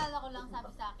lang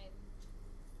sabi sa akin,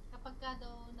 kapag ka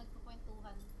daw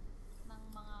nagkukwentuhan ng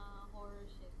mga horror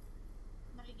shit,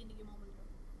 nakikinig yung mga multo.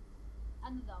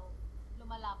 Ano daw,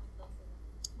 lumalapit daw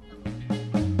sila.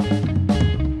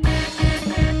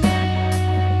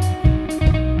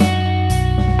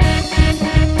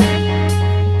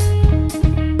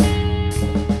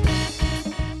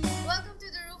 Welcome to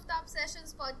the Rooftop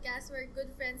Sessions podcast where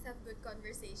good friends have good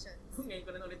conversations. Ngayon ko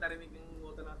rin ulit narinig yung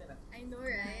motto natin. I know,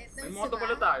 right? May motto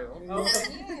pala tayo.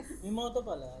 May motto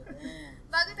pala.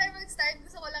 Bago tayo mag-start,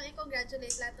 gusto ko lang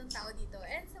i-congratulate lahat ng tao dito.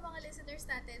 And sa mga listeners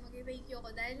natin, mag-thank you ako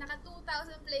dahil naka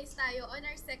 2,000 plays tayo on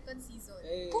our second season.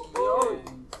 Hey!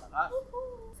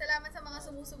 Salamat sa mga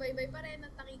sumusubaybay pa rin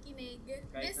at nakikinig.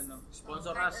 Kahit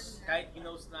sponsor kahit us, kahit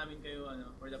ginost namin kayo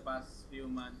for the past few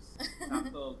months.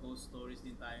 Sakto, ghost stories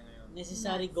din tayo ngayon.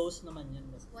 Necessary ghost naman yun.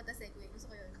 What a segue.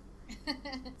 Gusto ko yun.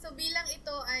 So bilang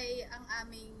ito ay ang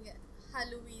aming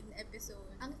Halloween episode,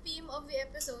 ang theme of the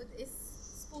episode is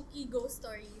spooky ghost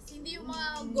stories. Hindi yung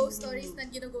mga ghost stories na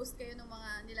gino-ghost kayo ng mga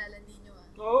nilalandi nyo.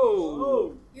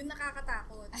 Oh! Yung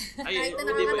nakakatakot. Ay, Kahit na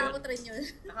hindi ba nakakatakot rin yun.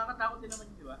 Nakakatakot din naman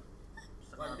yun, di ba?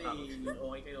 Sa one day,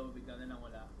 okay kayo, bigla na lang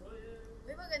wala.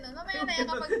 May ba ganun? Mamaya na yan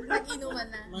kapag nag-inuman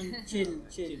na. Man, chill.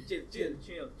 Chill.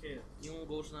 Yung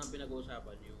ghost na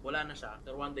pinag-uusapan yung wala na siya,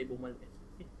 pero one day bumalik.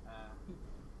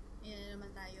 Yan na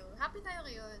naman tayo. Happy tayo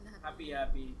ngayon. Happy.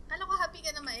 Kala ko happy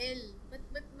ka na, Mael.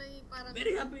 Ba't may parang...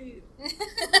 Very happy!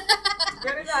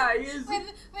 Very nice!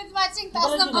 With matching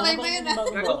taas ng kamay mo yun.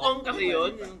 Kung kasi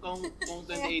yun, yung kung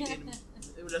 2018,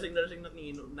 lasing-lasing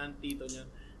ng tito niya.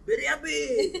 Very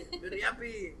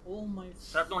happy! Oh my...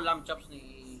 Sarap ng lamb chops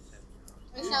ni Seth.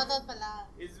 May shoutout pala.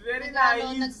 It's very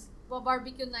Lalo, nice!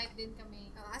 nag-barbecue night din kami.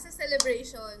 As a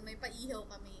celebration, may paihaw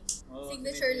kami.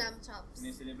 Signature lamb chops.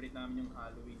 Sineselebrate namin yung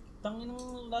Halloween. Tangin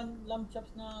ng lamb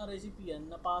chops na recipe yan,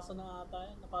 napasa na ata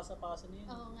yan, napasa-pasa na yan.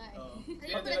 Oo nga eh.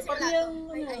 Ayun pala si Pati Plato. yung,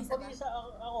 Ay, isa ba? pati sa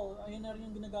ako, ayun na rin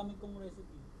yung ginagamit kong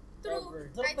recipe. True. Ever.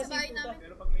 Kahit sa Kasi bahay puta, namin.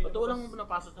 Pero pag may Ba't walang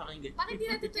napasa sa akin ganyan? Bakit di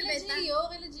natin ito Kila benta?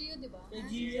 Gio, di ba? Kay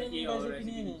Gio Gio, yung recipe recipe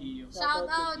niya ni eh. Gio. Shout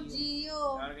out, kay Gio.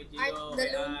 Para kay Art Gio, the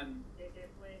kay Loon. Ann.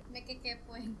 May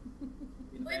kekepweng.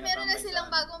 Uy, meron na silang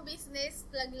bagong business.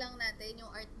 Plug lang natin yung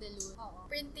Art de Loon. Oo.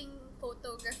 Printing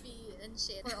photography and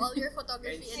shit. For all your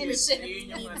photography And and shit.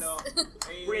 shit Ayun yung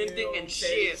ayun Printing yung and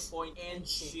shit. selling point and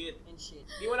shit. And shit.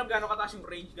 Hindi mo alam gano'ng kataas yung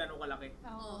range, gano'ng kalaki.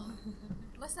 Oo.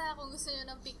 Basta kung gusto nyo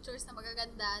ng pictures na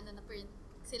magaganda na na-print,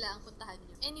 sila ang puntahan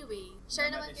nyo. Anyway,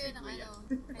 share naman Dapat kayo ng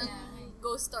segue ng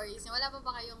ghost stories. Wala pa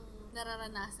ba kayong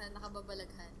nararanasan,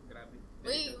 nakababalaghan? Grabe.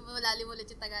 Uy, malalim ulit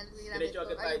yung Tagalog. Diretso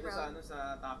agad Are tayo you sa proud? sa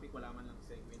topic, wala man lang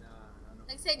segue na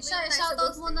Nag-segue tayo sa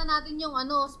Shoutout ghost muna natin yung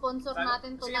sponsor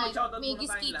natin Sige, tonight, mag-shoutout muna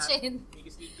Miggy's tayong lahat. Kitchen.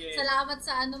 Miggy's Kitchen. Salamat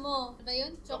sa mo. Ano ba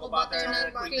yun? Choco Choco butter butter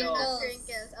nut crinkles.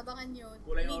 crinkles. Abangan yun.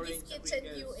 Kulay Miggy's orange sa Kitchen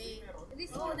crinkles. UA.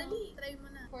 This Oh, one, dali. Try mo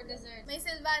na. for dessert. May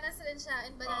Sylvanas rin siya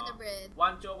and banana bread.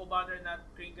 One choco butter nut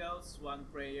crinkles, one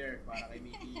prayer para kay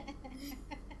Mickey.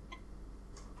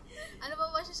 Ano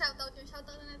ba siya shoutout yun?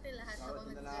 Shoutout na natin lahat habang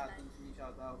nagtitay.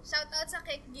 Shoutout sa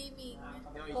Cake Gaming.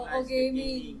 Coco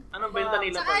Gaming. Anong benta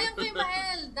nila Saka pa? yung kay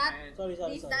Mael, that Sorry.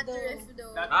 Please, that to ref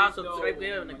though. Subscribe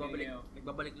kayo. Magaling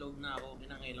Nagbabalik loob na ako.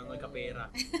 Kinangailan ko nagkapera.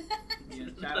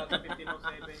 Shoutout sa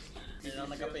 1507. Kailangan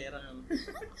nagkapera.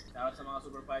 Shoutout sa mga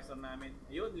supervisor namin.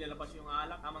 Ayun, nilalabas yung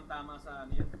alak. Tamang-tama sa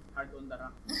ano yun? Heart on the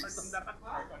Rock.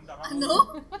 Heart on the Rock. Ano?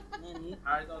 Nani?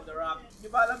 Heart on the Rock. Di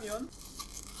ba alam yun?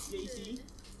 JC?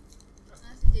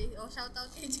 Si JC. Oh, shoutout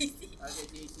kay JC. Okay,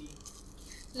 JC.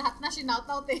 lahat na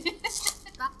sinoutout eh.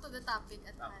 Back to the topic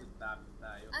at Top to hand. top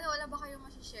tayo. Ano, wala ba kayong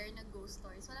masishare na ghost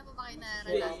stories? Wala pa ba kayo Wala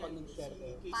naranasan? pag nag-share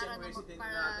kayo.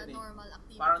 Paranormal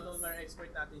activities. Paranormal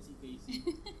expert natin si Casey.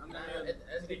 Hanggang ngayon.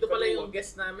 Dito pala yung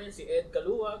guest namin, si Ed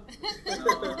Kaluwag.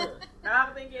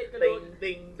 Nakakating kay Ed Kalod.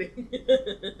 Ding.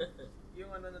 Yung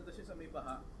nandun siya sa may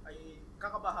baha, ay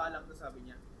kakabaha lang na sabi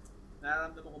niya.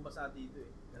 Nararamdaman kong basa dito eh.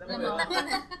 Alam mo yun,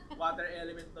 water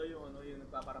element daw yung yung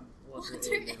nagpaparam. Water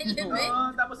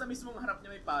element? Tapos sa mismong harap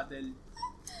niya may paddle.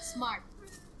 Smart.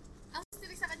 Ang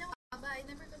mystery sa kanya, mababa. I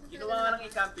never ko Ginawa nga ng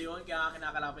engkanto yun, kaya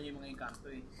kinakalapan niya yung mga engkanto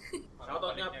eh.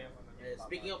 Shoutout nga.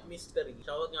 Speaking of mystery,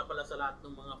 shoutout nga pala sa lahat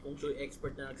ng mga feng shui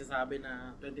expert na nagsasabi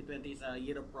na 2020 is a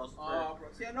year of prosper. Bro.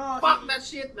 Si ano? Fuck that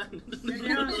shit, man!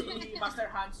 Si Master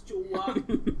Hans Chua.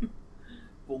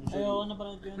 Feng shui. Ayaw na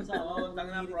parang yun sa Oo, tanga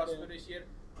na prosperous year.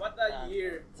 What a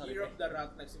year! Sorry. Year of the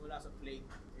Rat, nagsimula sa plague.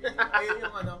 Ayun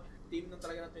yung team ng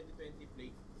talaga ng 2020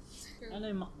 plague. Ano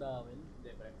yung McDowell?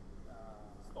 Hindi, pre.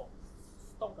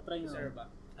 Stop. Patry nga. Serba.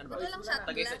 Ano ba? Ito lang shot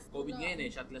glass. COVID ngayon eh,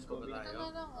 shotless ko ba Ito tayo? na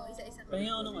lang. Oh, isa-isa.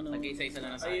 Pahinga ako ng ano. Nag-isa-isa na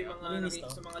lang Ay, tayo. yung mga Malinis to.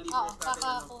 sa mga Oo, listeners natin,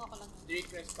 kakakuha ko lang. drink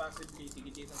responsibly,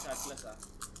 tigit ng shot glass ah.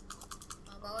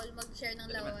 bawal mag-share ng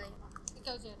laway.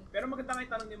 Ikaw, Jerry. Pero maganda nga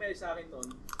yung tanong ni Mel sa akin noon,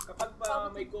 kapag ba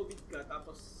may COVID ka,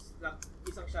 tapos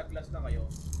isang shot glass na kayo,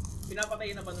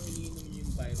 pinapatayin na ba nung iniinom niyo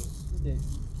yung virus? Hindi.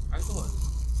 Alcohol.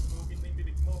 Tumugin na yung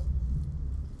bibig mo.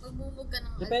 Magbumog ka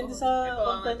ng Depende alcohol. sa Ito ang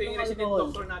content ito yung ng resident alcohol.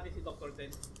 doctor natin, si Dr.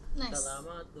 Ten. Nice.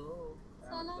 Salamat, do.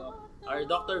 Salamat. Our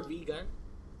Dr. Vegan.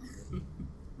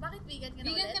 Bakit vegan ka na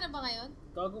Vegan ulit? ka na ba ngayon?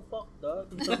 Gago fuck dog.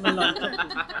 Sarap na lang.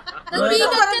 Nag-vegan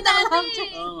ka dati!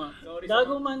 Oo nga. Sorry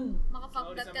Gago sa- man.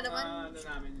 Makapagdat Sorry ka sa naman. mga ano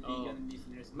namin, Oo. vegan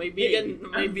listeners. May vegan, Hey,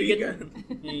 may I'm vegan.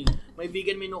 Hey, May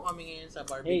vegan menu kami ngayon sa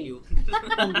barbecue.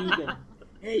 ang vegan.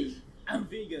 Hey, I'm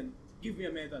vegan. Give me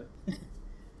a medal.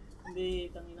 Hindi,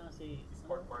 tangina kasi.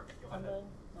 Sport barbecue ka na.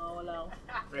 Nakawala ako.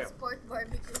 Sport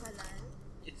barbecue halal.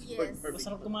 It's Yes.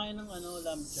 Masarap kumain ng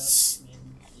lamb chops. Man.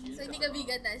 So hindi ka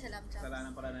vegan dahil sa lamb chops?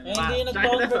 Kasalanan pala Eh, namin. hindi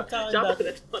nag-convert sa akin dati.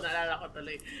 Chocolate po, naalala ko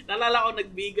tuloy. Naalala ko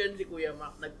nag-vegan si Kuya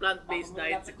Mac. Nag-plant-based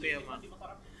diet si Kuya Mac.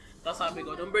 Tapos sabi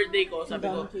ko, nung birthday ko, sabi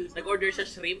ko, nag-order siya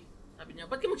shrimp. Sabi niya,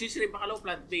 ba't ka mag-shrimp? Akala ko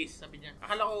plant-based. Sabi niya,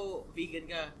 akala ko vegan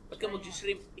ka. Ba't ka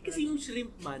mag-shrimp? Eh kasi yung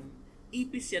shrimp man,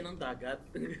 ipis yan ng dagat.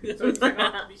 So,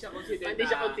 hindi siya considered Hindi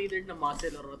siya considered na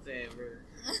muscle or whatever.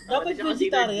 Dapat Hindi siya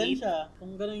considered vegetarian meat. siya.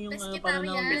 Kung ganun yung Pescatarian.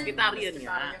 pananaw mo. Pescatarian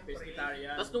nga.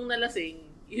 Pescatarian. Tapos nung nalasing,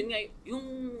 yun nga, yung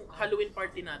Halloween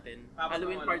party natin, Tapos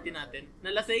Halloween ng party natin,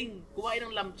 nalasing, kumain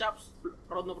ng lamb chops,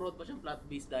 proud na proud pa siyang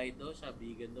plant-based diet daw, siya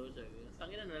vegan daw siya.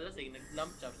 Tangina na nalasing,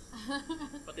 nag-lamb chops.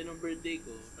 Pati nung birthday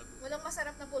ko, sabi ko, Walang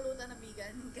masarap na pulutan na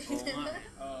vegan. oo nga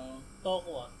eh.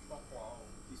 Toko ah. Wow.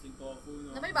 Sisling tofu,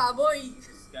 no? Na may baboy.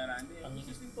 Garante. Ang-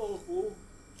 Sisling tofu.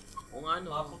 Oo nga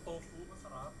no, Mapo tofu,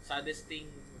 masarap. saddest thing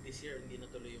this year, hindi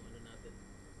natuloy yung ano natin.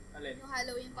 Alin? Yung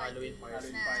Halloween party. Halloween party.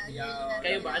 Na Party, yearly yeah. natin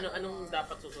Kayo ba, na- anong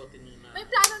dapat susutin nyo na? May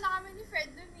plano na kami ni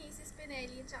Fred dun eh. Si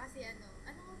Spinelli tsaka si ano.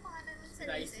 Ano ang pangalan nun sa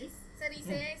Dicey? Rises? Sa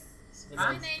Rises. Si Ha?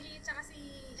 Spinelli tsaka si...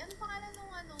 Anong pangalan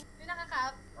nung ano? Yung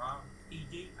nakaka-up?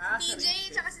 TJ. TJ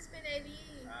tsaka si Spinelli.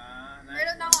 Nice.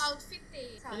 Meron na akong outfit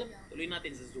eh. Sayang. Tuloy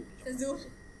natin sa Zoom. Sa Zoom.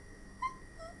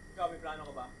 Ikaw, may plano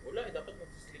ka ba? Wala eh, dapat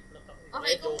mag-sleep na ako. eh. Okay,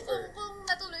 May kung, Joker. kung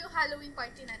natuloy yung Halloween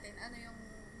party natin, ano yung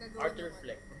gagawin Arthur mo?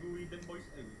 Fleck. Mag-Widen Boys.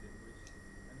 Widen Boys.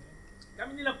 Ano yun?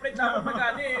 Kami nila Fred dapat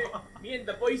mag-ano eh. Me and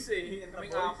the boys eh. Me and the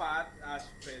Kaming boys. apat. Ash,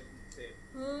 Fred, Seth.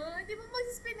 Di ba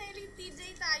mag-Spinelli, TJ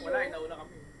tayo? Wala, nauna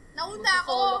kami. Nauna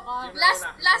ako. Solo ka. Sino Last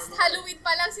nauna? last Halloween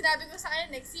pa lang, sinabi ko sa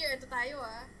kanya, next year, ito tayo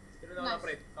ah. Sino nauna, Nice.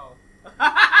 Fred? Ikaw.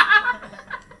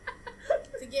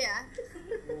 Sige ah.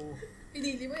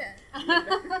 Pinili mo yan.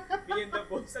 Me and the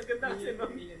boys. Ang ganda kasi no?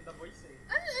 Me and the Boys eh.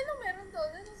 Ano meron doon?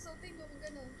 Anong suotin ko kung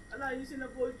gano'n? Ala, yung sila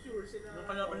Vulture, sila... Yung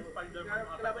kalaban ni Spider-Man,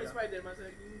 mga Kalaban ni kapila. Spider-Man, sa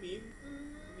naging meme.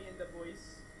 Me and the boys.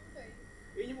 Okay.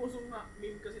 Yun yung usong nga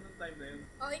meme kasi nung time na yun.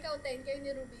 O, ikaw, Ten, kayo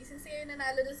ni Ruby. Since kayo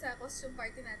nanalo dun sa costume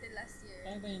party natin last year.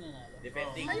 Kaya ba yung nanalo?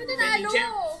 Defending. Kayo defending nanalo!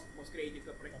 champ. Most creative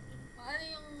ka, pre. Ano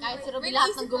yung... Kahit si Ruby may lahat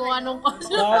naisip ng ba gumawa kayo? nung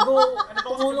costume. Gago!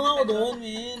 Tumulong ako doon,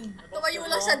 man. Tumayo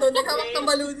lang siya doon, naghawak ng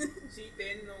balloon. Si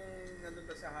Ten, nung nandun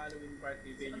pa sa Halloween party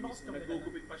venue Ano ba mismo, costume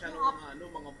nagugupit pa siya ng mga ano,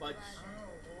 mga badge.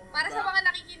 Para sa mga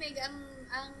nakikinig, ang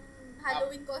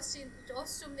Halloween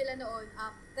costume nila noon,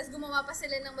 up. Tapos gumawa pa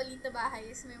sila ng maliit na bahay.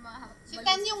 Is may mga Si balloons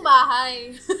Ten yung sila. bahay.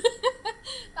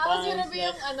 Tapos si Bye, Ruby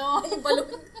yung ano. Yung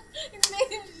balloon. Hindi,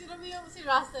 si Ruby yung si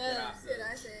Russell. Si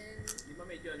Russell. Di ba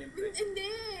medyo ano yung pre? Hindi.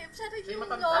 Siya rin Siya yung yung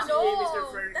matanda, lolo. si Mr.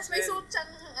 Ferguson. Tapos may suit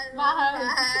siyang ano, Bahay.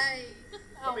 bahay.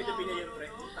 Ito medyo binay yung pre.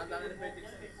 Tanda na ng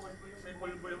 26. May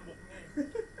polvo yung book niya eh.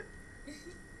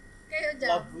 Kayo dyan.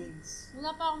 Love wins. Wala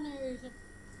pa akong naiisip.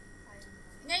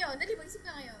 Ngayon, dali, mag-isip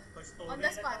ka ngayon. Toy Story. On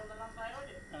the spot.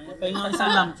 Ang pahinga ng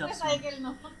isang lamb chops. man. Recycle,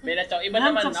 no? Bella Chow, iba Lamb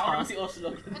naman. chops Ako pa. naman si Oslo.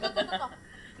 Ito.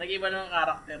 Nag-iba ng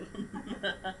karakter.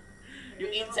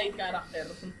 Yung inside character.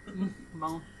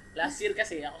 Mang Last year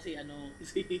kasi ako si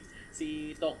si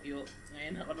Tokyo.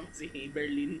 Ngayon ako naman si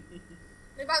Berlin.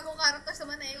 May bagong character sa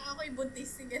manay. Kung ako yung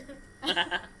buntis. Gano'n.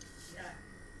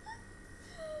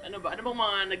 Ano bang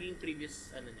mga naging previous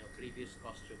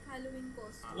costume? Halloween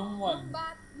costume. Nung one.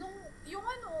 Yung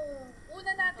ano,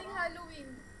 una nating Halloween,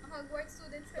 Hogwarts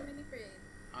students kami ni Fred.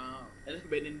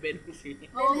 Ben and Ben si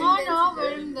Oo nga, no?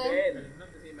 Meron din. Ben.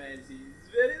 Kasi may it's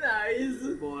very nice.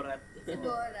 Borat. Si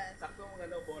Borat. Sakto mga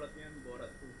ano, Borat ngayon,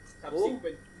 Borat 2. Oh.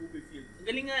 Subsequent movie film. Ang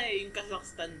galing nga eh, yung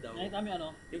Kazakhstan daw. Ay, kami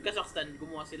ano? Yung Kazakhstan,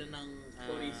 gumawa sila ng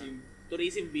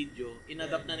Tourism. video.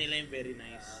 Inadapt na nila yung very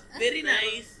nice. Very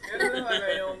nice! Pero naman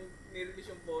yung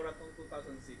nirelease yung Borat noong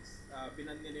 2006,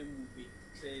 binan nila yung movie.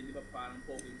 Kasi di ba parang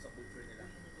poking sa culture nila.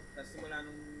 Tapos simula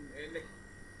nung,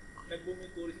 nag-boom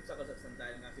yung tourism sa Kazakhstan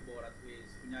dahil nga si Borat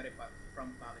is, kunyari pa,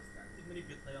 from Pakistan.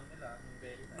 Tinribute na lang nila. Yung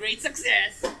very nice. Great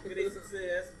success! Great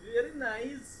success, very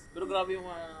nice! Pero grabe yung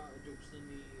mga jokes na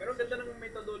ni Pero ang ganda ng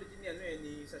methodology ni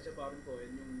ni Sacha Baron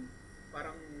Cohen, yung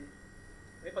parang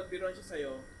may pagbiruan siya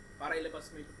sa'yo para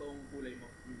ilabas mo yung totoong kulay mo.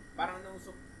 Parang nung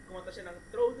kumanta siya ng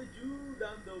throw the Jew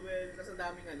down the well, kasi ang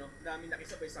daming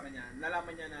nakisabay sa kanya.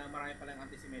 Nalaman niya na marami palang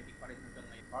anti-Semitic pa rin hanggang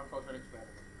ngayon. Parang social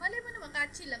experiment. Malay mo naman,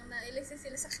 catchy lang na ilese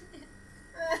sila sa kanya.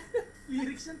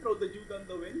 Lyrics yan, throw the Jew down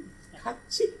the well.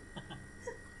 Catchy!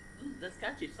 That's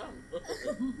catchy song.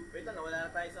 Wait lang, wala na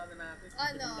tayo sa natin.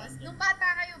 Nung bata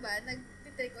kayo ba,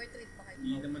 nag-trick or treat pa kayo?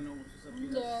 Hindi naman ako sa Hindi,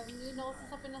 Pinas. hindi na ako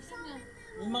sa Pinas niya.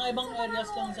 May mga ibang areas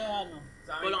lang sa ano.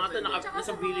 Sa amin Walang kasi ata, yun.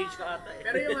 nasa village ka ata eh.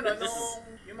 Pero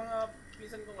yung mga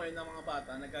pinsan ko ngayon na mga bata,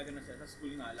 nagkagana siya sa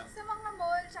school nga lang. Sa mga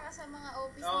mall, tsaka sa mga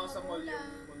office Oo, ng sa mall magulang.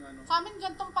 yung kung ano. Sa amin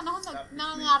gantong panahon, Sa business.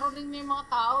 nangangaro rin na yung mga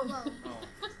tao. Wow. Oo.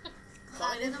 Sa Maaga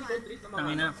akin yung naman. trick treat na mga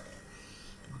Kami na.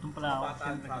 Gutom pala ako. Bataan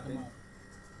Siyempre, pa gutom din. ako.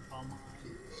 Baka mga...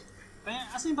 Kaya,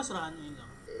 asan yung basurahan yun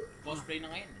lang? Cosplay na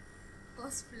ngayon eh.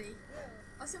 Cosplay.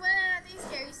 O, simulan na natin yung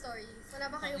scary stories. Wala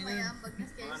ba kayong mayambag na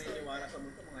scary Mga stories? naniniwala sa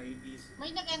multo, mga 80s.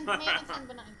 May nag-send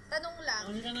ba na? Tanong lang.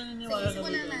 Hindi ka naniniwala Sige, sa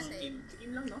simulan multo. natin.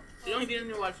 Sikim lang, no? Sino hindi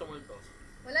naniniwala sa multo?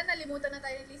 Wala, nalimutan na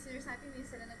tayo ng listeners natin. Hindi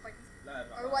sila nag-participate. Wala,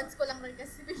 baka Or once ko lang rin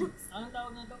kasi pinost. Anong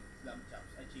tawag na ito? lamb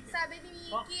chops, ay chicken. Sabi ni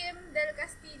Kim Del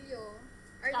Castillo,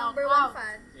 our Shout number out. 1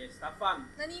 fan, Yes, have fun.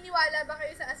 naniniwala ba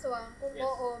kayo sa aswang? Kung Yes.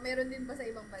 oo, meron din ba sa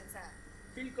ibang bansa?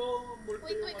 Feel ko, multo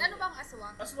Wait, yung ano bang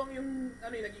aswang? Aswang yung,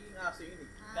 yung nagiging aso yun eh.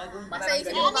 Gagawin Basta manananggal. isip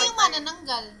Eh, mo ano yung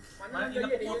manananggal? Manananggal yan,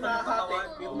 eh, yung nakakate.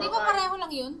 yung Hindi ba mga- pareho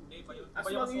lang yun? Hindi pa yun.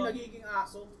 Aswang yung nagiging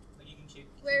aso. Nagiging shape.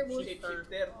 Werewolf.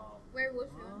 Shapeshifter.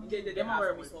 Werewolf yun. Hindi, Yung mga aso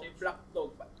werewolf, mismo. shape- Black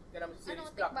dog. Kaya naman si Ano,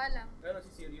 Sirius Black. tikbalang? Gano'n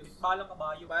si Sirius. Balang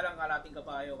kabayo. Parang kalating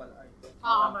kabayo. Oo.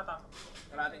 Tama, tama.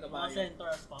 Kalating Mga kabayo. center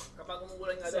as fuck. Kapag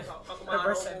umuulan nga daw, pag umaraw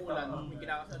Reverse umuulan, center. may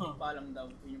kinakasabi balang daw.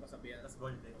 Yun yung kasabihan. Tapos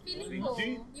golden. Feeling ko,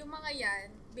 yung mga yan,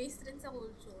 based rin sa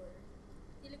culture,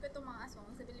 feeling ko itong mga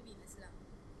aswang sa Pilipinas lang.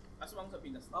 Aswang sa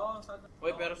Pinas. Oo, sana.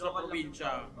 Uy, pero sa Local lang probinsya,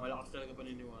 yung- malakas talaga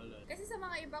paniniwala. Kasi sa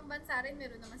mga ibang bansa rin,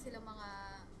 meron naman silang mga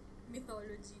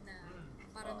mythology na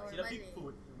paranormal Sila eh.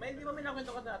 Bigfoot. May hindi ba may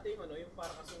nakwento ka dati yung yung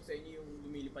parang kasong sa inyo yung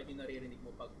lumilipad yung naririnig mo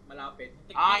pag malapit.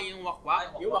 Ah, yung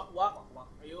wakwak? Yung wakwak.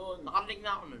 Ayun. Nakarinig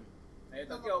na ako nun. Ayun,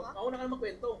 Yung tatyo. wakwak? Ako na ka na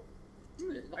magkwento.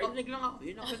 Nakarinig lang ako.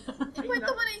 Yun ako.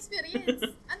 Ikwento mo na experience.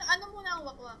 Ano muna ang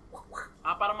wakwak?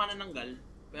 Ah, parang manananggal.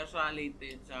 Pero sa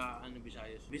late sa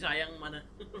Visayas. Bisayang mana.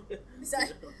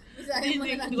 Bisaya. Bisaya Hindi, mo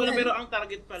hindi na hindi ko alam, pero ang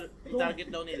target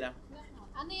daw nila.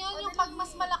 Ano yun? Yung pag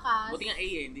mas malakas? Buti nga A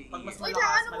eh, hindi Pag mas E. Wait malakas,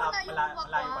 lang, ano muna yung malayo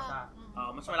wakwak? pa siya.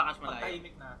 Mas malakas Pag malayo.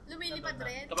 tahimik na. Lumilipad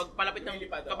rin? Kapag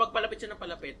palapit siya ng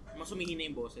palapit, mas humihina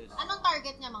yung boses. Anong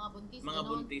target niya? Mga buntis? Mga ganon?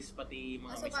 buntis, pati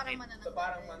mga So may parang sakit. manananggal. So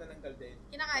parang rin. manananggal din.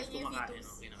 Kinakain Tapos niya yung kumakain,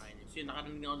 fetus. kinakain niya. So yun,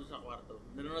 nakarinig ako doon sa kwarto.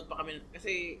 Nanonood pa kami,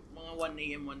 kasi mga 1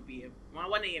 a.m., 1 p.m. Mga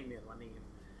 1 a.m. yun, 1 a.m.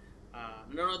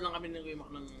 Nanonood lang kami ng Kuya Mac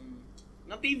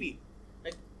ng TV.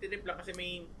 Nag-trip lang kasi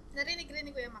may,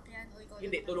 Narinig-rinig ko yung makyan. O ikaw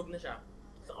hindi, lang. tulog na siya.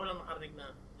 Tapos ako lang nakarinig na,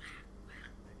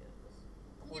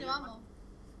 Ang ginawa mo?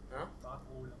 ha? Baka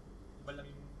kulang. Iba lang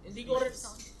yung... Hindi ko rin,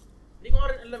 Sound. hindi ko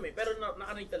rin alam eh, pero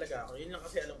nakarinig talaga ako. Yun lang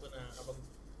kasi alam ko na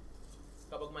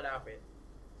kapag malapit,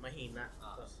 mahina.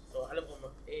 So alam ko,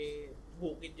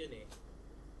 bukid yun eh.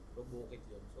 So bukid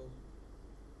yun. So,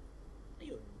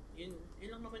 ayun. Yun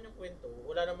lang naman yung kwento.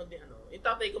 Wala naman din ano. Yung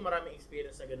tatay ko maraming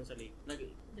experience na ganun sa lake.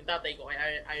 Yung tatay ko,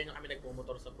 kaya ayaw na kami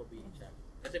nagmumotor sa probinsya.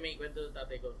 Kasi may kwento ng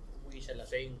tatay ko, umuwi siya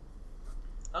lasing.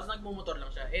 Tapos nagmumotor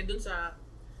lang siya. Dun sa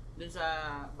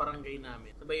barangay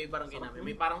namin, sa barangay namin,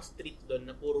 may parang street doon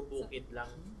na puro bukid lang.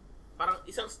 Parang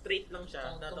isang straight lang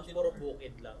siya, tapos puro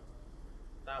bukid lang.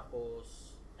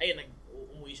 Tapos, ayun,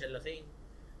 umuwi siya lasing.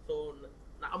 So,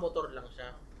 nakamotor lang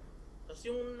siya. Tapos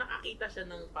yung nakakita siya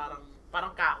ng parang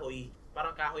kahoy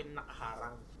na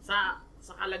nakaharang sa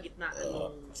kalagitnaan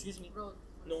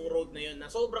nung road na yun na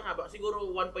sobrang haba, siguro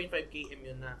 1.5 km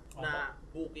yun na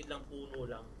bukid lang, puno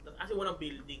lang. Kasi walang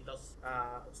building, tapos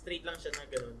straight lang siya na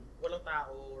ganun. Walang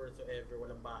tao or whatsoever,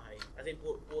 walang bahay. Kasi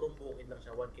purong bukid lang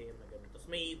siya, 1 km na ganun. Tapos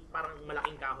may parang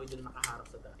malaking kahoy doon nakaharap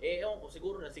sa daan. Ewan ko,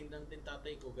 siguro nasing lang din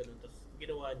tatay ko ganun. Tapos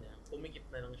ginawa niya, pumikit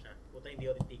na lang siya. Puta, hindi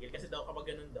ako titigil. Kasi daw kapag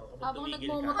ganun daw, kapag Habang tumigil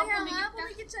ka. nagmumotor, Kaya pumikit nga, ka.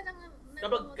 pumikit siya ng...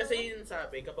 Kapag, kasi yun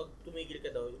sabi, kapag tumigil ka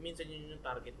daw, minsan yun yung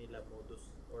target nila, modus.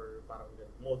 Or parang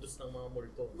ganun, modus ng mga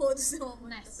multo. Modus na mo.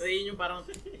 Nice. So yun yung parang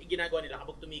ginagawa nila,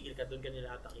 kapag tumigil ka, doon ka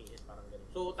nila atakihin, parang ganun.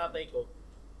 So tatay ko,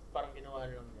 parang ginawa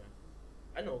lang niya,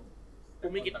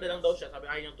 pumikit na lang daw siya, sabi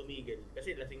ayaw niyang tumigil.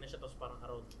 Kasi lasing na siya, tapos parang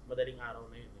madaling araw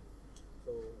na yun.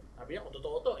 So, sabi niya, kung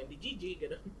totoo to, hindi GG,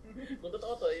 gano'n. Kung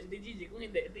totoo to, hindi GG. Kung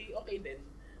hindi okay din.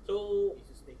 So,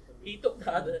 he took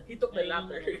the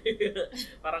latter.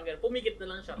 Parang gano'n. Pumikit na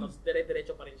lang siya, tapos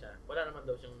dire-diretso pa rin siya. Wala naman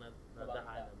daw siyang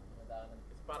nadaanan.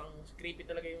 Kasi parang creepy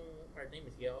talaga yung part na yun.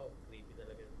 Sige ako, creepy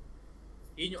talaga.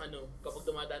 Yun yung kapag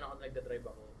dumadaan ako, nagda-drive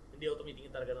ako, hindi ako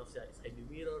tumitingin talaga ng side view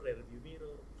mirror, rear view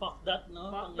mirror. Fuck that, no?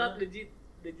 Fuck that, legit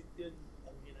yun.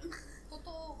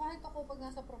 Totoo, kahit ako pag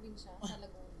nasa probinsya, sa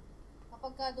Laguna.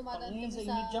 Kapag ka dumadaan Pangin kami sa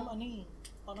sa... inyo jam,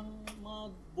 parang mga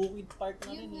bukid park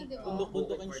na Yun rin nga, eh. diba?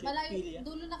 Bundok-bundok and shit. Malayo, Pili yan.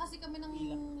 dulo na kasi kami ng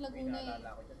Pila. May Laguna eh. naalala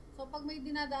ko dyan. So pag may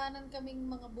dinadaanan kaming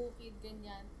mga bukid,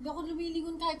 ganyan, hindi ako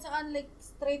lumilingon kahit saan, like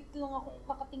straight lang ako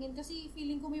pakatingin kasi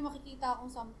feeling ko may makikita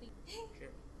akong something.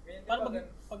 Ganyan Parang kapag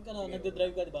pag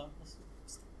nagda-drive ka, di ba?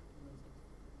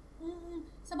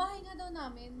 Sa bahay nga daw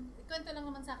namin, kwento lang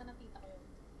naman sa akin ng tita ko yun.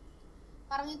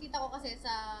 Parang yung tita ko kasi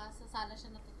sa sala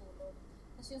siya natutulog.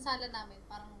 Tapos yung sala namin,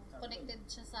 parang connected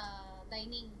siya sa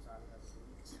dining.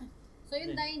 So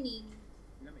yung dining,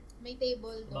 may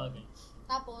table doon. Bagay.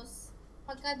 Tapos,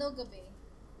 pagka daw gabi,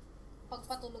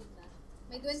 pagpatulog na,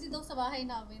 may duwende daw sa bahay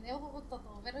namin. Ewan ko kung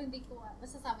totoo, pero hindi ko,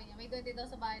 basta sabi niya, may duwende daw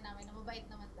sa bahay namin na mabait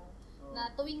naman daw.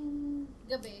 Na tuwing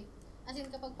gabi, as in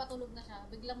kapag patulog na siya,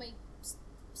 biglang may psst,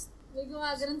 psst, may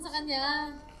gumaganon sa kanya.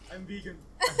 I'm vegan.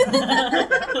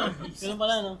 Ganun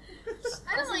pala, no?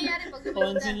 Ano mangyayari pag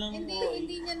Pansin lang.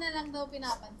 Hindi niya na lang daw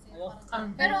pinapansin. Ayaw.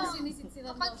 Parang, Pero, pero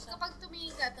sinisitsiran daw siya. kapag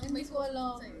tumingin ka, Hindi may ko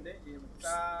alam. sa'yo. Hindi, hindi naman.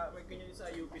 May ganyan yung sa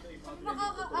UP no, yung mga Nakaka-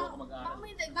 pinagtuturo ako mag-aaral. Baka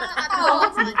may nakakatawa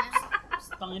sa kanya.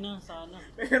 Tangina, sana.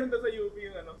 Meron daw sa UP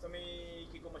yung sa may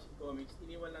Kiko Machine Comics,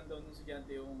 iniwan lang daw ng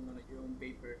estudyante yung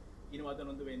paper, ginawa daw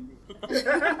ng duwende.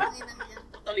 Tanginan yan.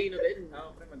 Talino din.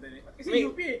 Pre, madali. Kasi May-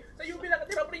 UP eh. Sa UP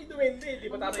nakatira pa rin yung duwende, di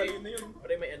ba tatalino yun?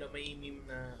 Pre, may meme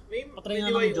na, Patry nga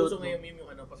di ba ng yung joke uso mo. ngayon meme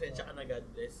yung pasensya ka na God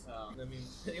bless. Ah. Na meme,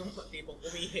 yung tipong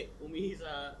umihi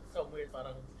sa somewhere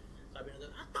parang, sabi na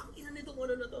doon, tangina nito kung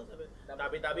ano na to.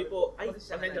 Tabi-tabi po, ay,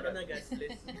 pasensya ka na God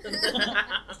bless.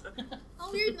 Ang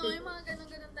weird no, yung mga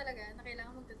ganun-ganun talaga, na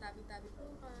kailangan magtatabi-tabi po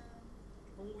ka.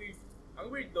 Ang weird. Ang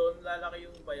weird doon, lalaki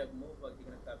yung bayag mo pag di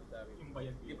ka nagtabi-tabi. Yung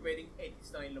bayag Hindi yun. pwedeng 80s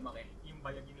lang yung lumaki. Yung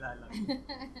bayag yung lalang.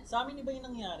 Sa amin iba yung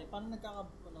nangyari. Paano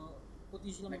puti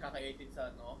sila Nagkaka-18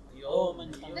 sa ano? Oo, man.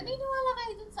 Yun. Naniniwala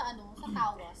kayo dun sa sa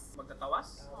tawas? Magtatawas?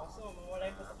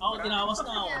 Ako, tinawas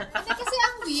na ako. Hindi kasi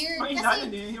ang weird. May Kasi,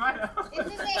 lalan eh.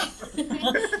 hindi.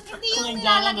 Hindi yung Yung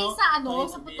nilalagay no? sa Ay,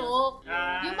 sa putok.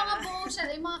 Ah. Yung mga buo siya,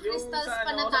 yung mga Yung crystals sa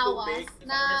pa na sa tawas tubig,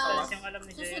 na Yung alam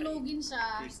ni Jay. susunugin siya.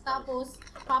 Tapos,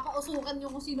 papausukan nyo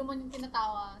kung sino man yung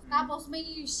tinatawas. Tapos, may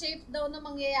shape daw na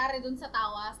mangyayari dun sa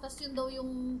tawas. Tapos, yun daw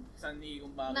yung Sanhi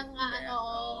kung bakit. Nang, kaya-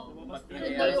 oo. ba't yun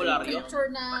kaya- daw yung Albularyo? picture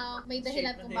na may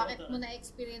dahilan kung bakit mo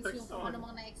na-experience yung kung ano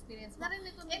mga na-experience mo.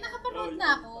 Narinig ko Nakapanood na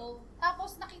ako. Tapos,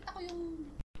 nakita ko yung...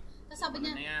 Tapos sabi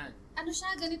niya, Ano na yan? ano siya,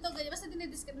 ganito, ganyan. Basta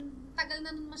dinidescribe, tagal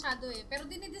na nun masyado eh. Pero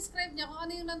dinidescribe niya kung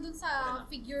ano yung nandun sa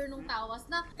figure nung tawas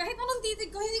na kahit anong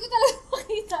titig ko, hindi ko talaga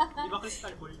makita. Di ba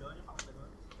crystal ball yun? Yung pakita doon?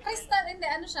 Crystal, hindi,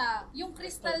 ano siya, yung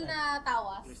crystal na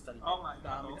tawas. Oo nga.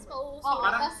 Dami. oo. Tapos pauusok. Oo,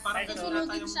 Parang, tas parang ganun susunugin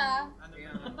ata yung, siya. ano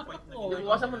yung point na Oo, ginagawa.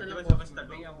 iwasan mo na Di ba lang. sa crystal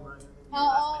ball?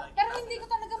 Oo, pero hindi ko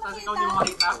talaga Tapos makita. ikaw di mo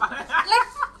makita. Like,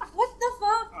 what the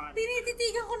fuck?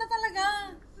 Tinititigan ko na talaga.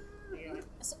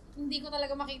 So, hindi ko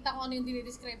talaga makita kung ano yung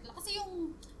dinidescribe nila. Kasi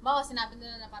yung, bawa sinabi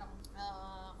nila na parang,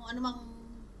 kung ano mang,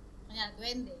 kanya,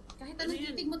 duwende. Kahit anong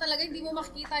titig mo talaga, hindi mo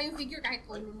makikita yung figure kahit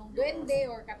ulo ng duwende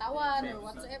or katawan or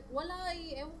whatsoever. Wala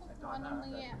eh. Ewan ko kung anong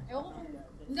nangyayari. Ewan ko kung,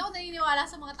 hindi ako naniniwala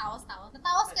sa mga tawas-tawas.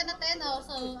 Natawas ka na 10 oh,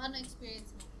 so ano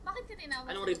experience mo? Bakit ka tinawag?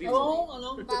 Anong review mo?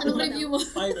 Oo, Anong review mo?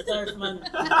 5 stars man.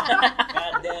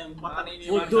 God damn. Mga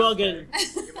naniniwala Would do sa- again.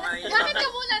 Yung mga Bakit naniniwala ka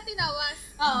muna tinawas?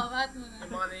 Oo, bakit mo na?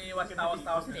 yung mga naniniwala sa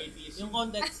tawas-tawas na 80s. Yung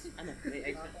context, Ano?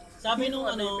 sabi nung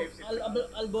Ano yung Pepsi?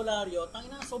 albularyo,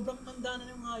 tangina, sobrang tanda na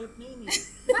yung hayop na yun eh.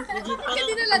 Legit, Bakit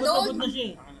dinala doon? abot-abot na siya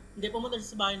eh. Hindi, pumunta siya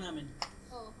sa bahay namin.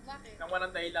 Oh, bakit? Nang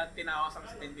walang dahilan, tinawas ang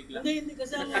stand bigla. Hindi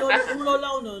kasi ang lola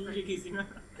ko nun, Nagigising na.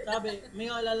 sabi, may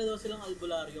alala daw silang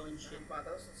albularyo and shit.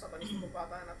 Tapos sa panis mo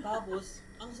pata na. Tapos,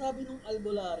 ang sabi nung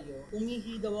albularyo,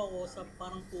 umihi daw ako sa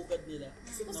parang pugad nila.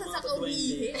 Kasi kung ng saan mga ka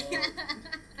umihi. duwende.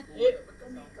 Eh,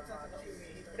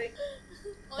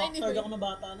 Oh, factor anyway. ako na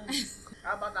bata na.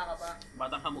 Bata ka pa.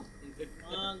 Batang hamog.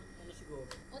 Ano siguro?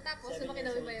 O tapos, 7 lumaki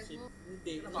daw yung bayag years mo. old.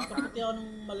 Hindi, nagkaputi ako ng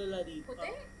malala dito. Puti?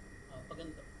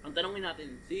 Paganto. Ang tanongin natin,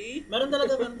 si... Meron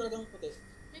talagang puti.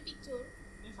 May picture?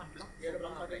 Yung sunblock.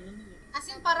 Sobrang pa rin nun eh. As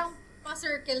in parang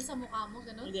pa-circle sa mukha mo,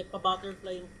 gano'n? Hindi,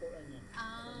 pa-butterfly yung kuran niya.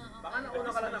 Ah, Baka nauna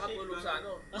ka lang nakatulog sa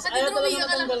ano. Mas Baka ayaw talaga dinrumihan ka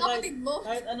lang matanggal ng kapatid mo.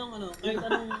 kahit anong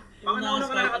Baka nauna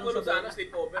ka lang nakatulog sa sabihin. ano,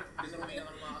 sleepover. Dinurumihan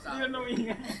ka ng mga kasama. Hindi yun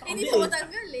naminga. Hindi pa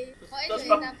matanggal eh. O anyway,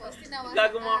 tapos tinawas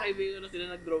Gago mga ka. kaibigan na sila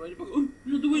nag-drawing. Pag, uy,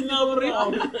 naduwin na Tinawag pre. ako.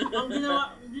 Ang ginawa,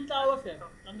 hindi tawas eh.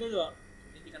 Ang ginawa,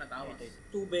 Hindi ka natawa.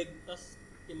 tubig, tas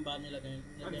timba nila ganyan.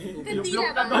 Nilagyan Kandila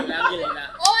ba? Wala.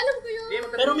 Oo, alam ko yun.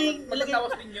 Pero may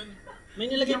magtatawas din yun. May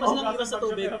nilagay pa silang iba sa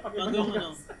tubig. Bago yung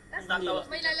ano. Tapos Tatawas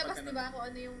may lalabas, di ba, kung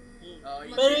ano yung...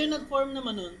 Pero yung nag-form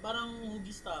naman nun, parang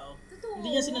hugis tao. Totoo. Hindi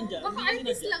niya sinadya. Baka Hindi niya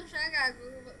artist sinadya. lang siya, gago.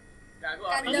 Gago,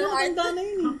 Candle Ano art. ang tanda na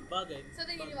yun eh. Bagay. So,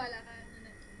 naniniwala ka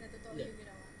na totoo Hindi. yung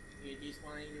ginawa. i-is mo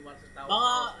na yung sa tao.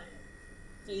 Baka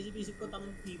sa isip-isip ko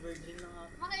tamang fever dream na nga.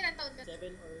 Mga ilang taon ka?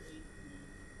 7 or 8.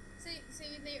 So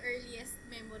yun na yung earliest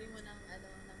memory mo ng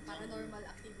ng paranormal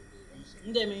activity and shit.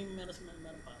 Hindi, meron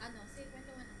pa. Ano? Sige, kwento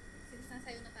mo na. Since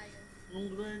nasayo na tayo. Nung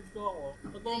grade 2 ako,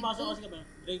 pag pumapasok kasi kami,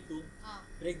 grade 2, Ah.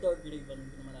 grade 2 or grade 1, hindi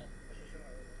ko naman alam.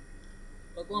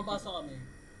 Pag pumapasok kami,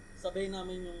 sabay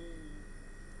namin yung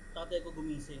tatay ko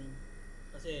gumising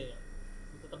kasi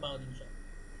magtatrabaho din siya.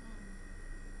 Mm.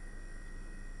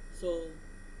 So,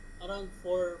 around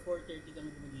 4:30 kami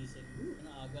gumigising.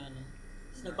 Naaga, no?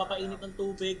 Tapos nagpapainit ng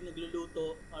tubig,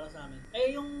 nagluluto para sa amin.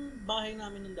 Eh, yung bahay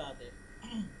namin nung dati,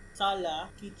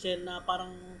 sala, kitchen na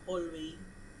parang hallway,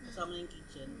 kasama na yung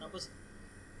kitchen. Tapos,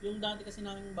 yung dati kasi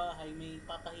naming bahay, may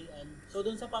patahian. So,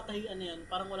 doon sa patahian na yan,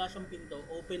 parang wala siyang pinto.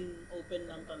 Open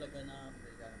lang talaga na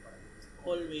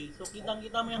hallway. So,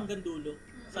 kitang-kita mo yung hanggang dulo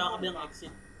sa kabilang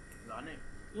exit. Wala na eh.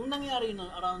 Yung nangyari no,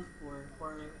 around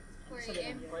 4 4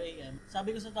 a.m.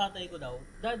 Sabi ko sa tatay ko daw,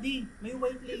 Daddy, may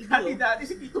white lady Dati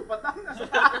si Tito Patang nasa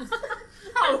taas.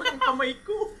 Hawak ang kamay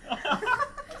ko.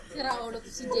 Sira ulo to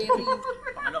si Jerry.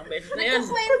 Pangalawang beses na yan.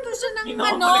 Nagkukwento siya ng ano.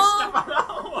 Pinapamalis ka pala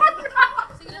ako.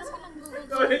 Sige lang sa lang Google.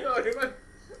 Sorry man.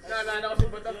 Naalala ko si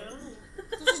Patang.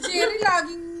 So si Jerry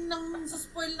laging nang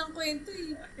suspoil ng kwento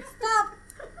eh. Stop!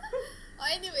 Oh,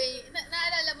 anyway,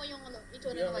 naalala mo yung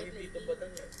itsura ng white lady?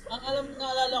 Ang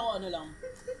naalala ko ano lang,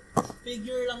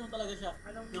 figure lang talaga siya.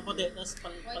 Na puti, tapos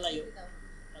White palayo. lady daw.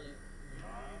 Palayo.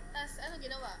 Tapos ano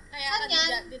ginawa? Kaya Saan ka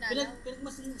yan? dinalaw?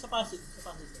 Pinagmasin sa Pasig.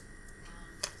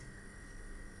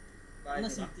 Ano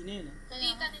city na yun eh.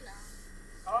 Tita nila.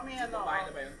 Ako may ano, Bahay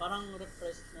na ba yun? Parang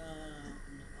refresh na...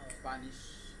 Spanish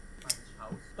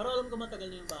house. Pero alam ko matagal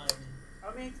na yung bahay niya. ako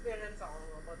may experience ako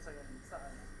about sa ganun. Sa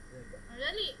ano.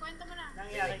 Dali, kwento mo na.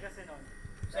 Nangyari kasi noon.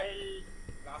 Dahil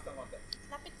Lakas ng konti.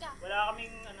 Lapit ka. wala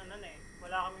kaming ano nun eh.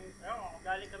 Wala kaming,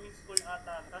 galing kaming school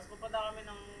ata. Tapos pupunta kami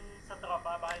sa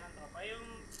tropa, bahay ng tropa. Yung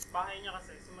bahay niya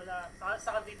kasi, simula sa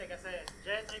Cavite kasi,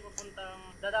 Jetri pupuntang,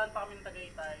 dadaan pa kami ng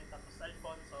Tagaytay, tapos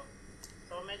Alfonso.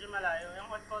 So medyo malayo.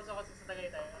 Yung Alfonso kasi sa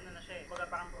Tagaytay, ano na siya eh, baga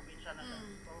parang probinsya na siya.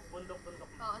 So,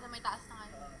 bundok-bundok na. Oo, sa may taas na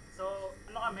kayo. So,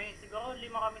 ano kami, siguro 5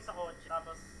 kami sa kotse,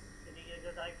 tapos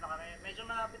nag-drive na kami. Medyo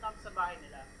malapit na kami sa bahay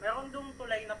nila. Meron dong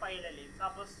tulay na pailalim.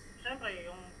 Tapos, syempre,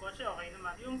 yung kotse okay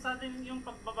naman. Yung sudden, yung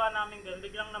pagbaba namin ganun,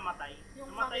 biglang namatay. Yung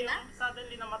namatay makina?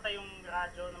 suddenly namatay yung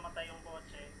radyo, namatay yung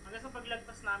kotse. Hanggang sa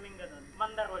paglagpas namin ganun,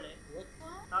 mandar ulit.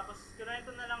 Huh? Tapos,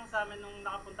 kunwento na lang sa amin nung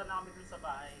nakapunta na kami dun sa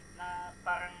bahay, na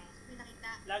parang May nakita.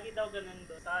 lagi daw ganun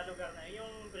doon sa lugar na yun,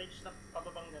 yung bridge na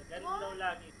pababangga. Ganun What? daw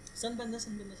lagi. Saan banda?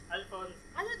 Alphonse.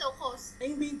 Ano daw, cause?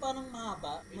 Ay, yung parang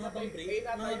mahabang bridge,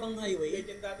 mahabang highway.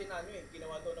 Legend dati na ano eh,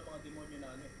 ginawa daw ng mga demonyo na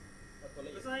ano eh.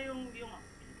 Matulay. Basta yung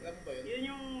Alam mo ba yun? yun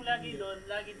yung lagi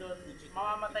doon,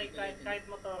 mamamatay kahit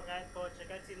motor, kahit kotse,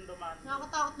 kahit sino dumaan.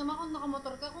 Nakakatakot naman kung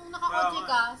nakamotor ka. Kung nakakotse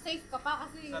ka, safe ka pa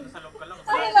kasi... Sa loob ka lang.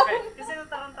 Ay, Kasi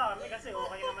nataranta kami kasi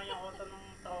okay naman yung auto ng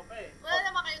tropa eh. Wala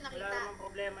naman kayo Wala nakita. namang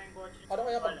problema yung kotse. Ano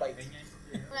kaya pag bike?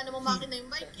 Wala namang makina yung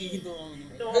bike. Hihinto ako.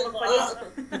 Ito ako magpalis.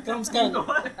 Nag-crumbs ka.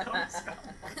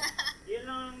 Yun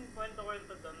lang ang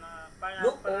kwento-kwento doon na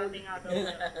parating nga daw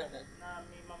na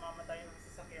may mamamatay ng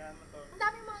sasakyan, motor. Ang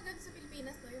daming mga ganun sa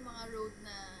Pilipinas, no? Yung mga road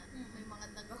na may mga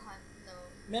nag-hunt daw.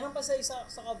 Meron pa sa isa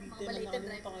sa Cavite Mga na belated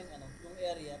nakalimutan ko drivers. yung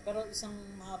area, pero isang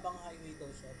mahabang highway daw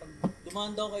siya. Pag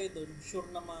dumaan daw kayo doon, sure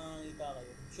na makita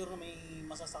kayo. Sure na may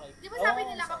masasakay. Di ba sabi Oo,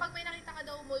 nila saan? kapag may nakita ka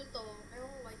daw multo, ewan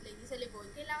ko white lady sa likod,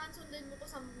 kailangan sundan mo kung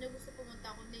saan niya gusto pumunta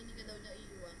kung hindi ka daw niya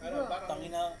iiwan. Ano, parang...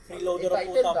 Tangina, freeloader ang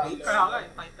Entitled puta, daw. bitch. Kaya nga,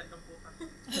 yung title ng puta.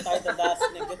 Title das,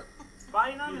 nigga.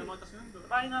 Bahay namin.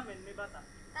 Bahay namin, may bata.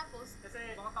 Tapos, Kasi,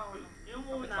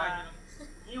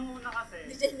 yung una kasi,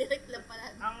 degenerate lang pala.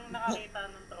 ang nakakita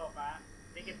ng tropa,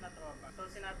 dikit na tropa. So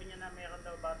sinabi niya na mayroon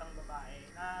daw batang babae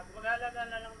na mag-aalaga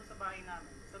na lang doon sa bahay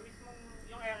namin. Sa mismong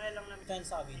yung area lang namin. Saan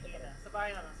sa Cavite nakikita. pa? Sa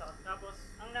bahay naman. Tapos,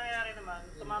 ang nangyayari naman,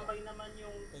 tumambay naman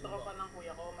yung tropa ng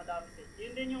kuya ko, madami sila.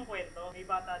 Yun din yung kwento, may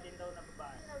bata din daw na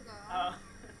babae. Talaga? Oo.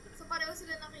 So pareho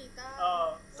sila nakita. Oo.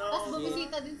 So, Tapos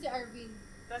bumisita din si Arvin.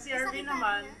 kasi Sa Erwin sakita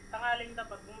naman, niya? tanghaling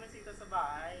dapat bumisita sa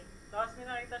bahay. Tapos may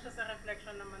nakita siya sa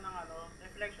reflection naman ng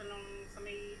reflection ng sa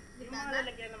may, yung mga Bintana?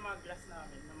 lalagyan ng mga glass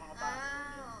namin, ng mga baso.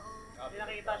 Oo. May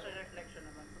nakita siya reflection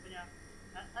naman. Sabi niya,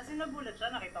 as in nagulat siya,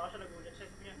 nakita ko siya nagulat siya.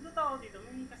 Sabi niya, ano tao dito?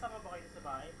 May kasama ba kayo sa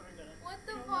bahay? Parang gano'n. What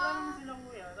the Wala naman fuck? silang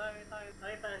kuya.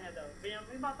 Tayo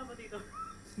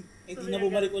Hindi na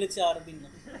bumalik ulit si Arvin. No?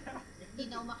 Hindi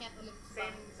na umakyat ulit sa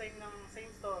bahay.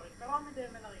 Same story. Pero kami din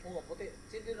may nakita. Oo, puti.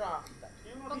 Sino din nakakita?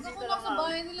 Yung mga Pag ako bisita lang lang sa namin.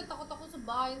 bahay nila, takot ako sa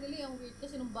bahay nila. Ang weird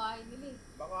kasi ng bahay nila eh.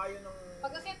 Baka yun ang...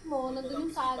 Pag-akit mo, nandun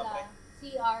yung sala,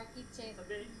 CR, kitchen.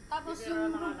 Sabi, Tapos bibira yung,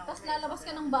 na nga lang tapos kami. lalabas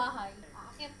ka ng bahay,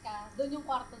 aakit ka, doon yung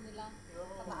kwarto nila.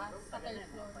 Sa taas, sa third ganyan,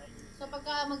 floor. paingin. So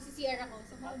pagka magsi-CR ako,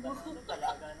 sa mga mo,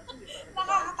 Talaga na to, di ba?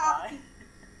 nakakatakot.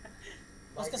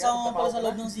 Tapos kasama mo pala sa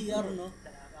loob ng CR, no?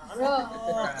 Talaga. Bro,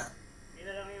 Hindi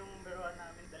na lang yung biruan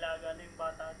namin. Dalaga na yung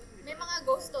bata din. di ba? May mga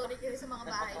ghost story kasi sa mga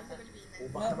bahay sa Pilipinas.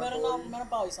 Meron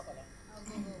pa ako isa pala. oh,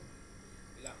 go, go.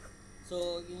 Ilang. So,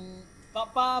 yung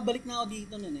pabalik na ako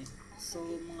dito nun eh. So,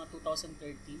 mga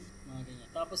 2013, mga ganyan.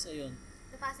 Tapos, ayun.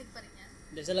 Sa Pasig pa rin yan.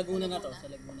 Hindi, sa Laguna na to. Sa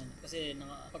Laguna na. Kasi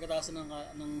pagkatapos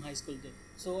ng high school din.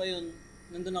 So, ayun.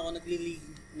 Nandun ako, nag-league,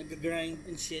 nag-grind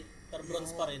and shit. Pero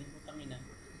bronze pa rin. Utang ina.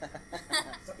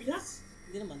 Sa Pinas?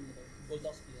 Hindi naman. Gold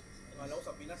House Pier. Akala ko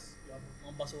sa Pinas.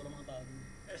 Mga basura mga tao.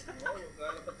 Oo,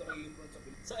 kalapat ka magiging front sa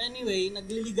Pinas. So anyway,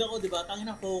 naglilig ako, di ba? Tangin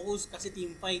na focus kasi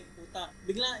team fight, puta.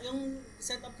 Bigla, yung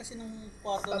setup kasi ng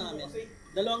kwarto Stand mo namin, kasi.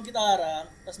 dalawang gitara,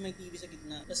 tapos may TV sa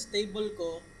gitna, tapos table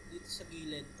ko dito sa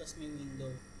gilid, tapos may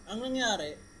window. Ang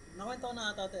nangyari, nakwento ko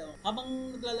na ata tayo, habang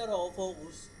naglalaro ako,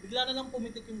 focus, bigla na lang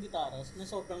pumitik yung gitaras na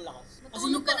sobrang lakas.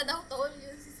 Matulog ka na daw, tol.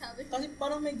 Yun sinasabi ko. Kasi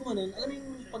parang may gumanon, alam mo yung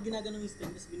pag ginaganon yung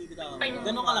string, tapos binibitaw ako.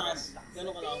 Ganon kalakas.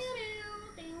 Ganon kalakas.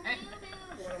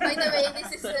 By the way,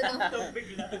 this is ano.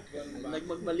 Bigla.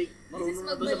 Nagmagbalik. This is Marunong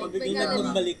na to sa magbalik. Bigla May magbalik.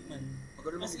 magbalik man.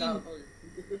 Magaling As mag in,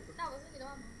 Tapos, ano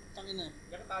ginawa mo? tangin na.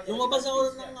 Nakatayo Lumabas ka ako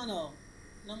sa ng ano,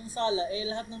 ng sala, eh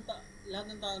lahat ng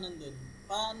tao nandun.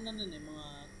 Paano na nun eh, mga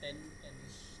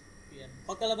 10-ish PM.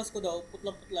 Pagkalabas ko daw,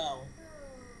 putlang-putla ako.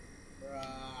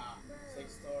 Bruh. Sex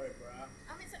story, bruh.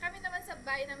 Kami naman sa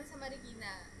bahay namin sa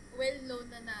Marikina, well-known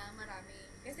na marami.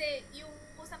 Kasi yung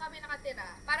kung saan kami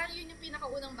nakatira, parang yun yung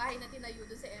pinakaunang bahay na tinayo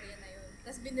doon sa area na yun.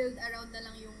 Tapos binuild around na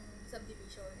lang yung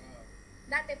subdivision.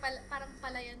 Dati parang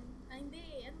palayan,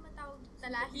 hindi, ano man tawag?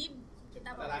 Talahib. Kita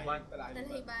ba? Talahiban.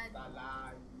 Talahiban.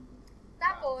 Talahiban.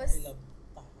 Tapos, I love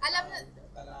alam na,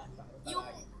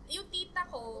 Talahiban. yung tita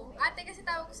ko, ate kasi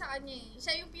tawag ko sa kanya eh.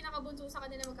 Siya yung pinakabunso sa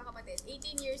kanila magkakapatid.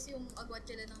 18 years yung agwat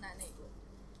sila ng nanay ko.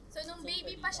 So, nung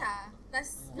baby pa siya,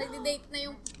 tas nagde-date na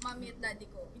yung mommy at daddy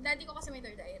ko. Yung daddy ko kasi may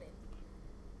third eye rin.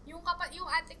 Yung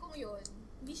ate kong yun,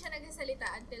 hindi siya nagsasalita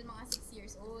until mga 6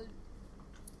 years old.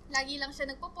 Lagi lang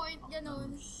siya nagpo-point,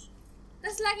 ganun.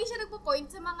 Tas lagi siya nagpo-point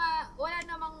sa mga wala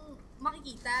namang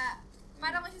makikita.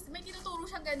 Parang may tinuturo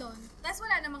siyang ganun. Tas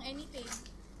wala namang anything.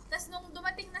 Tas nung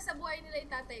dumating na sa buhay nila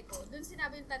yung tatay ko, dun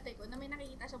sinabi ng tatay ko na may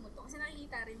nakikita siyang multo. Kasi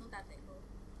nakikita rin ng tatay ko.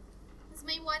 Tas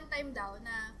may one time daw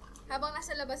na habang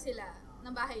nasa labas sila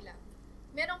ng bahay lang,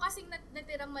 meron kasing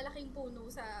natirang malaking puno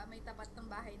sa may tapat ng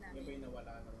bahay Yung namin. may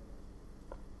nawala ng...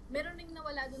 Meron ring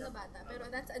nawala dun na bata, pero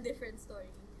that's a different story.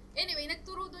 Anyway,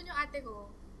 nagturo dun yung ate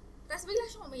ko. Tapos bigla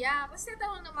siyang umiyak. Tapos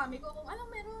tinatanong ng mami ko kung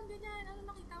anong meron, ganyan, ano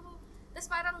nakita mo. Tapos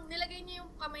parang nilagay niya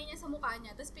yung kamay niya sa mukha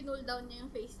niya, tapos pinull down niya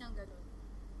yung face niya gano'n.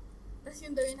 Tapos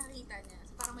yun daw yung nakita niya.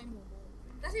 So parang may mumo.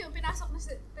 Tapos yun, pinasok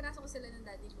ko sila ng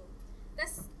daddy ko.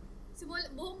 Tapos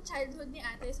buong childhood ni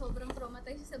ate, sobrang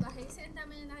traumatized siya sa bahay kasi ang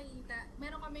dami niya nakikita.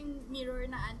 Meron kaming mirror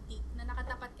na antique na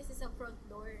nakatapat kasi sa front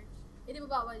door. Eh di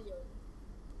ba bawal yun?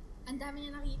 Ang dami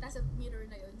niya nakikita sa mirror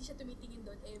na yun. Hindi siya tumitingin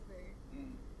doon ever.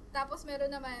 Tapos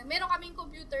meron kaming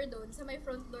computer doon sa may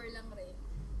front door lang rin.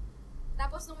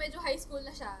 Tapos nung medyo high school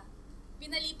na siya,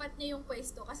 pinalipat niya yung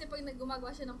pwesto kasi pag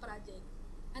naggumagawa siya ng project,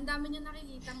 ang dami niya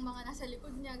nakikitang mga nasa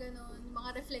likod niya, gano'n, mga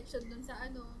reflection doon sa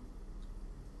ano.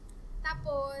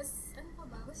 Tapos, ano pa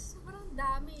ba? Basta sobrang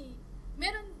dami.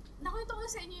 Meron, nakwento ko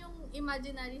sa inyo yung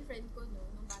imaginary friend ko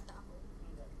nung bata ako.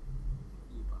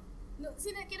 No,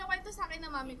 kinukwento sa akin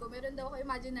ng mami ko, meron daw ako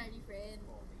imaginary friend.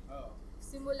 Oo.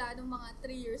 Simula nung mga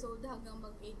 3 years old hanggang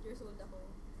mag 8 years old ako.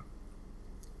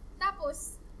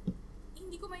 Tapos,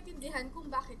 hindi ko maintindihan kung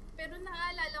bakit, pero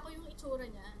naaalala ko yung itsura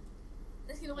niya.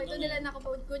 Tapos kinukwento nila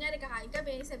nakaupo, kunyari kakain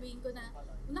kami, sabihin ko na,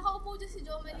 nakaupo dyan si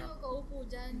Jomalyn, nakaupo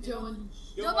dyan.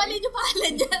 Jomalyn yung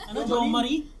pangalan niya. Ano, Jo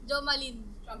Marie? Jomalyn.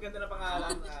 Ang ganda na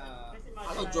pangalan.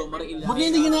 Ako, Jo Marie Ilan. Bakit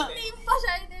hindi Name pa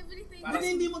siya and everything. Bakit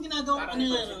hindi mo ginagawa Parang ano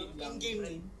Jocelyn yun? lang. In-game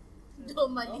name?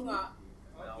 Jomalyn. Oo nga.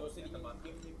 Jocelyn yung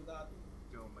game name ko dati.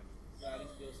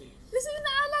 Galing Jocelyn. Kasi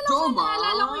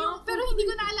naalala ko yung, pero hindi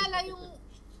ko naalala yung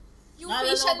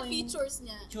Naalala facial ko yung- features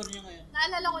niya. Picture niya ngayon.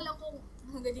 Naalala ko lang kung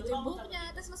ganito yung buhok niya,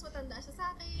 tapos mas matanda siya sa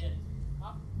akin.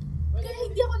 Kaya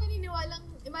hindi ako naniniwalang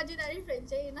imaginary friend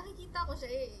siya eh. Nakikita ko siya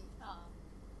eh.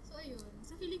 So ayun,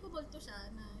 sa feeling ko bolto siya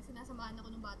na sinasamahan ako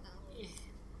ng bata ako.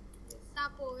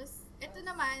 Tapos, ito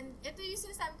naman, ito yung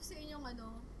sinasabi ko sa inyo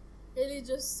yung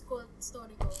religious cult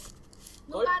story ko.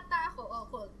 Nung Gold? bata ako,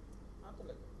 gold.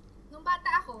 Talaga. Nung bata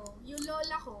ako, yung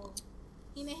lola ko,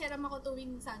 hinihiram ako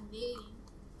tuwing Sunday.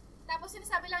 Tapos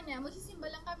sinasabi lang niya, magsisimba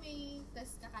lang kami,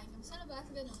 tapos kakain kami sa labas,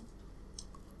 gano'n.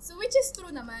 So, which is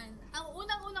true naman. Ang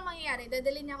unang-unang mangyayari,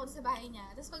 dadalhin niya ako sa bahay niya,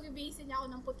 tapos pagbibihisin niya ako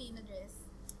ng puti na dress.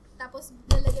 Tapos,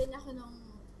 lalagay niya ako ng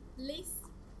lace,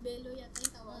 belo yata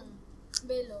yung tawag.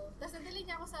 Belo. Tapos, dadalhin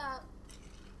niya ako sa,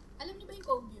 alam niyo ba yung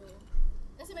Kogyo?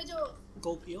 Kasi medyo,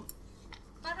 Kokyo?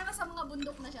 parang sa mga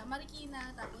bundok na siya,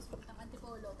 Marikina, tapos puntang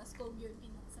Antipolo, tapos Kogyo yung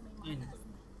pinak sa may mga taas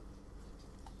na.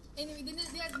 Anyway,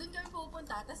 doon kami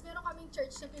pupunta, tapos meron kaming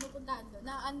church na pinupuntahan doon,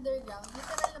 na underground,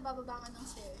 literal na bababa ka ng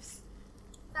stairs.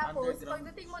 Tapos, Underground.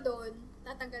 pagdating mo doon,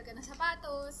 tatanggal ka ng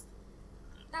sapatos,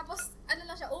 tapos, ano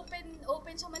lang siya,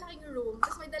 open siya, malaking room,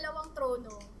 tapos may dalawang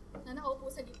trono na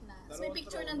nakaupo sa gitna. Tapos may Dalawang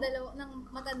picture trono? ng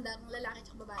matandang lalaki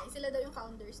at babae. Sila daw yung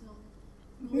founders ng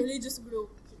religious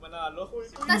group. Si Manalo.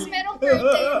 Tapos merong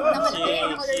curtain na malaki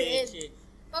na color red. Shit.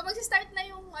 Pag mag-start na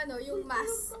yung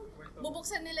mass,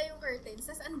 bubuksan nila yung curtains.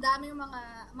 Tapos ang dami yung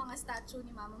mga statue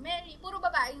ni Mama Mary. Puro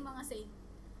babaeng mga saint.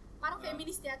 Parang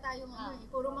feminist yata yung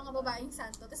puro mga babaeng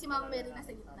santo. Tapos si Mama Mary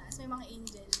nasa gitna. Tapos may mga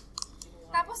angel.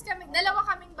 Tapos dalawa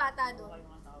kaming bata doon.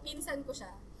 Pinsan ko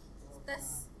siya.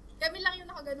 Tapos kami lang yung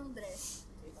nakaganong dress.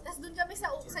 Tapos doon kami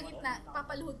sa gitna,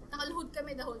 nakaluhod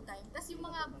kami the whole time. Tapos yung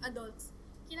mga adults,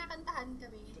 kinakantahan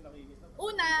kami.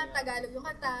 Una, Tagalog yung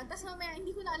kanta. Tapos mamaya, hindi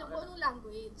ko na alam kung anong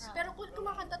language. Pero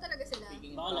kumakanta talaga sila.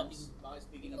 Speaking Baka in Latin. tongues. Baka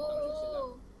speaking in tongues sila.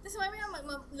 Oo. Tapos mamaya,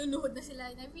 luluhod na sila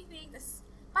and everything. Tapos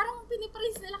parang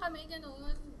pinipraise nila kami,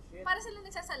 gano'n. Para sila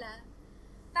nagsasala.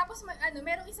 Tapos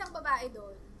merong isang babae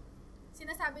doon.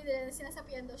 Sinasabi nila,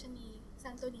 sinasapian daw siya ni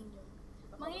Santo Niño.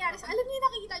 Mangyayari sa, alam niyo yung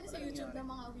nakikita niyo sa YouTube na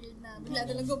mga weird na bigla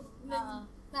na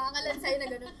nakakalansay na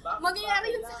gano'n. Mangyayari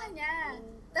yun sa kanya.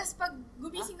 Tapos pag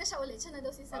gumising na siya ulit, siya na daw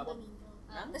si Santo Niño.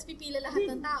 Tapos pipila lahat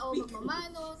ng tao,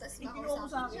 magmamano, tapos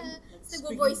kakausapin siya. Tapos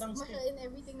nagvo-voice mo siya in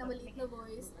everything na maliit na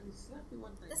voice.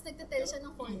 Tapos nagtitell siya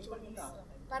ng fortunes.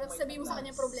 Para sabihin mo sa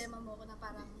kanya yung problema mo na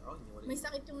parang may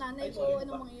sakit yung nanay ko,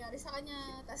 anong mangyayari sa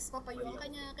kanya, tapos papayuan ka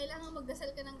niya, kailangan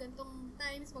magdasal ka ng gantong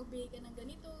times, magbigay ka ng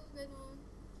ganito, gano'n.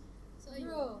 So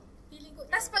ayun, feeling ko.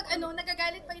 Tapos pag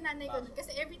nagagalit pa yung nanay ko nun,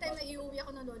 kasi every time na iuwi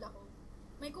ako ng lola ko,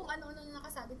 may kung ano-ano na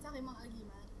nakasabit sa akin mga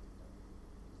agimat.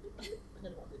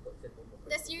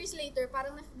 Tapos years later,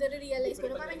 parang na-realize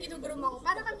ko na parang ginugroom ako.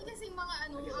 Parang kami kasing mga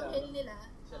anghel nila.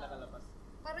 Siya nakalabas.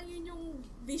 Parang yun yung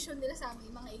vision nila sa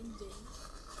amin, mga angel.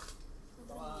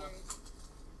 Sobrang weird.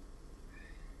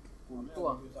 Kulto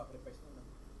ah. Yung sacrifice na lang.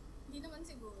 Hindi naman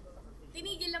siguro.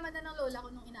 Tinigil naman na ng lola ko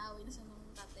nung inaaway na siya ng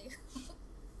tatay ko.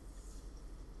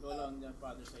 Lola on the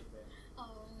father side ba yan?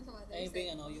 Oo, sa mother Ay,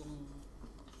 side. yung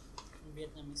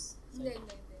Vietnamese. Hindi.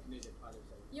 Hindi, the father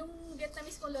side. Yung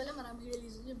Vietnamese kong lola, maraming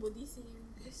religion yung Buddhism,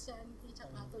 Christianity,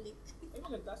 tsaka Catholic. Ay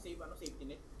maganda, safety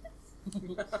net.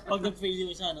 Pag nag-fail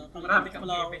yung isa, no? Marami kang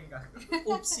Wala ako. Kevin ka.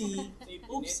 Oopsie.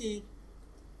 Oopsie.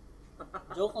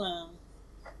 Joke lang.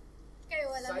 Kayo,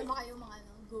 wala Side? na ba kayong mga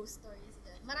ghost stories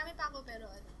dyan? Marami pa ako pero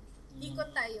ikot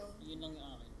tayo. Yun lang yung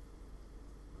akin.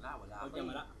 Wala. Huwag niya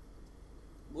mala.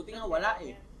 Buti nga wala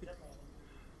eh.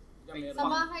 Diyan meron. Sa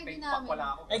bahay din namin. Wala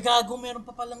ako. Ay, gago, meron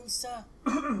pa palang isa.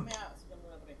 Mamaya, sige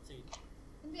muna pre.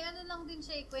 Hindi, lang din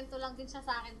siya, kwento lang din siya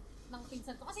sa akin ng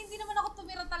pinsan ko. Kasi hindi naman ako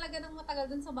tumira talaga ng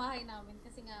matagal dun sa bahay namin.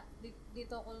 Kasi nga,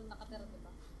 dito ako nakatira,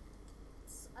 diba?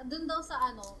 Dun daw sa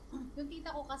yung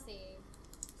tita ko kasi,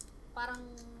 parang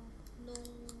nung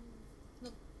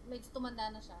medyo tumanda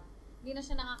na siya, hindi na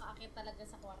siya nakakaakit talaga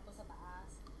sa kwarto sa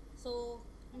taas. So,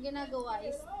 ang ginagawa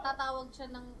is, tatawag siya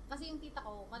kasi yung tita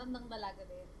ko, matandang dalaga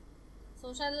din.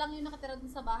 So, siya lang yung nakatira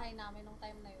dun sa bahay namin nung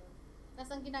time na yun.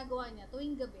 Tapos ang ginagawa niya,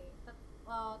 tuwing gabi,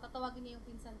 tatawagin niya yung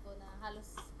pinsan ko na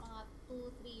halos mga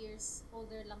 2-3 years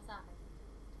older lang sa akin.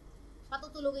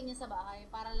 Patutulugin niya sa bahay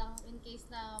para lang in case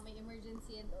na may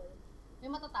emergency and all, may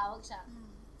matatawag siya.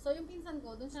 So yung pinsan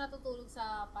ko, doon siya natutulog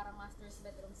sa parang master's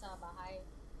bedroom sa bahay.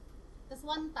 Tapos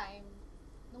one time,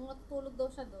 nung natutulog daw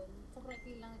siya doon, sobrang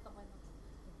ikli lang ito ko.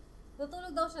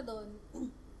 Natutulog daw siya doon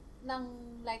ng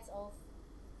lights off.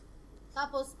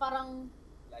 Tapos parang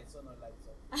Lights on or lights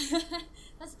off?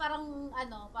 tapos parang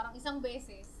isang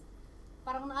beses,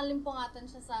 parang naalimpungatan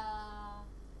siya sa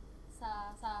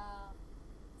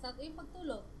yung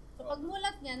pagtulog. So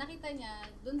pagmulat niya, nakita niya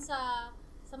dun sa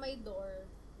may door,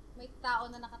 may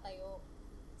tao na nakatayo.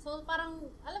 So parang,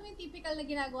 alam mo yung typical na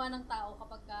ginagawa ng tao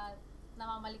kapag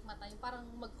namamalikmata, yung parang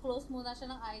mag-close muna siya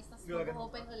ng eyes, tapos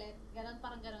mag-open ulit, ganun,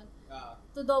 parang ganun.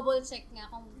 To double check nga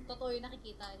kung totoo yung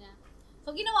nakikita niya.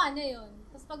 So ginawa niya yun.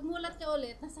 Tapos pagmulat niya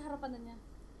ulit, nasa harapan na niya.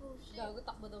 Oh, shit. Gago,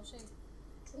 takbo daw siya eh.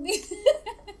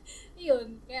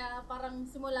 Yun, kaya parang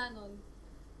simula nun,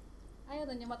 ayaw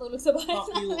na niya matulog sa bahay. Fuck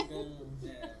you. Ganun.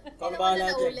 Yeah. Hindi Kung naman bahala na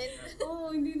dyan. naulit. Oo,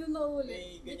 hindi na naulit. May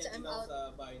ganyan Bitch, I'm din ako out. sa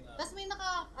bahay na. Tapos may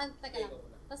teka lang. Ikaw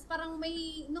na. Tapos parang may,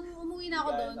 nung umuwi na ako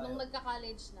Bigayan doon, tayo. nung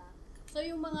nagka-college na. So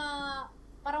yung mga,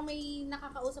 parang may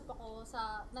nakakausap ako sa,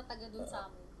 na taga doon sa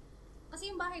amin. Kasi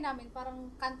yung bahay namin,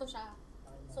 parang kanto siya.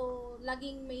 So,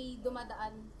 laging may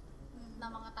dumadaan na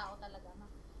mga tao talaga.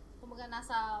 Kumaga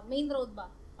nasa main road ba?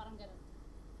 Parang ganun.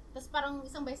 Tapos parang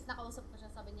isang beses nakausap ko siya,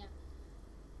 sabi niya,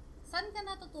 saan ka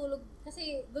natutulog?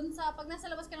 Kasi dun sa, pag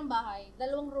nasa labas ka ng bahay, 2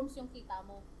 rooms yung kita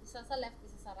mo. Isa sa left,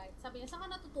 isa sa right. Sabi niya, saan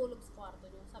ka natutulog sa kwarto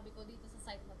niyo? Sabi ko, dito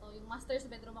sa side na to. Yung master's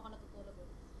bedroom ako natutulog.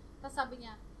 Tapos sabi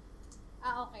niya,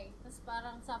 okay. Tapos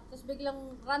parang, tapos biglang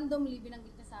randomly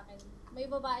binanggit niya sa akin, may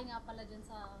babae nga pala dyan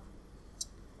sa...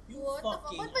 You What the fuck?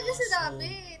 fucking Ba't pa niya sinabi?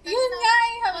 Yun nga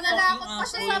eh! Sabi niya, Mananakot pa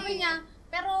kasi siya sabi niya,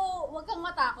 pero huwag kang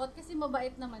matakot kasi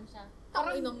mabait naman siya.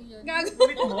 Parang inong yun.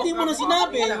 Hindi mo na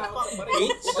sinabi. Huwag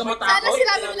ka Sana matakot.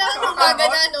 sinabi mo lang nung umaga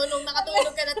na, no? Nung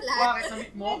nakatulog ka na't lahat. Bakit sa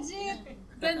meet mo? Legit.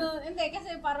 Ganun. Hindi, kasi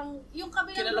parang, yung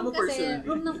kabilang Kilala room mo kasi, personally.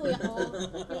 room ng kuya ko.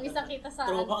 Yung isang kita sa,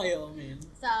 Tropa kayo, man.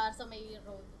 sa may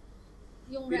road.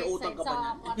 Yung right Pinuutang side ka pa sa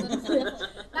niyan. kwarto ng kuya ko.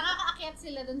 Nakakaakyat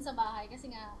sila dun sa bahay kasi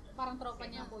nga, parang tropa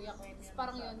niya ang kuya ko. Tapos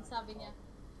parang yun, sabi niya,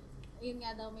 yun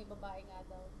nga daw, may babae nga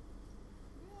daw.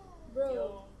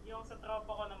 Bro. Yung sa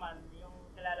tropa ko naman, yung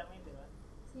kilala mo yun, di ba?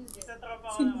 Hindi. Yung sa tropa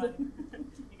ko naman,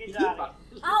 yung kay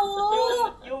Jackie. Ah, oo!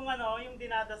 Yung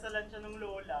dinadasalan siya ng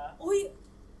lola, Uy!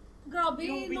 Grabe!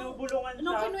 yung binubulungan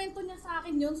Nung siya. kinuwento niya sa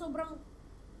akin yun, sobrang,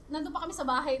 nandun pa kami sa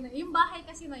bahay na, yung bahay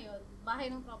kasi na yun, bahay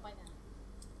ng tropa niya.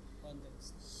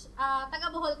 Context. Taga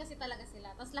Bohol kasi talaga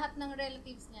sila. Tapos lahat ng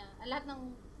relatives niya, lahat ng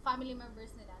family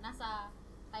members nila, nasa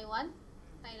Taiwan?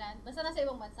 Thailand? Basta nasa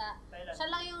ibang bansa. Thailand. Siya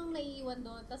lang yung naiiwan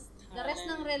doon. Tapos the rest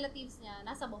ng relatives niya,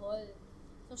 nasa Bohol.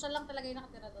 So siya lang talaga yung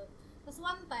nakatira doon. Tapos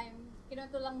one time,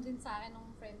 kinuwento lang din sa akin ng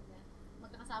friend niya,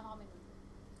 magkakasama kami doon.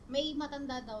 May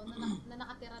matanda daw na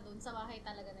nakatira doon sa bahay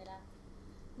talaga nila.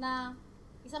 Na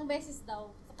isang beses daw,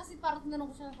 kasi parang tinanong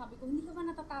ko siya, sabi ko, hindi ka ba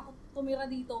natatakot tumira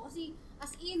dito? Kasi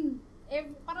as in,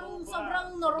 parang Sobra. sobrang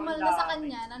normal na sa Sobrang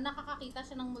kanya na nakakakita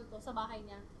siya ng multo sa bahay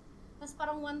niya. Tapos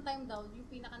parang one time daw, yung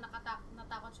pinaka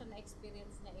natakot siya na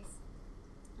experience niya is,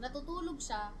 natutulog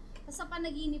siya, tapos sa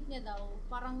panaginip niya daw,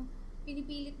 parang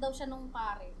pinipilit daw siya nung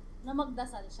pare na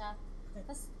magdasal siya.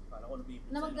 Tapos Parang ako nabibig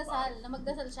na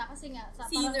magdasal siya kasi nga sa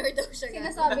Sinner daw siya.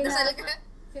 sinasabi na- Magdasal ka.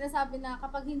 sinasabi na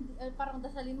kapag hindi, parang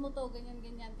dasalin mo to, ganyan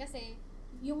kasi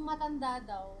yung matanda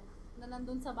daw na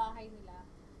nandun sa bahay nila,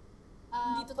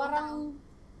 Hindi totoo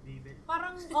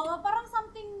parang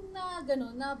something na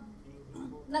gano'n, na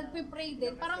nagpe-pray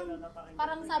din.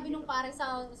 Parang sabi nung pare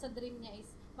sa dream niya is,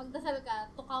 magdasal ka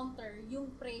to counter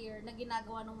yung prayer na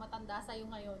ginagawa ng matanda sa'yo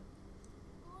ngayon.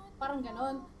 Parang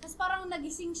gano'n. Tapos parang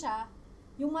nagising siya,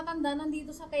 yung matanda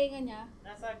nandito sa tenga niya,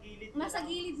 Nasa gilid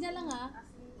gilid niya lang ha.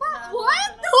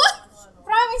 What?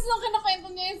 Promise nung kinakwento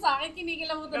niya yun sa akin,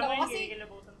 kinikilabutan ako.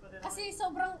 Kasi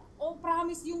sobrang,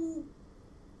 promise yung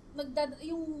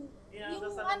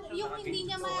hindi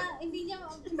niya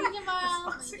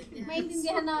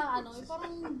maintindihan na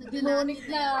parang demonic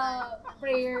na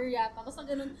prayer yata. Basta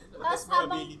ganun. Tapos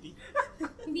habang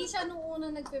hindi siya nung una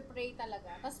nagpe-pray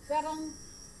talaga. Tapos parang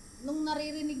nung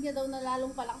naririnig niya daw na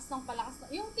lalong palakas ng palakas na,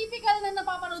 yung typical na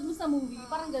napapanood mo sa movie,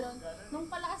 parang ganun. Nung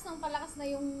palakas ng palakas na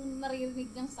yung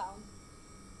naririnig niyang sound,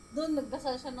 doon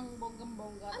nagdasal siya ng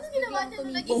bonggang-bongga. Ano Tapos ginawa biglang niya nung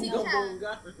tumigil. nagising siya?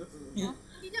 Bongga.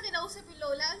 Hindi niya kinausap yung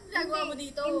lola. Ano ginagawa mo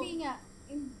dito? Hindi nga.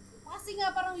 Kasi nga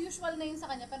parang usual na yun sa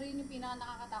kanya, pero yun yung pinaka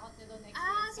nakakatakot niya doon na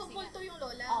experience. So kasi multo nga- yung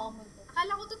lola? Oo, multo.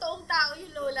 Akala ko totoong tao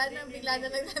yung lola na bigla na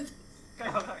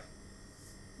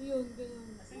Yun, ganun.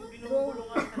 Kasi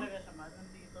binubulungan talaga siya, man.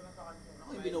 Nandito na sa kanya. Ako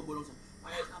yung binubulong sa,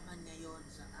 may kaman ngayon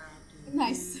sa akin.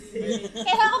 Nice.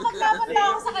 Kaya kapag napunta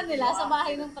ako sa kanila, sa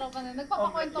bahay ng tropa na,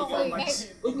 nagpapakwento ko eh. Kahit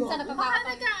minsan Baka natatakot ako.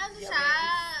 nagkaano siya.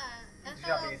 Ang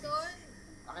tawag doon?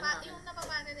 Akin na. Yung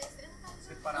napamana na is, ano tawag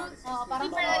doon? paralysis. Oo, parang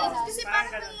Sleep paralysis. paralysis. Kasi Parang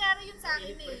parang ganun. nangyayari yun sa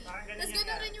akin eh. Parang ganun Tapos yung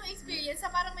gano'n rin yung experience sa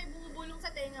parang may bumubulong sa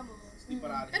tenga mo.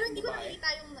 Pero hindi ko nakikita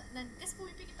yung, kasi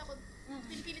pumipikit ako,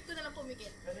 pinipilit ko na lang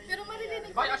pumikit. Pero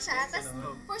maririnig ko na siya, tapos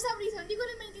for some reason, hindi ko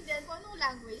rin maintindihan kung anong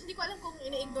language. Hindi ko alam kung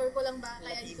ina-ignore ko lang ba,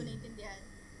 kaya hindi ko naintindihan.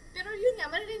 Pero yun nga,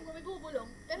 maririnig ko may bumubulong,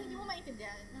 pero hindi mo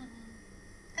maintindihan.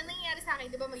 Ang nangyayari sa akin,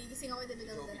 di ba, magigising ako in the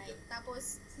middle of the night. Tapos,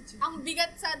 ang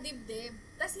bigat sa dibdib,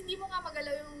 tapos hindi mo nga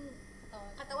magalaw yung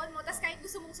katawan mo, tapos kahit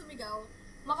gusto mong sumigaw,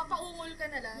 mapapaungol ka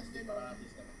na lang, gano'n.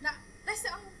 Tapos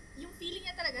yung feeling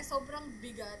niya talaga, sobrang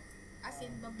bigat, as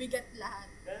in, mabigat lahat.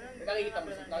 Nakikita mo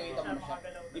siya.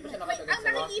 Di pa siya Ang nakatagat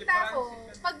sa nakikita ko,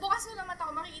 pagbukas ko ng mata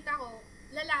ko, makikita ko,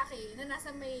 lalaki na nasa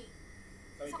may,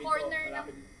 sa corner ng,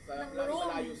 room.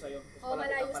 Malayo sa'yo. Tapos Oo,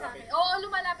 malapit malayo ang sa palapit. akin. Oo,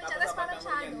 lumalapit siya. Tapos Tapos parang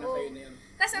kapag yan, shadow. nasa yun na yun.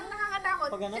 Tapos ang nakakatakot,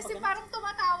 Pag ano, kasi pag ano? parang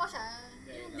tumatawa siya.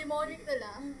 Yeah, Yung yeah. demonic nila.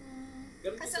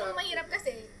 Ganun Kasi din ang mahirap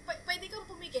kasi, pwede kang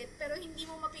pumikit, pero hindi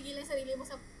mo mapigilan yung sarili mo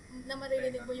na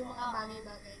maririnig mo yung mga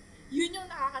bagay-bagay. Yun yung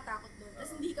nakakatakot doon.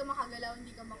 Tapos hindi ka makagalaw,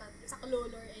 hindi ka makasaklolo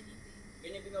or anything.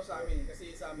 Ganyan din ako sa amin. Kasi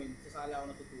sa amin, sa sala ako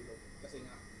natutulog. Kasi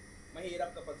nga, mahirap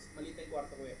kapag maliit na yung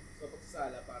kwarto ko eh. So pag sa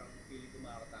sala, parang feeling ko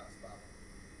makakatakas pa ako.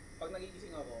 Pag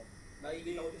nagigising ako,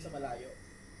 nakikita ko siya sa malayo.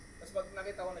 Tapos pag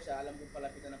nakita ko na siya, alam ko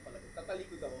palapit na ng palapit.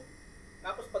 Tatalikod ako.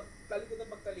 Tapos pag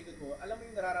talikod mo, alam mo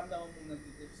yung nararamdaman mong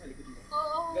nandito sa likod mo.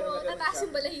 Oo, Ganun na ganun tataas siya.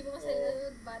 yung balahibo mo sa Oo.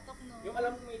 batok, no? Yung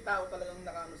alam mo may tao talagang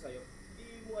nakaano sa'yo.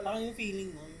 Hindi mo alam. Parang yung feeling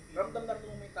mo. Yung feeling. Ramdam na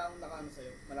mo may taong nakaano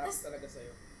sa'yo. Malapit Tas- talaga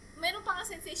sa'yo. Meron pa nga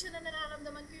sensation na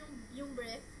nararamdaman ko yung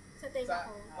breath sa tenga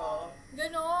ko. Oo.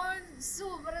 Ganon.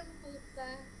 Sobrang puta.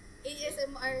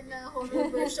 ASMR na horror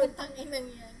version tang inang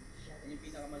yan. Yan yung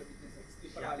pinakamalapit na sa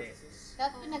sleep paralysis.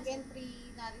 Dapat pinag-entry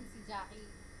natin si Jackie.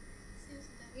 Sino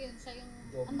si Dad? Yun, siya yung...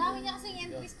 Ang dami niya kasing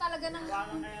entries talaga ng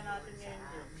Kailangan kaya natin ngayon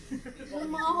yun.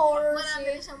 yung mga horror Marami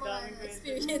rin shit. siyang mga Daming kwento.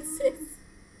 experiences.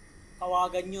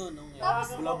 Tawagan yun. No? Tapos,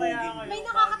 Bulabugin. May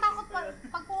nakakatakot pa.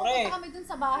 Pag Pre. pumunta kami dun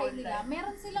sa bahay nila,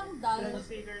 meron silang doll. Sa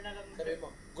sticker na lang. Sabi mo,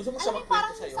 gusto mo Alam siya mo yung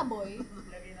parang magkwento sa'yo? sa boy?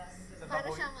 Lagay namin sa Para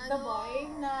siyang ano. The boy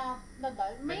na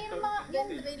doll. May mga...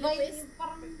 Ventriloquist.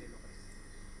 Parang...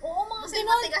 Oo, mga Kasi ganon.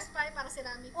 matigas pa para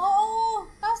ceramic. Oo.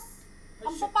 Tapos,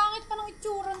 ang papangit pa ng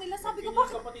itsura nila. Sabi ko,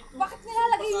 bakit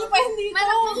nilalagay niyo pa yun dito?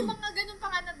 Meron yung mga ganun pa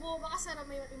nga nagbuo, baka sarama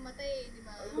yung mata eh, di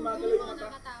ba? Ay, Yung gumagalaw mga yung mata.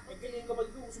 nakatakot Ay, ganyan eh. kapag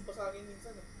ko, usong pa sa akin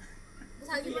minsan.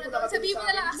 Sabi mo na Hindi ko to, sabihin mo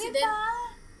na lang nakatingin accident.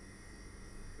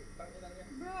 Tangin lang yan.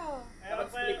 Bro. Meron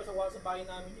pa, Naka-display pa sa wall sa bahay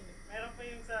namin yun eh. meron pa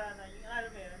yung sa, yung alam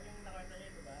mo yun, yung nakita niya,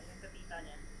 diba? Yung sa tita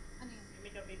niya. Ano yun? Yung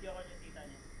may ka-video ko yung tita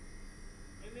niya.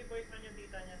 Yung may boyfriend yung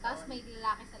tita niya. Tapos may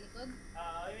lalaki sa likod.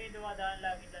 Yung may dumadaan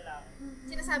laging lalaki.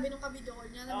 Sinasabi nung ka-video call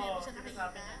niya na meron siya sinasabi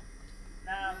nakikita. niya.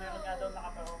 Na meron nga daw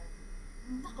nakabarong.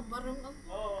 Nakabarong ang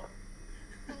Oo.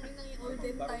 tangin ng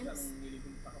olden Parang siya times. nung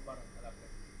nilibing nakabarang kalapit.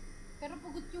 Pero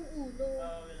pugot yung ulo.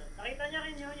 Ganun. Nakita niya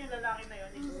rin yun, yung lalaki na yun,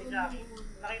 yung si Jackie.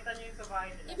 Nakita niya yung sa bahay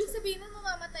nila. Ibig sabihin nun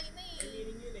mamamatay na Ay, eh.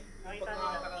 meaning yun eh. Yung Nakita pag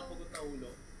nila. nakakapugot na ulo.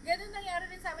 Ganun nangyari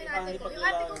rin sa amin Yung ate ko. pag Yung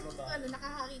ate ko lalaki, babae. ano,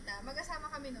 nakakakita. Magkasama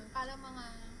kami nun. Parang mga,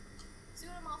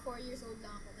 siguro mga 4 years old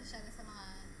lang ako. Tapos siya nasa mga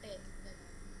 10.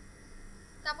 Ganun.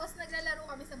 Tapos naglalaro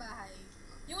kami sa bahay.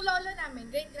 Yung lolo namin,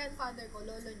 great-grandfather ko,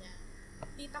 lolo niya.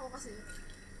 Tita ko kasi,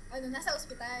 ano, nasa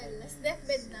ospital.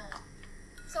 Deathbed na.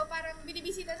 So parang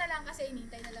binibisita na lang kasi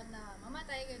inintay na lang na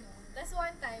mamatay, gano'n. Tapos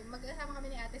one time, magkasama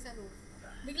kami ni ate sa room.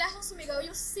 Bigla siyang sumigaw,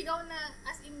 yung sigaw na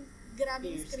as in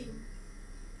grabbing scream.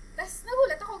 Tapos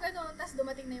nagulat ako gano'n, tapos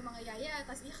dumating na yung mga yaya,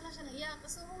 tapos iyak na siya na iyak.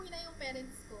 Tapos umuwi na yung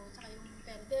parents ko, tsaka yung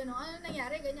parents. Ano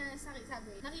nangyari, ganyan, sabi,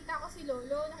 nakita ko si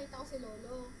lolo.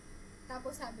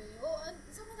 Tapos sabi,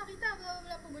 saan mo nakita?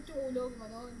 Wala pugot yung ulo,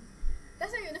 gano'n.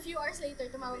 Tapos ayun, a few hours later,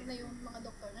 tumawag na yung mga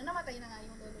doktor na namatay na nga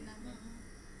yung lolo namin.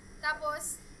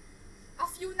 Tapos, a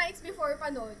few nights before pa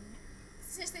nun,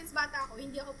 since bata ako,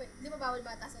 hindi ba bawal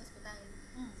bata sa ospital?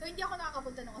 So, hindi ako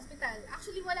nakakapunta ng ospital.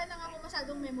 Actually, wala na nga ako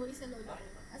masyadong memory sa lolo ko.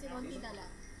 Kasi konti na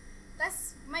lang. Tapos,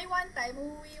 may one time,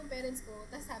 uuwi yung parents ko,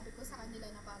 tapos sabi ko sa kanila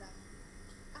na parang,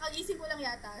 nakagising ko lang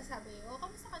yata, sabi,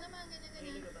 kamusta ka naman,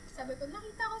 ganyan. Sabi ko,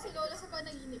 nakita ko si lolo sa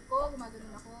panaginip ko,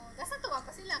 gumagano'n ako. Tapos natuwa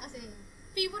pa sila kasi,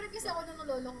 favorite kasi ako ng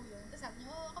lolo ko yun. Tapos sabi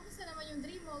niya, kamusta naman yung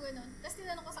dream mo, gano'n. Tapos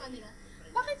tinanong ko sa kanila,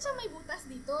 bakit siya may butas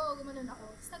dito? Gumanon ako.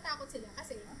 Tapos natakot sila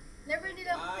kasi never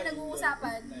nila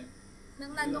pinag-uusapan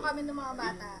nang nando kami ng mga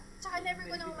bata. Tsaka never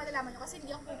ko naman malalaman yun kasi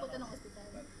hindi ako pupunta ng ospital.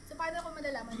 So paano ko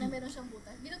malalaman na meron siyang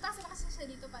butas? Binutasan kasi siya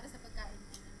dito para sa pagkain.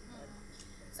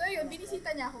 So yun,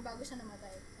 binisita niya ako bago siya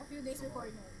namatay. A few days before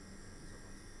noon.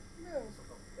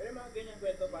 Pero yung mga ganyan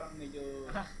kwento parang medyo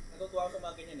natutuwa ako sa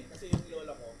mga ganyan eh. Kasi yung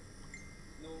lola ko,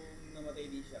 nung namatay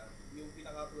din siya, yung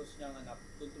pinaka-close niyang anak,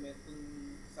 dun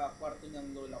sa kwarto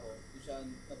niyang lola ko, doon siya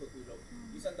natutulog.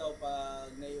 Minsan daw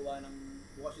pag naiwan ng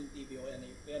bukas yung TV o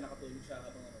kaya nakatulog siya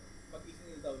habang pag gising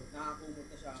niya daw, nakakumot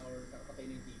na siya or nakapatay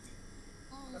na yung TV.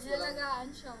 Tas Nilalagaan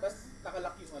siya. Tapos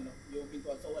nakalock yung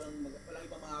pintuan. So walang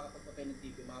ibang makakapagpatay ng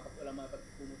TV, walang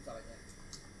makakapagkumot sa kanya.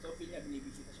 So feel niya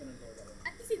binibisita siya ng lola ko.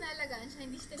 At least sinalagaan siya,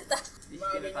 hindi siya tinatakot.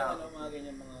 Mga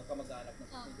ganyan mga kamag-anak na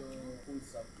medyo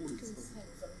wholesome.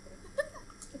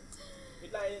 Wait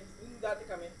lang, yung dati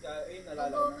kami, nalala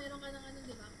ko Oo, na. meron ka ng ano,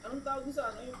 di ba? Anong tawag mo sa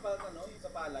yung yung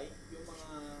sa palay, yung mga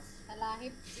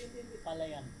Talahip. hindi.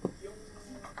 Palayan. Yung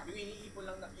iniipon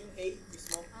lang na yung hay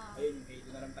mismo. Ah. Ayun yung hay,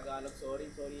 doon na lang Tagalog. Sorry,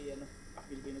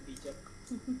 Filipino teacher.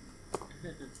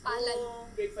 Palay.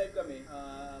 Nung grade 5 kami,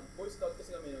 Boy Scout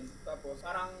kasi kami nun. Tapos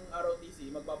parang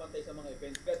ROTC, magbabantay sa mga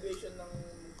events. Graduation ng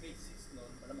grade grade 6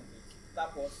 noon, malamang grade 6.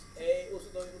 Tapos,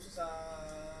 uso sa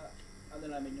ano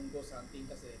namin yung ghost hunting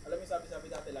kasi alam mo sabi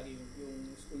dati lagi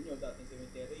yung school nyo dating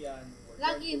cemetery yan, World War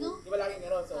Lagi, II. no? Di ba lagi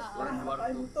gano'n? So, Oo. wala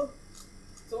tayo to.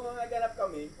 So, naghanap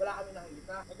kami, wala kami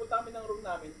nakikita. Nagpunta kami ng room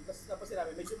namin, tapos napansin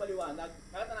namin, medyo maliwanag.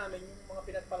 Nakita namin yung mga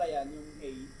pinagpalayan, yung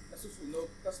hay, nasusunog.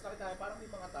 Tapos nakita namin, parang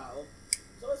may mga tao.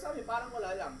 So, sabi, parang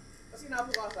wala lang. Kasi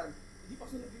nabukasan, hindi pa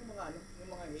sunog yung mga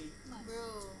hay. Bro,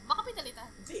 baka pinalitan.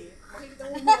 Hindi, makikita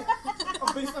mo mo.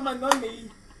 Ang bilis naman nun, may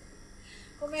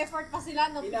Kung may effort pa sila,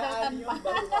 no? inaan Pinaltan pa. yung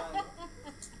baruan.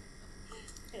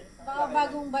 Baka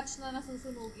bagong batch na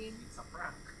nasusunugin.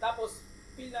 Tapos,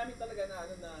 feel namin talaga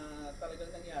na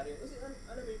talagang nangyari. Kasi ano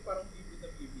ba yung parang bibig na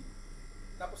bibig.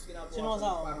 Tapos Sino kinabukasan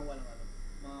kasama? parang walang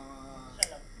mga... Siya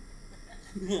lang.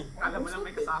 Alam mo lang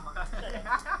may kasama ka.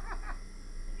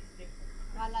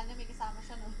 Akala niya may kasama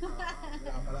siya, no? Wala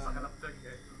Sa pala. kanap dyan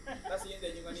eh. Tapos yun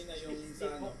din, yung kanina yung sa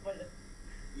ano,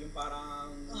 yung parang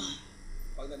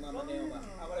pag nagmamaneo ka.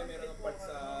 Ako rin meron ng part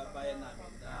sa bayan namin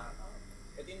na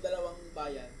ito yung dalawang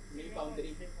bayan, may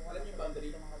boundary. Alam niyo yung boundary?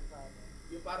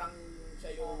 Yung parang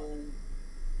siya yung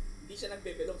hindi siya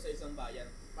nagbebelong sa isang bayan.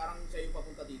 Parang siya yung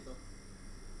papunta dito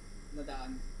na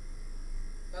daan.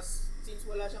 Tapos since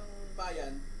wala siyang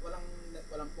bayan,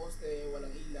 walang poste,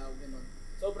 walang ilaw, gano'n.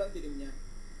 Sobrang dilim niya.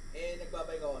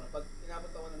 Nagbabike ako na pag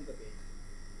inabot ako ng gabi.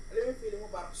 Alam mo yung feeling mo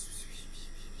parang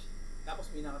tapos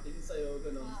may nakatingin sa'yo,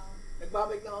 gano'n. Wow.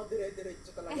 Nagbabike lang ako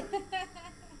dire-diretso talaga.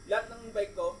 Lahat ng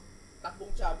bike ko,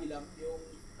 takbong chubby lang. Yung,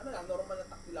 normal na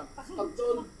takbo lang. Pag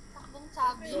doon, Takbong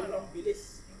chubby. sobrang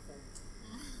bilis.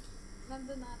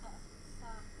 Nandun na ata sa...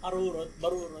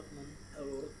 Barurot man.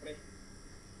 Pre.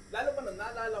 Lalo pa nun,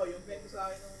 naalala ko yung kwento sa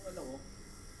akin nung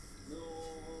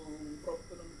nung prof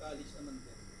ko nung college naman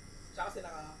din. Siya kasi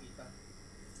nakakakita.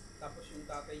 Tapos yung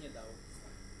tatay niya daw,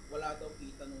 wala daw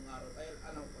kita nung araw.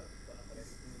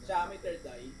 Siya may third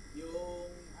eye,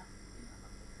 yung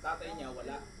tatay niya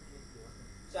wala.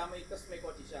 Siya tapos may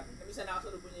kotse siya. Minsan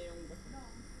nakasalubong niya yung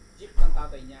jeep ng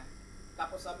tatay niya.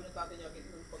 Tapos sabi ng tatay niya,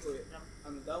 nung pag-uwi,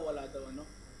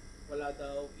 wala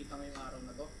daw kita ngayong araw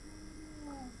na to.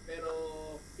 Pero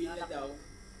feel niya daw,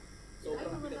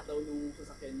 sobrang bigat daw nung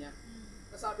sasakyan niya.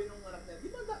 Nasabi nung anak niya, di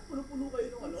ba puno-puno kayo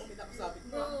nung may nakasabit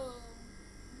pa? Bro,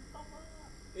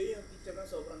 Yung teacher na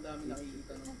sobrang dami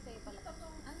nakikita nung. Sa'yo pala.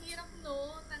 ang hirap no,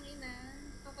 tangina.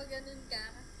 Kapag ganun ka,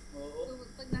 Oo,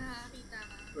 pag nakakita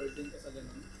ka, burden ka sa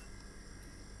ganun.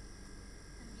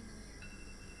 tangina mo yan.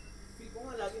 Feel ko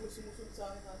nga lagi sumusunod sa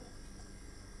akin ano.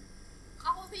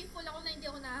 Ako thankful ako na hindi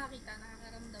ako nakakita,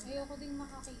 nakakaramdam. Ayoko ding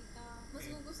makakita. Mas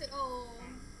gugusto,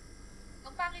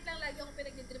 ang pangit lang lagi ako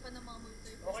pinagtitripan ng mga multo.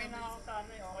 Okay na ako sa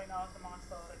okay na ako sa mga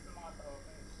stories ng mga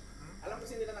tropa. Alam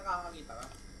kasi nila nakakakita ka.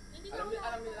 Hindi Alam na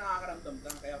ako nila nakakaramdam ka,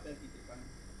 kaya pinagtitipan.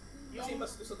 Kasi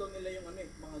mas gusto daw nila yung mga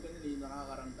ganun yung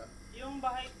nakakaramdam. Yung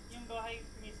bahay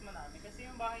mismo namin, kasi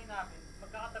yung bahay namin,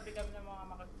 magkakatabi kami ng mga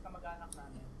kamag-anak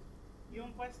namin.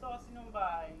 Yung pwesto kasi ng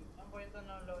bahay, ang kwento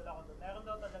ng lola ko doon, meron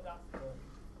daw talaga kasi doon,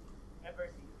 ever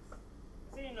since.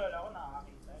 Kasi yung lola ko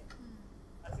nakakakita eh.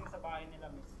 As in sa bahay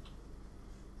nila mismo.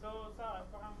 So sa akin,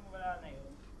 parang wala na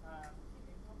yun.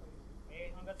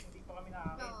 Hanggat hindi pa kami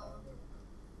nakakita. Oo.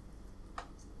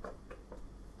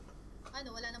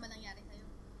 Wala naman nangyari sa'yo?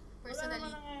 Wala Personally?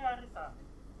 naman nangyayari sa amin.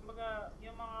 Kumbaga,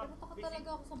 yung mga Pero takot talaga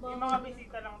ako sa bahay. yung mga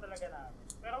bisita lang talaga namin.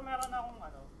 Pero meron akong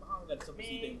Baka ang galit sa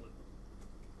bisita yung multo.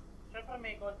 syempre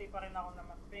may konti pa rin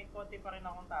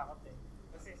akong takot eh.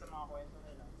 Kasi sa mga kwento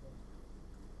nila.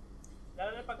 Lalo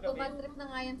na pag gabi. Bad trip na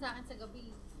nga yan sa akin sa gabi.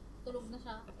 Tulog na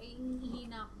siya.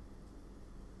 Hihina ako.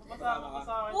 Masama ka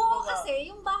sa akin. Oo, diba? kasi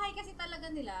yung bahay kasi talaga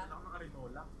nila, Wala kang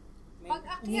nakarinola. pag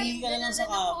akyat, Umihi ka na lang sa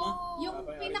kama. yung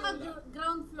Babay,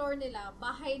 pinaka-ground floor nila,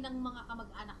 bahay ng mga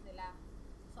kamag-anak nila.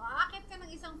 So, aakyat ka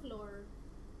ng isang floor,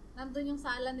 nandun yung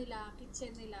sala nila,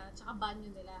 kitchen nila, tsaka banyo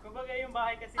nila. Kumbaga yung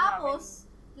bahay kasi Tapos,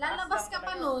 namin, lalabas taas ka lang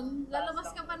pa talaga. nun, Taas lalabas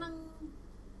lang ka pa talaga.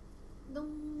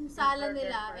 nung sala Third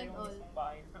nila floor and yung all. mismong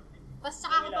bahay namin. Tapos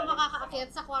tsaka ka pa makakaakyat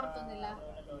sa kwarto nila.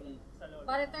 Sa lola.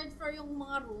 Bale, third floor yung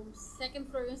mga rooms, second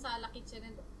floor yung sala, kitchen,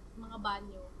 and mga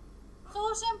banyo. So,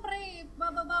 syempre,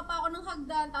 bababa pa ako ng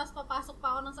hagdan, tapos papasok pa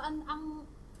ako ng saan,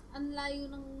 ang layo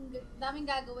ng daming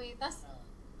gagawin. Tapos,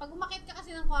 pag umakit ka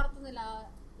kasi ng kwarto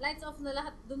nila, lights off na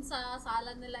lahat dun sa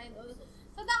sala nila and all.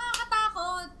 So,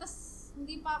 nakakatakot. Tapos,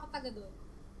 hindi pa ako taga dun.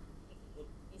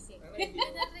 Isip.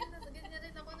 Ganyan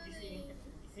rin ako nun eh.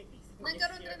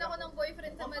 Nagkaroon rin ako ng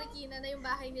boyfriend sa Marikina na yung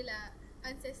bahay nila,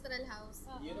 ancestral house.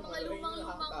 Yun ang Mga magaling,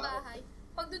 lumang-lumang nakakatakot. bahay.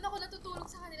 Pag doon ako natutulog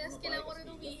sa kanila, Mga kailangan ko bahay rin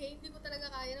Kastila. umihi, hindi ko talaga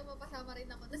kaya na mapasama rin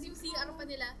ako. Tapos yung CR pa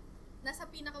nila, nasa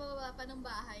pinakababa pa ng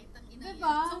bahay, tang ina Diba?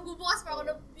 yan. So bubukas pa ako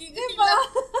ng Diba?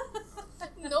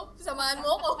 Nope, samahan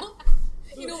mo ako.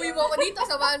 Inuwi mo ako dito,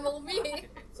 samahan mo umihi.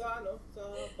 Sa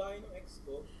bahay ng ex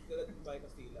ko, sila din bahay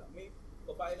Kastila, may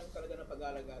babae lang talaga na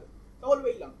pag-alagal. Sa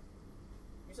hallway lang.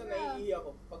 Minsan naiihi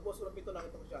ako. Pag bukas ko ng pinto,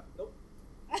 nakita ko siya. Nope.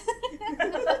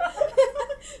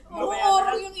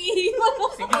 Oro yung ihi mo.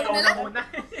 Sige, ako na muna.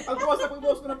 Pag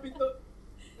bukas ko ng pinto,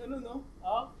 ano no?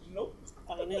 Nope.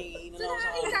 Ako na, iinom So, ako sa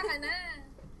nakakita ka na.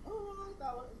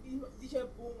 Tawa. Hindi siya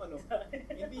buong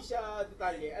hindi siya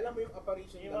detalye. Alam mo yung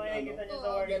apparition Yung ng makikita niya sa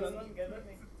Oo, Warzone, ganun. ganun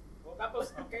eh. Tapos,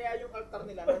 kaya yung altar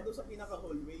nila nandun sa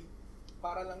pinaka-hallway.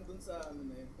 Para lang dun sa ano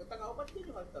na yun. Kataka ko, ba't yun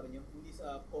yung altar nyo? Hindi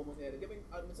sa common area. Di ba yung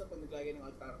minsan pag naglagay ng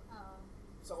altar, Oo.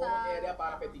 sa common area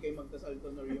para pwede kayo magdasal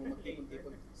doon or yung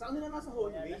magtipon-tipon. Sa kanila nasa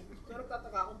hallway. So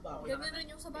nagtataka akong bakit. Ganun rin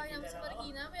yung sa bahay namin sa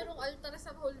Marikina. Merong altar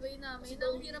sa hallway namin. Kasi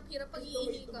Ang hirap-hirap pag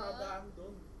iihi ka. tumadaan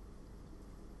doon.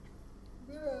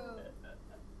 Bro.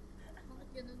 Bakit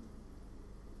ganun?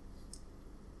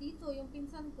 Dito, yung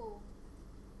pinsan ko,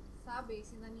 sabi,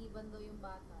 sinaniban daw yung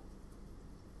bata.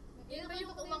 Yan ba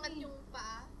yung umangat yung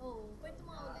paa? Oo. Kwento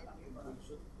mga ulit.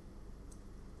 Bullshit.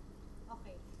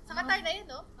 Okay. Sa Qatar na yun,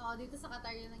 no? Oo, dito sa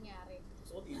Qatar yung nangyari.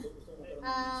 Gusto ko dito, gusto ko magkaroon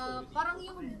ng story. Parang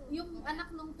yung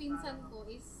anak nung pinsan ko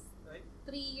is Right?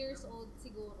 3 years old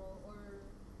siguro or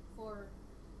 4.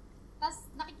 Tapos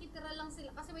nakikitira lang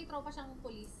sila kasi may tropa siyang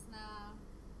police na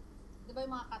 'di ba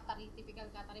yung mga Qatari, typical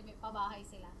Qatari, may pabahay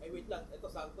sila. Ay, wait lang. Ito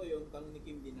sakto yung tanong ni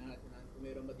Kim din na natin. Kung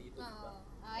meron ba dito, diba?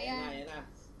 Ayan. Ayan na.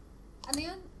 Ano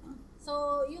yun?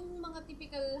 So, yung mga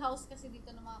typical house kasi dito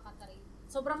ng mga Qatari,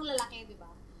 sobrang lalaki, 'di ba?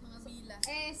 Mga bila.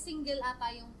 Single ata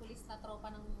yung police na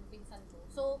tropa ng pinsan ko.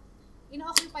 So,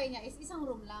 ino-occupy niya is isang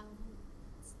room lang.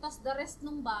 Tapos the rest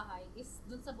ng bahay is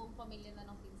dun sa buong pamilya na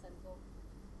ng pinsan ko.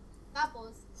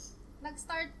 Tapos,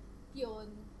 nag-start yun,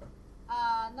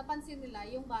 napansin nila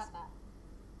yung bata,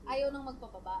 ayaw nang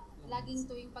magpapaba. Laging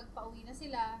tuwing pagpauwi na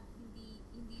sila,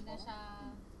 hindi na siya,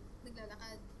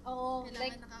 Naglalakad. oo, Kailangan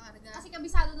like, nakakarga. kasi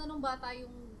kabisado na nung bata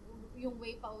yung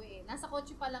way pa uwi eh. Nasa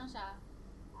kotse pa lang siya,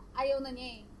 ayaw na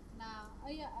niya eh.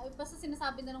 Basta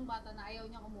sinasabi na nung bata na ayaw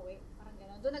niyang umuwi. Parang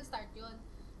gano'n. Doon nag-start yun.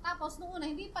 Tapos, nung una,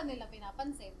 hindi pa nila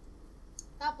pinapansin.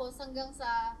 Tapos, hanggang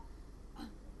sa,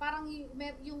 parang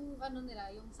yung ano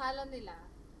nila, yung sala nila,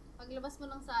 paglabas mo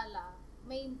ng sala,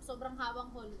 may sobrang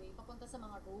habang hallway, papunta sa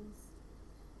mga rooms.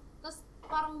 Tapos,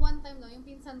 parang one time yung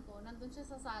pinsan ko, nandun siya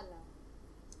sa sala,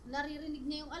 naririnig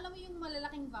niya yung, alam mo yung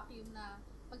malalaking vacuum na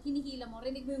pag hinihila mo,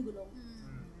 rinig mo yung gulong.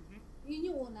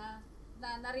 Yun yung una,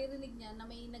 na naririnig niya na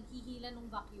may naghihila ng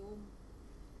vacuum.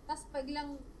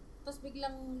 Tapos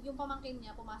biglang yung pamangkin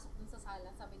niya pumasok dun sa sala,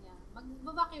 sabi niya,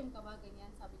 magba-vacuum ka ba? Ganyan,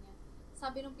 sabi niya.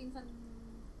 Sabi nung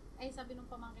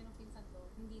pamangkin ng pinsan ko,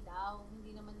 hindi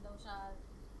naman daw siya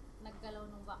naggalaw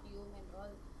ng vacuum and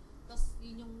all. Tapos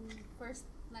yun yung first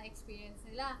na experience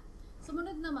nila.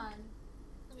 Sumunod naman,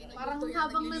 parang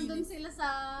habang nandun sila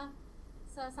sa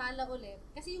sala ulit,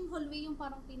 kasi yung hallway yung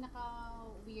parang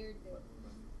pinaka-weird eh.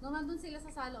 Nung nandun sila sa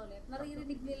sala ulit,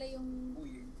 naririnig nila yung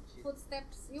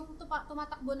footsteps, yung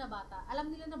tumatakbo na bata. Alam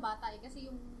nila na bata eh, kasi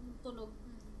yung tunog.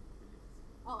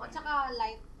 Oo, tsaka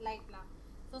light lang.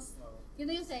 So,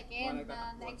 yun na yung second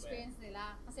na experience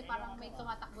nila. Kasi parang may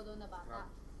tumatakbo doon na bata.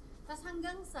 Tapos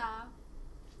hanggang sa,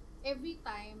 every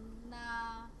time na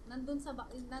nandun sa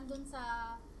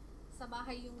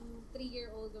bahay yung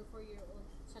 3-year-old or 4-year-old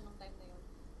siya nung time na yun,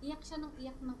 iyak siya ng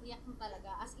iyak na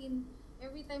talaga. As in,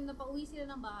 every time na pauwi sila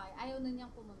ng bahay, ayaw na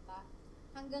niyang pumunta.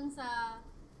 Hanggang sa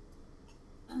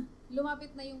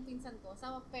lumapit na yung pinsan ko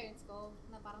sa parents ko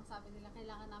na parang sabi nila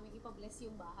kailangan namin ipa-bless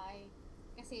yung bahay.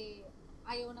 Kasi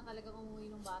ayaw na talaga umuwi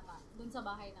ng bata dun sa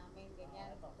bahay namin,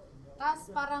 ganyan. Tapos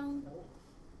parang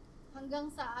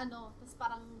hanggang sa tapos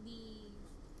parang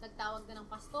nagtawag na ng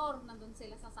pastor, nandun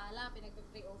sila sa sala,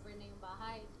 pinag-pray over na yung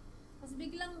bahay. Tapos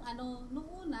biglang nung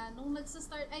una, nung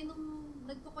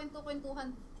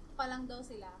nagkukwento-kwentuhan pa lang daw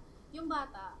sila, yung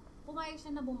bata, pumayag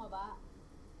siya na bumaba.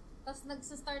 Tapos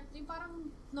nagsa-start, yung parang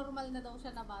normal na daw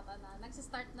siya na bata na,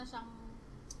 nagsa-start na siyang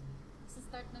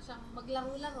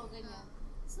maglaro-laro, ganyan.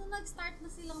 So nag-start na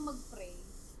silang mag-pray.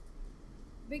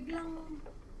 Biglang,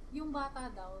 yung bata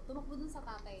daw, tumakbo dun sa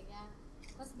tatay niya.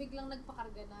 Tapos biglang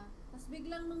nagpakarga na. Tapos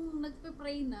biglang nung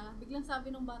nagpe-pray na, biglang sabi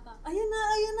ng bata, ayan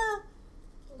na!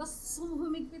 Tapos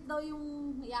humigpit daw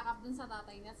yung yakap dun sa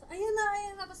tatay niya. Ayan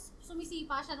na! Tapos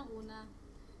sumisipa siya nung una.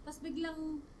 Tapos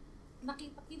biglang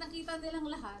kita nilang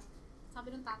lahat,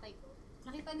 sabi ng tatay ko,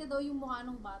 nakita niya daw yung mukha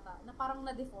ng bata na parang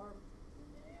na-deform.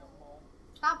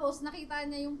 Tapos nakita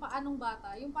niya yung paa ng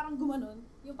bata, yung parang gumanon,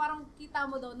 yung parang kita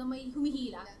mo daw na may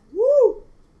humihila. Woo!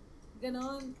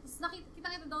 Ganon. Tapos kita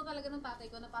daw talaga ng tatay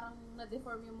ko na parang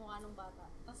na-deform yung mukha ng bata.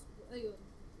 Tapos ayun.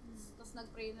 Tapos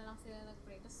nag-pray na lang sila,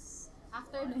 Tapos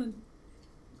after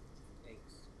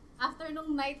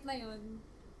nung night na yun,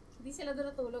 hindi sila doon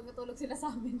natulog sila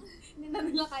sa amin. Hindi na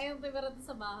nila kayang tumira doon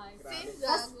sa bahay. Same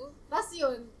gago. Tapos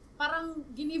yun, parang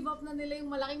give up na nila yung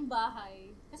malaking bahay.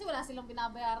 Kasi wala silang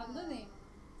binabayaran doon eh.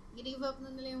 Give up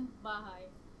na nila yung bahay.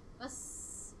 Tapos,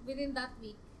 within that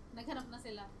week, naghanap na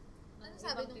sila. Ano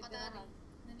sabi nung Katari?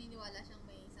 Naniniwala siyang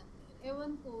may something.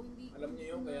 Ewan ko, hindi. Alam niyo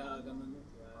yun, kaya ganun yun.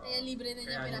 Kaya libre na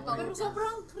niya Kaya pinapawin. Pero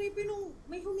sobrang creepy nung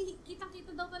may kitang-kita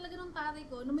daw talaga ng tatay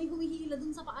ko na may humihila dun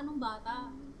sa paanong bata.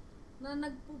 Na Si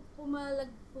Muhammad.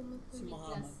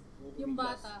 pumiklas yung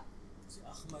bata. Si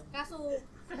Ahmad. Kaso,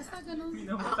 basta ganun.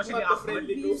 Pinamot kasi ni Ahmad, Ahmad.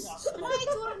 friendly Ghost. Ano ang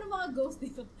itsura ng mga ghost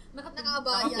dito?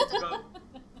 Nakaabaya.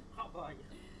 Kabaya.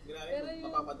 Grabe, Pero yun-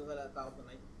 mapapadasal lahat ako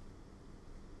tonight.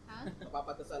 Ha?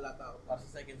 Mapapadasal lahat ako. Para sa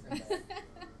second sem.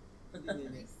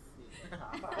 Hindi.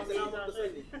 Ako na lang magdasal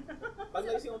eh. Pag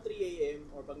nagising ako 3 a.m.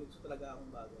 or pag gusto talaga akong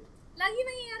bagay. Lagi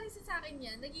nangyayari sa akin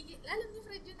yan. Alam niyo,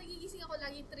 Fred, yung nagigising ako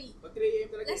lagi 3. Pag 3 a.m.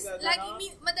 talaga yung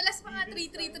gagawin. Madalas pa nga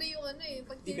 3:33 yung ano eh.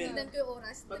 Pag tinignan ko yung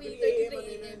oras, Pag 3 a.m. 3:33 ano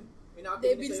a.m. yun, may nakatingin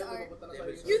Devil's sa'yo, Hour. pupunta na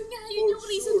sa'yo. Yun nga, yun yung For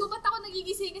reason sure. ko ba't ako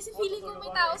nagigising. Kasi feeling ko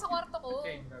may tao sa kwarto ko.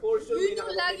 For sure, Yun may yung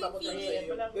nakapunta laging papunta na feeling.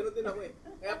 sa'yo. Ganun din ako eh.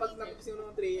 Kaya pag nagising ako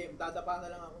ng 3 a.m., dadapa na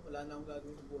lang ako. Wala na akong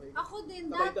gagawin sa buhay. Ako din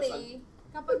Sabay dati, dasal.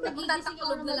 kapag nagigising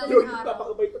ako ng na lang. Yun, madaling araw,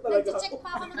 papakabay ko talaga nag-check ako. pa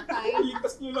ako ng time.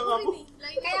 Ligtas niyo lang Ako ako. rin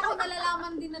eh. Kaya ako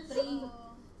nalalaman din na 3. Oo.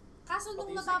 Kaso nung Pati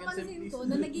yung napapansin second sem, ko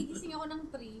na nagigising ako ng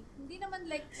 3, hindi naman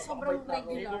like sobrang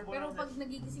regular, pero pag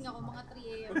nagigising ako mga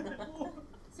 3 a.m.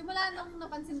 Simula nung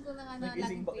napansin ko na nga na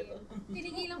Nagising laging ba 3 kita? a.m.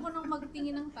 Tinigilan ko nang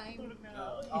magtingin ng time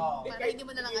Para hindi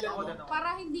mo na lang alam. para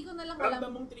hindi ko na lang alam.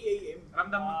 Ramdam mong 3 a.m.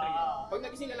 Ramdam mo 3. Pag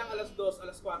nagising ka lang alas 2,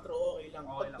 alas 4, okay lang.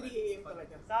 Okay Pag lang. 3 a.m.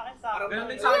 talaga. Sa akin, Ganun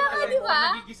din Ramdam sa akin Kaya, kasi di kung ba?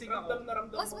 nagigising ako, Ramdam na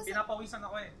ramdam Mas mo. pinapawisan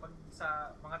ako eh. Pag sa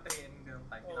mga 3 a.m. ganung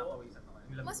time, pinapawisan ako.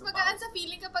 Nilamig Mas yung magaan pawis. sa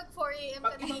feeling kapag 4 a.m. ka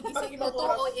Pag ibang- nagigising pag o ibang 2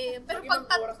 oras- a.m. Pero pag pag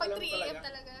ibang oras ka 3 lang a.m.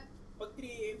 talaga. talaga, Pag 3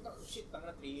 a.m. shit,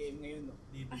 tanga 3 a.m. ngayon no.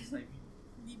 Devil's time.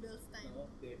 di bells time. Oo,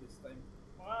 Devil's time.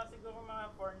 Mga siguro mga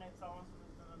 4 nights ako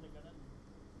sunod-sunod na ganun.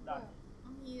 Dati.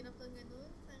 Ang hirap ng ganun.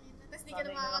 Tapos di ka na Sanay na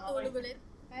lang makakatulog ako eh. ulit.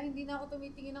 Kaya hindi na ako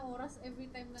tumitingin ng oras every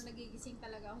time na nagigising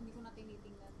talaga ako, hindi ko na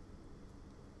tinitingnan.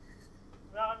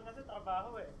 Wala kami kasi trabaho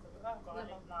eh. Sabi ko, baka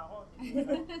late na ako.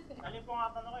 Alin po nga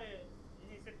tanong ko eh,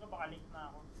 inisip ko baka late na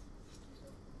ako.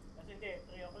 Kasi hindi,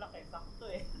 3 o'clock eh, sakto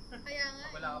eh. Kaya nga.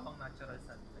 Pag wala ka pang natural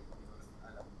sunlight, hindi mo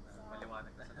alam na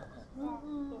maliwanag na sa labas.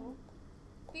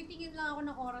 Titingin lang ako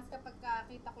ng oras kapag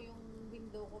kita ko yung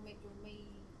window ko medyo may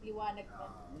liwanag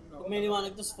na. Kung may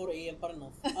liwanag, tapos 4 a.m. pa rin,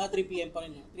 no? 3 p.m. pa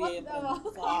rin, no? 3 a.m. pa rin.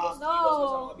 Iwas No. iwas ka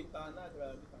sa mga bintana.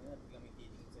 Grabe, tanga, biglang may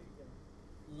titingin sa'yo dyan.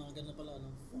 Nakaganda pala, no?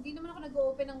 Hindi naman ako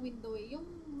nag-open ng window eh. Yung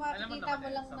Alam mo makikita naman mo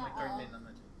eh, lang sa na, may curtain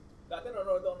naman. Dati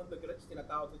nanonood ako ng The Grudge,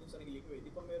 tinatawag ko din sa sarili ko eh.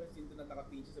 Di pa meron scene doon na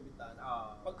nakatingin siya sa bintana.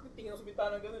 Pag tingin ako sa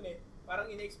bintana ganun eh, parang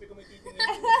ina-expect ko may titingin.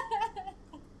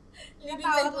 Libigay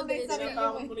mo Tinatawag din mo sa din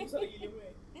Tinatawag ko na yung sarili mo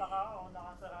eh. Saka ako,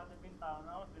 nakasarado yung bintana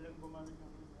ako, biglang gumanon yung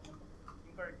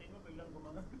curtain mo, biglang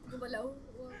gumanon. Gumalaw.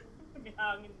 Wow. May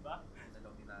hangin ba?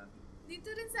 Nalaw din namin. Dito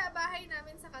rin sa bahay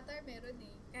namin sa Qatar, meron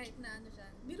eh. Kahit na ano siya.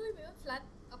 Biro mo yun, flat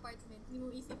apartment. Hindi mo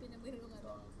isipin na mayroong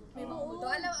ano. May buo to.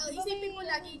 Alam, ang Diba isipin may- mo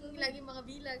laging mga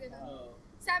villa, gano'n. Oo.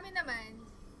 Sa amin naman,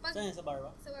 pag Saan yan, sa Barwa?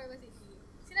 sa Barwa City,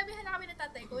 sinabihan na kami ng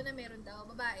tatay ko na meron daw,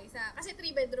 babae. Kasi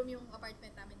 3 bedroom yung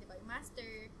apartment namin, di ba? Yung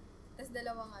master, tas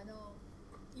dalawang ano,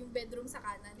 yung bedroom sa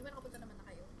kanan. Di ba nakapunta naman na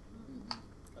kayo?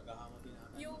 Tagahama din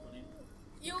natin.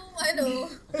 Yung ano,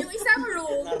 yung isang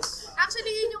room, Nars. actually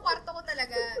yun yung kwarto ko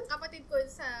talaga, kapatid ko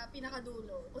sa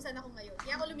pinakadulo, kung saan ako ngayon.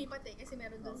 Kaya ako lumipat eh, kasi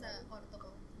meron doon sa kwarto ko.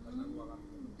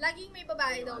 Laging may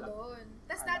babae daw doon.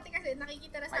 Tapos dati kasi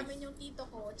nakikita na sa amin yung tito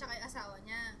ko, tsaka yung asawa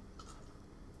niya.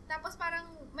 Tapos parang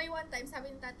may one time,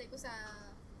 sabi ng tatay ko sa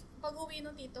pag-uwi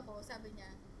ng tito ko, sabi niya,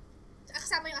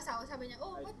 kasama yung asawa, sabi niya,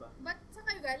 oh, ba't saan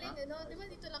kayo galing? Ano? Di ba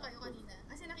dito lang kayo kanina?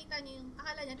 Kasi nakita niya yung,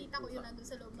 akala niya, tita ko yun nandun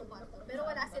sa loob ng kwarto. Pero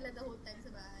wala sila the whole time sa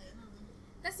bahay.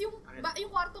 Tapos yung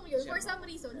kwartong yun, for some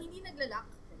reason, hindi naglalak.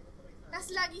 Tapos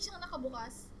lagi siyang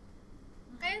nakabukas.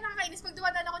 Kaya nakakainis, pag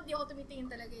dumadaan ako, hindi ako tumitingin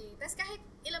talaga eh. Tapos kahit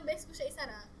ilang beses ko siya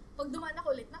isara, pag dumaan ako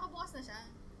ulit, nakabukas na siya.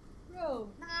 Bro,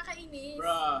 Nakakainis.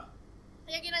 Bruh.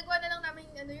 Kaya ginagawa na lang namin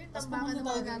ano yun, Tapos tambakan ng pumunta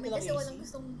mga tayo gamit dito kasi kay walang AC.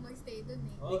 gustong magstay dun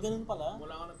eh. May ganun pala.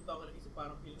 Wala ka nakita ko lang isip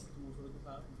parang feeling sumusunod na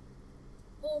sa akin.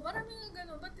 Oo, marami nga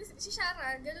ganun. But si Shara,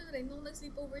 ganun rin. Nung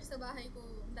nag-sleepover sa bahay ko,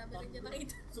 ang dami rin niya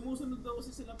nakita. Sumusunod daw kasi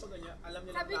sila pag ganyan. Alam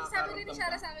nila Sabi rin ni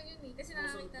Shara sa akin yun eh. Kasi Sumusunod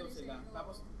nakakita daw rin sila. siya. Oo.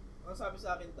 Tapos, ang sabi sa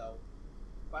akin daw,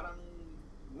 parang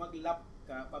maglap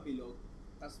ka pabilog,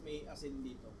 tapos may asin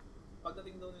dito.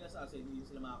 Pagdating daw nila sa asin, hindi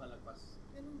sila makakalagpas.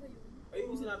 Ganun ba yun? Ayun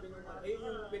yung sinabi nung, ayun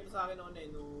yung kwento sa akin noon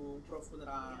nung prof ko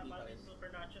nakakakita rin.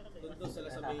 Supernatural eh. Doon sila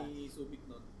sa may Subic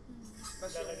noon.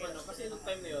 Tapos yung kasi nung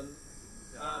time na yun,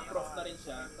 prof na rin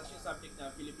siya, tapos yung subject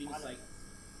na Filipino Psych.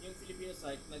 Yung Filipino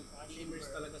Psych, nag-immerse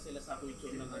talaga sila sa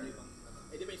culture ng ibang,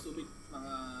 di ba yung Subic,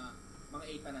 mga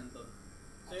ETA nandun.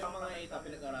 So yung mga ETA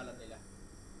pinag-aralan nila.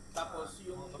 Tapos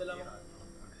yung dalawang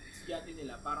estudyante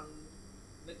nila, parang,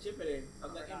 siyempre,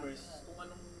 pag nag-immerse, kung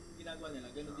anong ginagawa nila,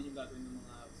 ganun din yung gagawin ng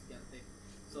mga estudyante.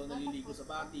 So naliligo sa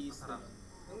batis, ganun.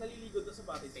 Nung naliligo doon sa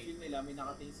batis, feel nila may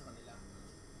nakatingin sa kanila.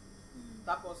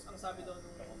 Tapos, ang sabi daw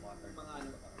nung mga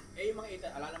yung mga ETA,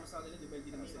 alala mo sa kanila, di ba,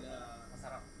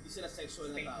 hindi sila sexual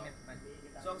na tao.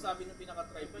 So, ang sabi ng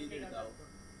pinaka-tribe leader daw,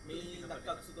 may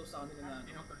nagkagso daw sa kanila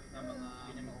na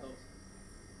mga to.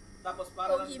 Tapos,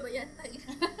 para lang... Pogi ba yan?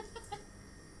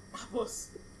 Tapos,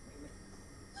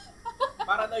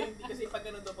 para daw hindi, kasi pag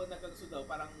ganun daw, pag nagkagso daw,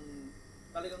 parang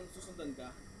talagang susundan ka.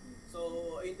 So,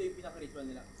 ayun daw yung pinaka-ritual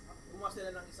nila. Gumawa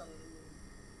sila ng isang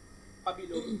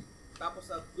pabilog, tapos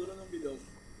sa dulo ng bilog,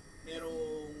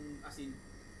 merong asin.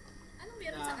 Anong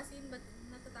meron sa asin? Ba't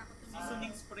natatakot yung mga?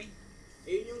 Seasoning spray.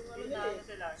 Ayun yung ano nila Hindi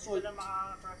sila, hindi sila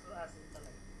makaka-cross sa asin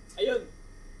talaga. Ayun,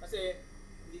 kasi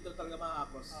hindi to talaga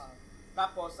makakakross.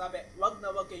 Tapos sabi, wag na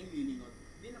wag kayong lilingon.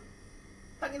 Hindi na,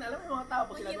 tangin alam mo yung mga tao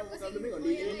pag sila Mahirap huwag kasi kang lumingon,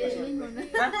 lumingon. lilingon ka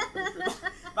syempre.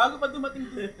 Bago pa dumating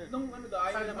nung ano daw,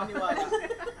 ayaw na maniwala.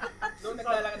 Nung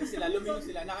naglalakad sila, lumingon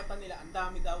sila, nakita nila, ang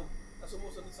dami daw na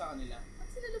sumusunod sa kanila. Ba't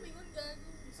sila lumingon gago?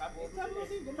 Sabi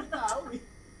kasi gumang tao eh.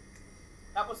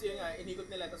 Tapos yun nga, inikot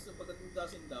nila, tapos nung pagdating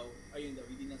daw, ayun daw,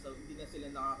 hindi na sila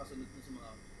nakakasunod sa mga,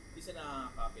 hindi sila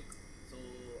nakakapit. So,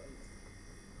 ayun.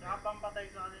 Nakapampatay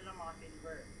sa kanila mga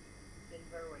silverware.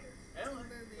 Ayun nga,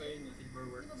 Silver so, ayun nga. Di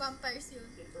ba vampires yun?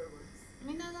 Silverware.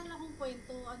 May naalala kong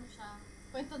kwento, ano siya,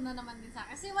 kwento na naman din sa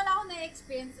akin. Kasi wala akong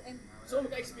na-experience and So,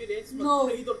 magka-experience, No.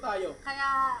 mag-corridor tayo. kaya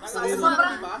Corridor,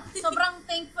 diba? sobrang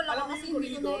thankful ako Alam mo kasi yung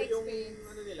hindi ko corridor, yung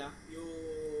na-experience. ano nila,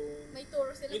 May tour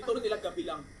sila. yung tour nila gabi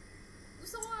lang.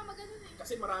 Gusto ko nga mag-ganun eh.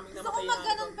 Kasi maraming Gusto ko namatay na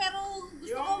mag-ganon doon. pero gusto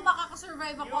Yung- ko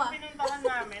makakasurvive ako Yung ah. pinuntahan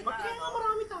namin na Kaya nga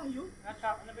marami tayo.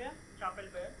 ano ba yan? Chapel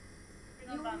ba yan?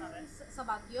 Pinuntahan natin? Sa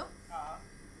Baguio, Oo.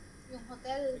 yung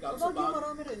hotel. Ikaw Sa sa Baguio Baguio.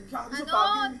 marami rin. Gago sa Ano?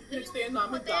 Baguio, next day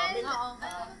namin Hotel? dami. Oo.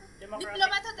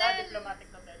 Diplomat Hotel. Diplomatic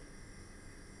Hotel.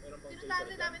 Meron pang Pinuntahan chaser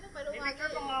din dyan. namin nun pero May umaga picture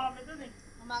pa eh. nga kami dun eh.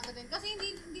 Umaga din. Kasi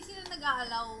hindi sila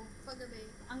nag-aalaw. Paggabi.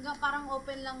 Hanggang parang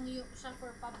open lang siya for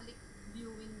public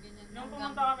viewing, ganyan. Nung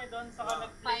Hanggang- pumunta kami doon, saka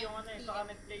nag-play yung ano eh, 5 saka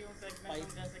nag-play yung segment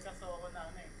ng Jessica Soho na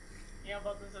ano eh. Yung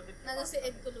about dun sa diplomatic. Nalo si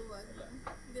Ed Kuluwag.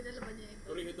 Hindi nalaban niya ito.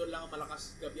 Corridor lang ang malakas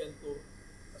gabihan tour.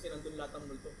 Kasi nandun lahat ng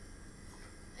multo.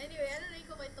 Anyway, ano na yung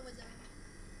kwento mo dyan?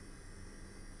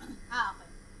 Okay.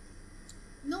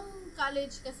 Nung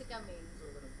college kasi kami,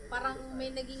 parang may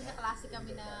naging kaklase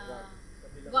kami na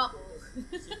gwapo.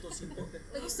 Sinto-sinto.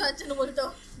 Nagustuhan siya ng multo.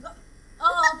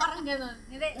 Oo, parang ganun.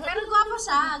 Hindi, pero gwapo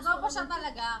siya. Gwapo siya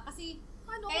talaga. Kasi,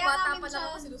 Paano Kaya kung bata namin pa lang siya-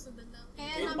 ako sinusundan na?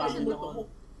 kaya Edo namin pa siya, yung multo mo.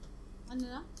 ano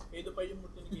na? Edo pa yung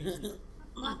multo ni Casey.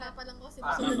 Bata pa lang ako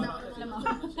sinusundan na ako ng Alam mo.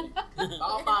 multo.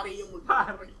 Baka pari yung multo.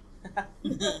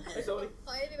 Ay, sorry.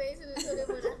 So anyway, sinusundan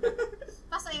mo na.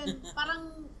 Tapos ayun, parang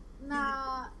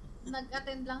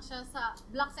nag-attend lang siya sa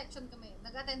block section kami.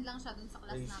 Nag-attend lang siya dun sa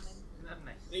class namin.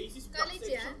 Nice. Racist block College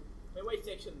section. yan? May white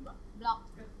section ba? Block.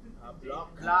 Block.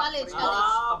 College, college.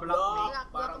 Block. Block,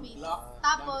 Parang block block.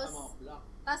 Tapos, Tama, block.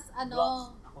 Tapos ano,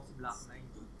 Ako si Black Knight.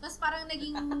 tapos parang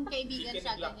naging kaibigan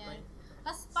siya, Block ganyan. Knight.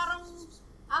 Tapos parang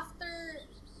after,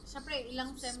 syempre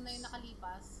ilang sem na yung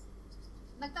nakalipas,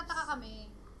 nagtataka kami,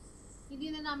 hindi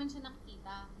na namin siya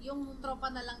nakikita. Yung tropa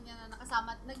na lang niya na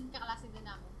nakasama, naging kaklase din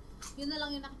namin. Yun na lang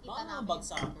yung nakikita Baka mga namin.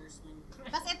 bagsackers.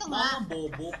 Tapos ito Mga nga,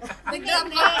 bobo. Nag-drop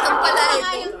hindi, back lang pala ito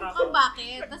nga ito. yung kung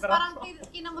bakit. Tapos parang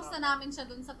kinamusta namin siya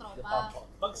dun sa tropa.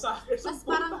 Bagsackers. Tapos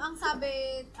parang ang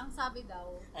sabi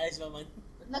daw, Ayos ba man?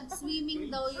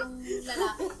 nag-swimming daw yung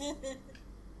lalaki.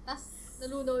 Tapos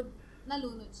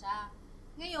nalunod siya.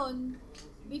 Ngayon,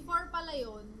 before pala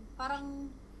yun,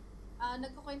 parang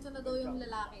nagkukwento na daw yung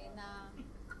lalaki na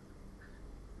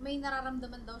may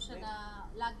nararamdaman daw siya na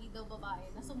lagi daw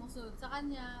babae na sumusunod sa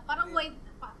kanya. Parang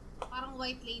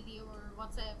white lady or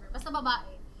whatsoever. Basta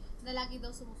babae na lagi daw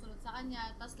sumusunod sa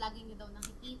kanya, tapos lagi niya daw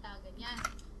nakikita, ganyan.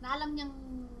 Na alam niyang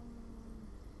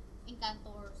encanto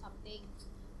or something.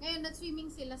 Ngayon, nag-swimming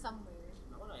sila somewhere.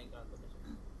 Ako na, encanto na siya.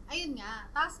 Ayun nga.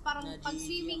 Tapos parang Na pag GG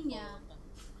swimming ang niya, pauta.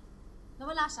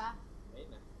 nawala siya. Ayun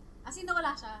na. As in,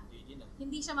 nawala siya. GG na.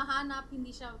 Hindi siya mahanap,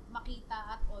 hindi siya makita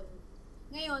at all.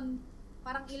 Ngayon,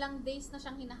 parang ilang days na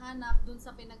siyang hinahanap dun sa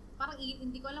parang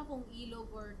hindi ko alam kung ilog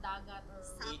or dagat or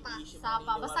Sapa. Hindi siya Sapa,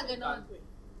 maniniwala basta sa ganon. encanto eh.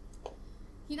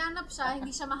 hinanap siya,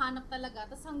 hindi siya mahanap talaga.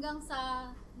 Tapos hanggang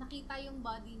sa nakita yung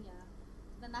body niya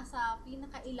na nasa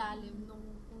pinakailalim nung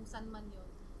kung saan man yun.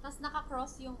 Tapos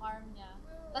naka-cross yung arm niya.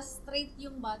 Tapos straight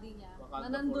yung body niya. Wakanda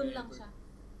Na nandun forever. lang siya.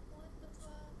 What the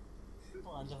fuck?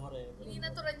 Wakanda forever. Hindi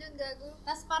natural yun, gago.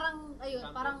 Tapos parang, ayun,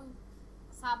 Kanto. parang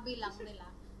sabi lang nila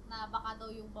na baka daw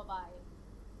yung babae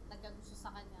nagkagusto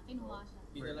sa kanya. Kinuha siya.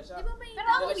 Dinala siya. Di ba may... Pero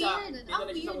ang Dinala siya. weird. Ang Dinala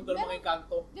siya sa weird. mundo ng mga Pero,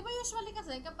 kanto. di ba usually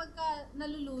kasi kapag ka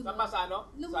nalulunod, Sa sa ano?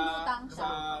 Lumulutang Sa siya.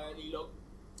 ilog.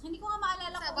 hindi ko nga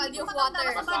maalala Sa kung body hindi ko of matanda,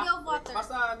 water. Sa body of water.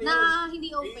 Basta ano Na yun. hindi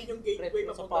Yun open. yung gateway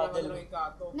Sa papunta paddle. ng mga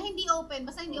kanto. Na hindi open.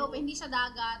 Basta hindi open. Hindi siya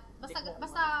dagat.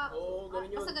 Basta Oo, ganun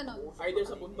yun. basta ganun. Either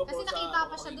sa bundok Kasi o sa nakita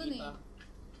pa siya dun eh. makikita.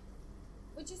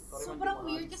 Which is Sorry, sobrang man,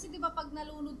 weird di kasi 'di ba pag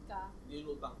nalunod ka,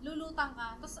 Nilutang. lulutang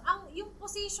ka. Tapos yung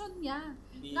position niya,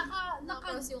 Hindi.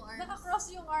 Naka-cross yung arms. naka-cross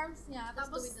yung arms niya. Tapos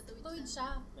Tapos tuwid na tuwid tuwid siya.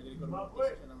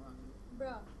 Nag-record siya ng ano.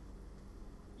 Bro.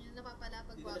 Yan, napapala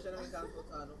pag Dinala siya ng kanto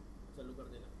sa ano. Sa lugar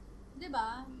nila. 'Di ba?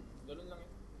 Ganun lang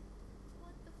yun.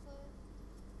 What the fuck?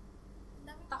 Ang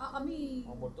dami Taka kami.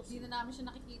 Ang multos. Hindi na namin siya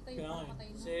nakikita yung Kaya nga, pagpatay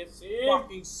niya. Sim. Sim.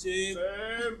 Fucking sim.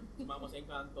 Sam! Mama sa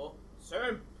kanto.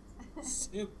 Sam!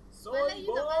 Sim. Soy Malay yun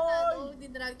naman, ano, boy!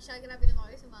 dinrag siya. Grabe naman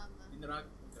kayo sumama. Dinrag.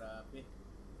 Grabe.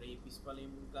 Rapist pala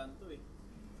yung kanto eh.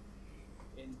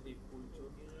 Entry culture.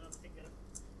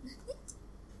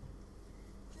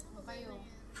 Ano kayo?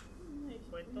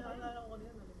 Kwento ka.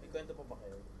 May kwento pa ba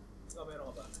kayo? Ikaw meron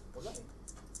ka ba? Wala eh.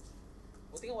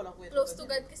 Buti nga walang kwento. Close to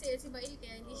God kasi si Bail,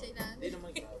 kaya hindi siya inaano. Hindi naman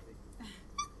grabe.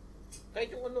 Kahit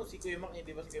yung ano, si Kuya Mac,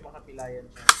 di ba si Kuya Mac kapilayan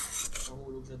siya?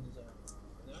 Nahulog siya dun sa...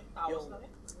 Ano yan? Tawas Yung- lang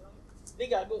yan. Ano lang yan? Hindi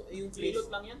gago, yung place. Silot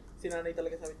lang yan. Sinanay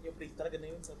talaga sabi niya, yung place talaga na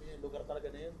yun. Sabi niya, lugar talaga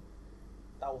na yun.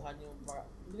 Tauhan yung mga...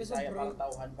 Hindi, Bisaya sobrang- parang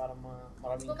tauhan para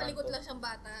maraming Kung malikot kanto. lang siyang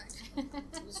bata.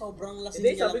 Sobrang lasing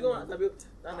Hindi, niya sabi lang ko nga, nun. sabi ko,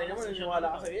 nanay naman, naniwala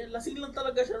ka sa'yo. Lasing lang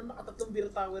talaga siya, nakatatlong beer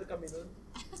tower kami nun.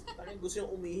 Parang gusto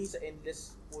niyang umihi sa endless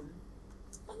pool.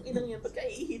 Ang inang yan, ba't kaya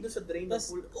iihi doon sa drain ng Tas-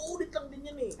 pool? Uulit lang din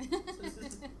yan eh.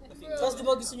 Tapos di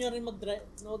ba gusto niya rin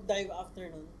mag-dive after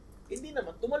nun? Hindi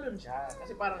naman, tumalon siya.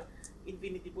 Kasi parang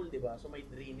infinity pool, di ba? So may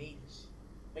drainage.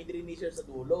 May drainage siya sa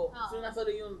dulo. Oo. So nasa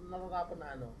doon yung nakakapan na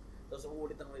ano. Tapos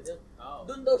uulit ang ulit yun. Oo.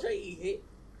 Doon daw siya iihi.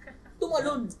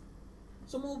 Tumalon.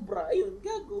 Sumobra. Ayun,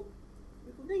 gago. Sabi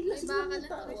ko, nailasing Ay, baka lang yung na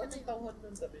tao. tuloy siya Anong na yun. tawad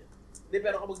nun? Sabi. Hindi,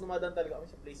 pero kapag dumadaan talaga kami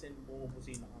sa place na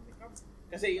bumubusina kami.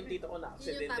 Kasi yung tito ko Yun yung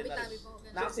na-aksidente na rin. tabi-tabi po.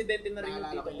 ganun. Na-aksidente na rin yung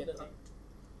Naalala tito ko ko yun, doon. eh.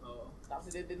 Oo.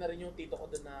 Na-aksidente na rin yung tito ko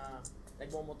doon na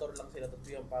nagmumotor lang sila. Tapos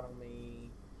yung parang may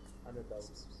ano daw.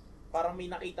 Parang may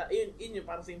nakita. Yun yung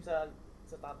parang same sa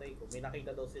tatay ko. May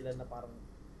nakita daw sila na parang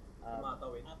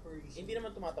Tumatawid. hindi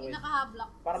naman tumatawid. Yung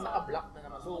nakahablock. Parang naka-block na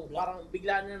naman. So, Naka-block. parang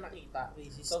bigla na nakita.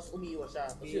 Racist. Tapos umiwas siya.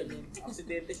 Tapos yun,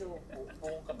 aksidente siya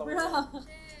buong katawan Bro. niya.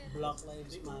 Shit. Black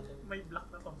Lives Matter. May black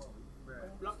na pa mo.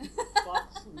 Block. Fuck.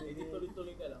 Hindi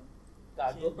tuloy-tuloy ka lang.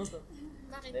 Gago. Bakit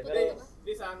Hindi, po pero- dito ba?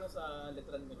 Hindi sa ano sa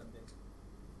letran ko lang din.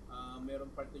 Meron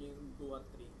part doon yung 2 at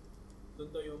 3. Doon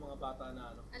daw yung mga bata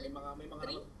na ano. Alin? May mga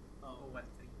Three? Oo. 2, 1,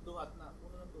 3. Duhat na.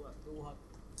 Puno ng duhat. Duhat.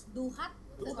 Duhat?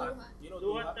 Duhat. Duhat. You know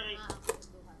Duhat duhat? na rin. Ah,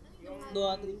 duhat. Yung,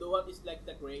 Duhat. Duhat is like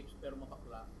the grapes pero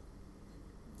mapakla.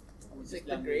 It's like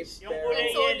the grapes. yung pero- kulay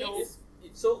Sorry. yellow.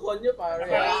 It's so konyo pare.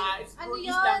 It's Ano Portuguese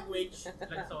yun? language.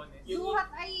 Lanzones. Yung Duhat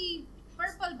ay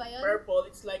purple ba yun? purple,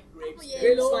 it's like grapes. Ako yun.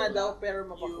 Grapes nga daw, pero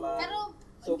mapakla. Pero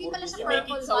So, hindi pala siya You make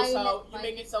purple, it sausaw, violet. you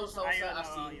make it sausaw Ayun, sa oo,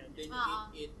 asin, yun. then you Ah.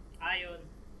 eat it. Ayun.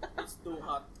 It's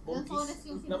duhat. Lanzones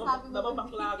yung sinasabi mo.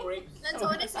 Nababakla grapes.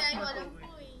 Lanzones nga yung alam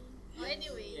ko eh. Oh,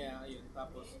 anyway. Yeah, ayun.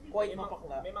 Tapos, Quite may mga-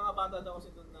 mapakla. May mga bata daw kasi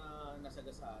doon na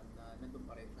nasagasaan na nandun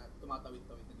pa rin, na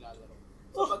tumatawid-tawid, naglalaro.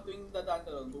 So pag tuwing dadaan ka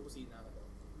doon, bubusina ka doon.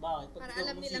 Bakit? Pag Para ikaw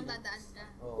alam nilang bumusina. dadaan ka.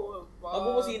 Oo. Pag Pag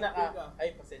bumusina ka, ay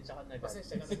pasensya ka na. God.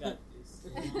 pasensya ka na God, please.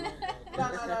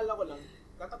 Naalala ko lang,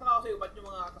 katataka ko sa'yo, ba't yung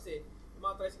mga, kasi, yung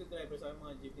mga tricycle driver, sa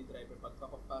mga jeepney driver, pag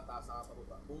papataas ka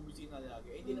pababa, bumubusina lagi.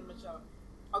 Eh, hindi naman siya,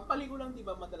 pagpaligo lang, di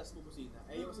ba, madalas bubusina.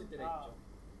 Eh, yung kasi diretso.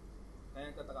 Kaya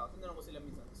nagtataka ko, tinanong ko sila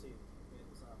minsan, kasi, ganyan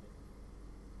ko sa akin.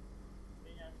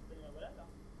 Ganyan. Wala lang.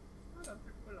 Wala,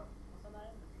 trip ko lang.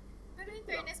 Masanayan na. Pero in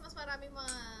fairness, mas maraming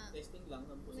mga Testing lang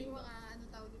ng may busina. mga ano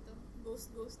tawag dito, ghost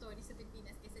stories sa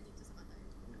Pilipinas kaysa dito sa Qatar.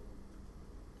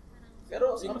 Parang Pero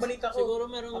ang balita ko, Siguro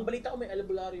merong... ang balita ko may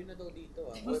albularyo na daw dito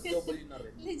ah. OFW na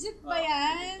rin. Legit ba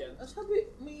yan? Ah, sabi,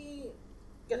 may...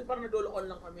 Kasi parang nagdolokan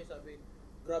lang kami, sabi,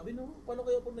 grabe no, paano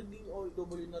kaya pag naging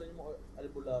OFW na rin yung mga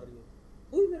albularyo?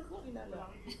 Uy, meron kang kilala.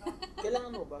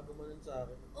 Kailangan mo ba gumanon sa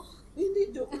akin?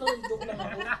 Hindi, joke lang ako.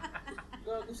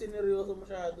 Gago, sineryoso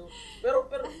masyado.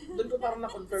 Pero doon ko parang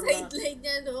na-confirm na, sideline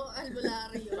niya, no?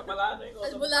 Albularyo. Sa pala, ano yung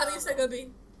Albularyo sa gabi.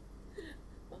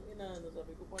 ang ina na ano,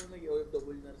 sabi ko paano naging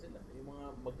OFW na rin sila. Yung mga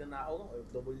magnanakaw ng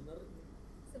OFW na rin.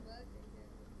 Sa bagay.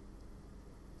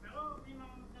 Pero may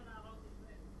mga magnanakaw dito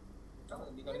eh.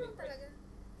 Hindi ka rin Meron talaga.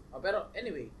 Pero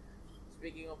anyway,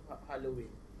 speaking of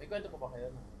Halloween, may kwento pa ba kayo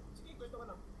na? Sige, kwento ka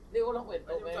na. Hindi, walang kwento.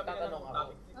 May tatanong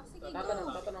ako. Sige, Tatanong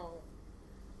ako.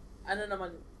 Ano naman,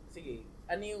 sige,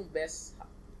 ano yung best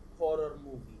horror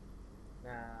movie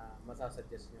na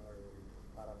masasuggest nyo or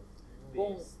parang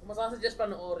kung masasuggest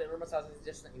panoorin or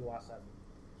masasuggest na iwasan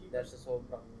dahil sa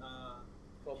sobrang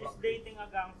She's dating a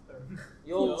gangster.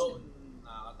 yun.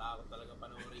 Nakakatakot talaga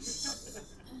panoorin yun.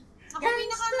 Ako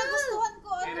pinaka nagustuhan ko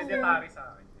ano. Hereditary sa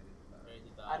akin.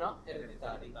 Ano?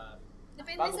 Hereditary.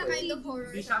 Depende Bago sa ba kind of horror.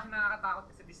 Hindi siya nakakatakot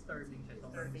kasi disturbing siya.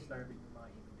 Sobrang disturbing yung mga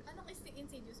images. Anong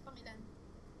Insidious? Pangilan?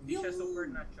 Hindi siya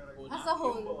supernatural. As a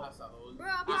whole. As a whole.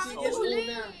 Bro, Insidious huli.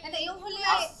 muna. Hindi, yung huli,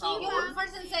 As a yung whole?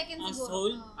 first and second siguro.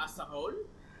 Asshole? Oo. As a whole?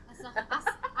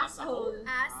 Asshole.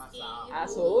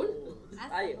 Asshole? As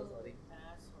Ay, a whole. sorry.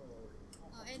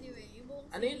 Oh, anyway, yung buong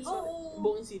Ano yun? series. Oo.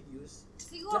 Buong Insidious?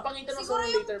 Siguro, Napangitan ako siguro sa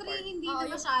yung later 3 part. hindi Oo, na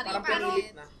yung masyado. Parang Pero-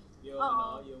 pinilit na. Yung Oo. ano,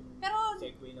 yung Pero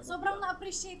segue na sobrang bigla.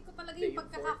 na-appreciate ko talaga Hindi, yung yung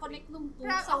pagkakakonect nung 2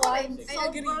 Pra- sa ako 1. rin. I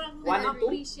agree. Sobrang 1 and 2?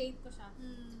 na-appreciate ko siya.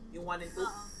 Yung 1 and 2?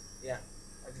 Oo. Yeah,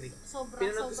 agree. Sobrang,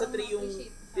 Pinanood ko sa 3 yung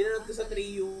na-appreciate ko siya. pinanood ko sa 3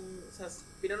 yung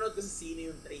pinanood ko sa sine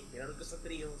yung 3. Pinanood ko sa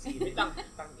 3 yung sine.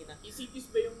 Tang ina. Insidious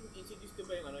ba yung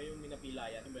ano, yung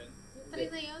minapilayan? Ano ba yun? Yung 3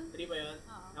 na yun? 3 ba yun?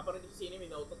 Oo. Napanood ko sa sine, may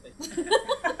nautot eh.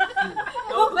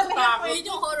 Balik takot. Yun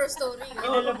yung horror story.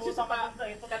 Kinalabutan ka dun sa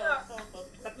ito.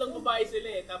 Tatlong babae sila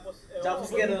eh, tapos... Jump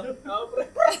scare, no? Oo, pre.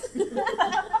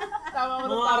 Tama ko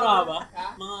Mga Araba? Ha?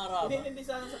 Mga Araba? Hindi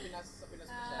sana sa Pinas. Sa Pinas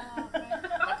ko siya.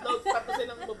 Ah, Tatlo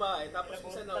silang babae, tapos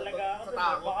isa na talaga ako sa dun.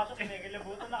 tao. Baka siya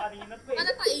kinikilabutan na kanina pa eh.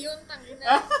 Ano tayo yun? Tangina.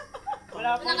 Wala pa Wala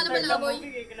ka yung naman third na amoy.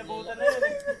 movie eh. Kilabutan na yun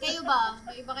eh. Kayo ba?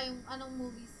 May iba kayong anong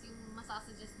movies yung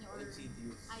masasuggest nyo or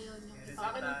Insidious. ayaw nyo? Sa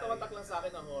akin, ang tawatak lang sa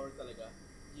akin na horror talaga.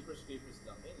 Jeepers Creepers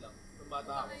lang. Yun lang. Nung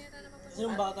bata ako. Kasi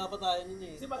nung bata pa tayo nun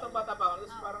eh. Kasi batang-bata pa ako.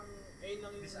 Tapos parang, ayun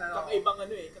lang yung Bis, ano, kakaibang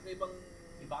ano eh. Kakaibang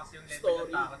Iba kasi yung level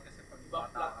story. ng takot kasi pag Ibang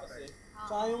bata plot ka. kasi.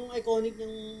 Tsaka yung iconic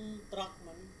ng truck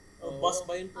man. O Oo. bus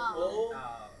ba yun? Oo.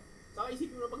 Ah, Saka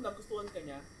isipin mo na pag nagustuhan ka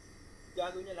niya,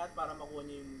 gagawin niya lahat para makuha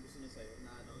niya yung gusto niya sa'yo.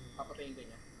 Na ano, papatayin ka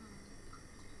niya.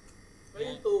 Pero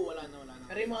yung 2, wala na.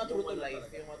 Pero yung mga true to one na life,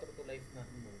 talaga. yung mga true to life na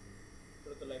movie.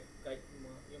 True to life, kahit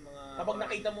yung mga... Kapag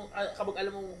nakita mo, kapag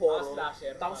alam mo horror,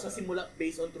 slasher, tapos mga sa ganun. simula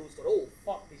based on true story, oh,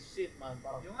 fuck this shit, man.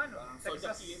 Parang yung ano, Parang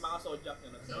Sojak, Texas, yung mga Sojak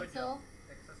yun. ano. So,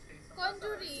 Texas Chainsaw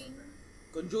Conjuring.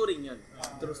 Conjuring yun.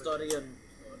 Ah. True story yun.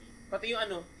 Sorry. Pati yung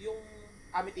ano, yung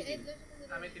Amityville.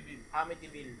 Amityville.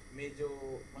 Amityville, medyo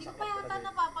hindi masakit pa yata talaga.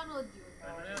 napapanood yun.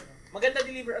 Ano yun? Maganda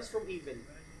Deliver Us From Evil.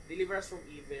 Deliver Us From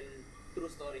Evil, true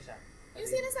story siya. Yung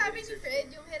sinasabi ni Fred,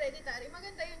 yung Hereditary,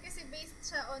 maganda yun kasi based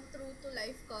siya on true to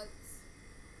life cults.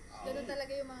 Ganun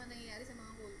talaga yung mga nangyayari sa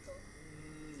mga kulto.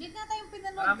 Yun nga tayong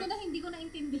pinanood ko na hindi ko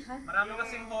naintindihan. Marami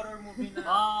kasing horror movie na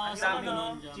ang sa dami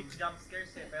ganun, cheap jump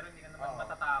scares eh, pero hindi ka naman Oo.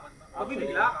 matatakot. Oo.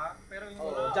 Mabibigla ka, pero yung Oh,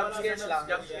 wala- jump wala scares ganun, lang.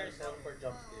 Jump scares lang. For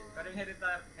jump scares. Pero yung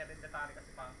hereditary kasi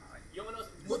parang Yung ano,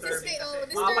 Mood disturbing stay, kasi. oh,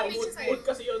 disturbing Mood, siya sa'yo. mood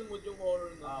kasi yun, mood yung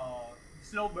horror no.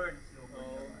 slow burn.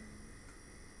 Oo.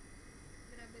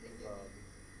 Grabe rin yun.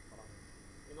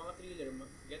 Yung mga thriller,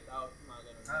 Get Out, mga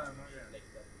ganun. Ah, mga ganun. like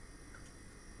that.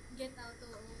 Get Out,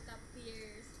 oo, top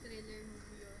tier thriller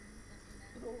movie yun.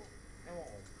 Pero, ewan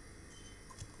ko.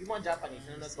 Yung mga Japanese,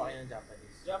 nanonood pa kayo ng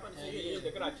Japanese. Japanese, yung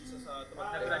The Grudge, isa sa The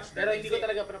tumatay. Grudge. Pero hindi ko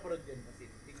talaga pinapanood yun kasi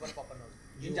hindi ko napapanood.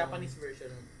 Yung Japanese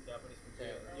version. Japanese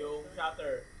picture. Yung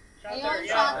Shatter. Ayun, yeah.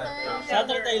 Shutter.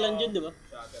 Shutter Thailand yun, di ba?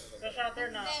 Shatter. Sa Shutter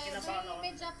na Hindi, kinabahan ako.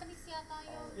 may Japanese yata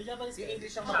yun. Yung Japanese Yung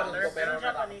English ang Shutter, napanood ko pero Pero Japanese,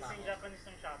 natakot yung ako. Japanese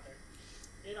ng Shutter.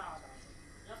 Yun nakakatakot.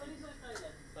 Japanese or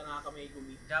Thailand? Tanaka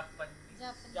Megumi. Japanese.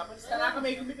 Japanese, Tanaka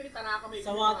Megumi, pero Tanaka Megumi.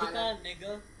 Sawati ka, pangalan.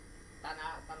 nigga.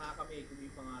 Tanaka Megumi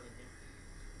yung pangalan niya.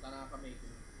 Tanaka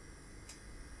Megumi.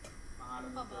 Pangalan Ano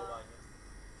pa ng ba? jowa niya.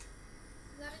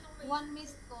 Wala rin akong may... One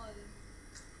missed call.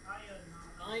 Ayun,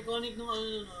 Ang iconic nung ano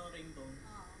no, ringtone.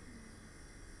 Oo.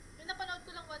 Yung napanood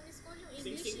ko lang one is call, yung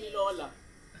English Sing-sing ni eh. Lola.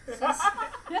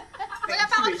 Wala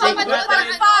pa akong Shake, napapanood rattle,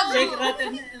 ng ano. Shake, rattle,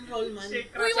 and roll, man.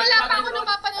 Uy, wala pa ako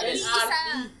napapanood ng isa. LRT.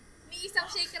 May isang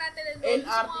shake rattle and roll.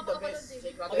 Gusto ko LRT nga the makapanood best. eh.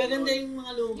 Shake, rattle, Magaganda roll. yung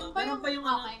mga luma. Yung ba Meron pa yung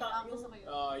ano, okay, gusto ko yun.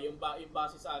 Yung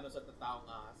base sa ano sa Tataong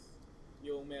Ahas.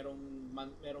 Yung merong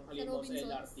halimaw sa Robinsons.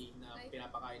 LRT na Right?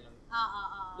 pinapakain lang.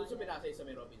 Doon sa Yeah. pinasay sa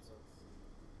may Robinsons.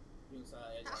 Yung sa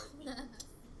LRT.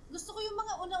 Gusto ko yung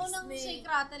mga una-unang Snake. shake,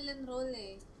 rattle, and roll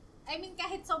eh. I mean,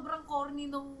 kahit sobrang corny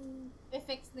nung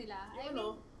effects nila. I Yung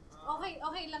mean, ano,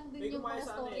 okay lang din may yung kumaya mga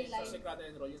sa ano eh, sa storyline. Secret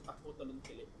and Roll, yung takbo talon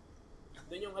kili.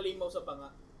 Doon yung halimaw sa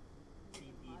banga.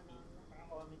 Ano.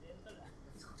 comedy yun tala.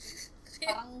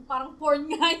 Parang porn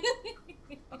nga yun.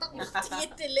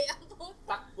 Tili ang puto.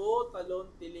 Takbo, talon,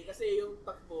 tili. Kasi yung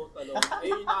takbo, talon,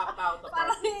 ayun yung nakakatakot na part.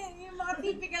 Parang yung mga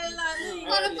typical na ano eh.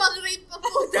 Parang pang-rape pa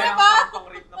puto. Kaya parang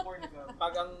pang-rape na porn ka.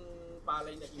 Pag ang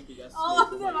palay naging bigas, Oo,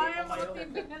 may diba? bumayo. Yung mga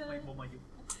typical na. May bumayo.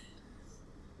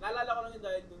 Naalala ko lang yun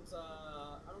dahil dun sa,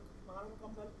 anong pangalan ng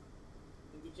kambal?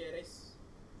 Yung Gutierrez.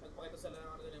 Nagpakita sila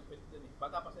ng ano yung pwede dun eh.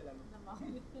 Bata pa sila. No?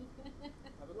 Sabi ko,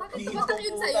 Bakit "Ay, tumatak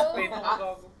yun sa'yo? Ah,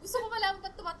 Gusto ko malaman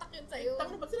ba't tumatak yun sa'yo?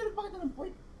 Tangina, ba't sila nagpakita ng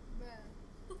point? Ba?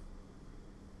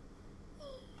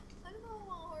 Ano ba ang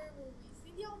mga horror movies?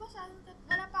 Hindi ako masyadong,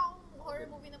 wala pa akong horror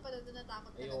movie na panood na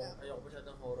natakot talaga. Ayoko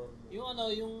masyadong horror movie. Yung ano,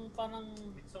 yung parang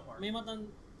Midsommar. may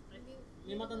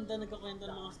matanda nagkakwento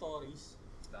ng mga stories.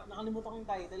 Nakalimutan ko yung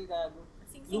title, gago.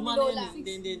 Sing-sing Luma na Lola. yun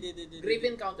eh. Hindi. Grave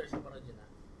Encounters yung parang dyan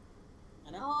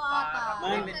Ano? Oo, ata.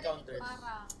 Grave Encounters.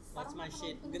 Parang. That's my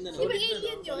shit. Ganda Di ba na. alien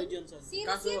yun? Solid yun, son. Series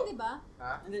Kaso- yun, di ba?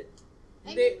 Ha? Hindi. I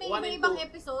Hindi, mean, may one and iba-ibang two.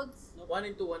 episodes. 1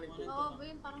 and 2, 1 and 2. One and Oo, ba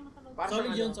yun? Parang napanood. Parang Solid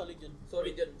ano? yun, solid yun.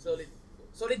 Solid yun,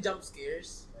 solid jump scares.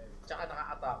 Tsaka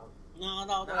nakakatakot.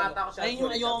 Nakakatakot Nakakatakot siya. Ayun yung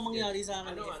Solid ayoko jump mangyari scares. sa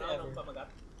akin if ever. Anong pamagat?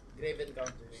 Grave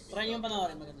Encounters. Try yung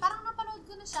panoorin, maganda. Parang napanood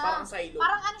ko na siya. Parang silo.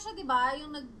 Parang ano siya, di ba?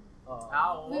 Yung Oo.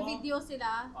 Oo. may video sila.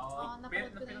 Oo. Oo,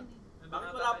 napanood ko na yun eh. Bakit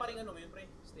wala pa rin ano ngayon, pre?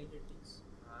 Stranger Things.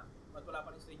 Ha? Bakit wala pa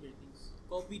rin Stranger Things?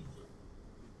 COVID,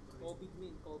 COVID.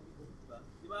 Diba?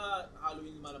 Di ba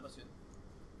Halloween lumalabas yun?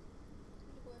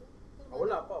 Hindi ko alam.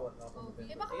 Wala pa.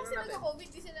 Eh baka kasi nagka-COVID,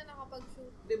 di sila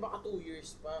nakapag-shoot. Hindi, baka 2 years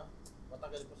pa.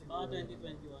 Matagal pa siguro. Baka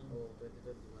 2021. Oo,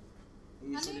 2021.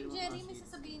 Ano yung Jerry? May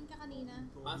sasabihin ka kanina?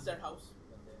 Monster House.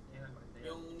 Yan ang maganda yun.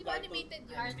 Yung Di ba animated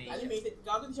yun? Animated.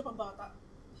 Gago din siya pang bata.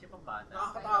 Hindi siya pang bata.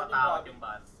 Nakakatakot yung Nakatakot bata. yung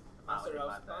bata. Monster Nakatakot yung House.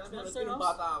 bata. Parang Monster nung House?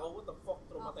 bata ako, what the fuck,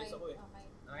 traumatized ako eh. Okay.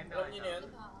 Alam niyo na yun?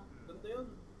 Oo. Ganda yun.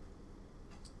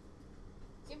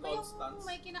 Yun ba yung Constance.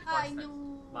 may kinakain yung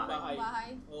Bahay. bahay?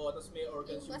 Oo, tapos may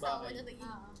organs Yung yung asawa bahay. na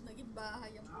naging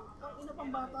bahay ang puto. Ang ina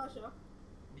pang bata siya.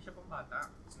 Hindi siya pang bata.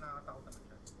 Nakakatakot naman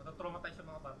siya. Matatraumatize yung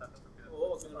mga bata.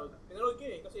 Oo, pinanood. Pinanood ko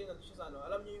eh, kasi nandun siya sa ano.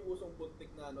 Alam niyo yung usong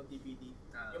buntik na ano, DVD.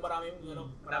 Yung maraming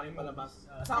maraming palabas.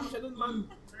 Kasama siya dun, man.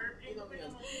 Tingnan mo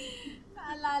yan.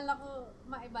 Naalala ko,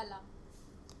 maiba lang.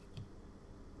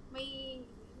 May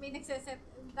nagseset,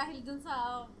 dahil dun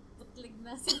sa bootleg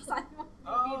na sinasabi mo.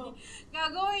 Oo.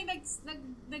 Gagawin,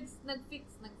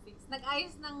 nag-fix.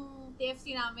 Nag-ayos ng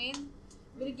TFC namin.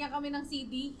 Binigyan kami ng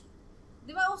CD.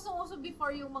 Di ba usong-uso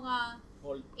before yung mga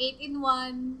Hold.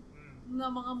 8-in-1 na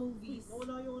mga movies?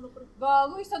 Nawala yung ano, pre.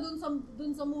 Gago, isa dun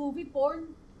sa movie, porn.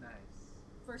 Nice.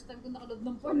 First time ko nakaload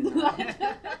ng porn doon.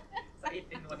 Sa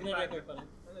 18, Nag-record pa rin.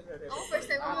 Ano nagre-record? Ako first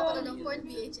time ako Ah, mapanood ng yun. porn,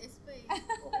 VHS pa eh.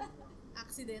 Okay.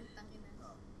 Accident, tangina.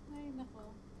 Ay, nako.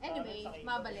 Anyway,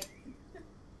 mabalik.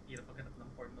 Hirap paghanap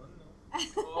ng porn noon, no?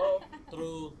 Oo.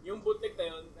 True. Yung bootleg na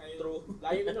yun, ay,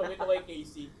 lagi ko siya ito kay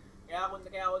Casey. Kaya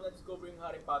ako na-discover yung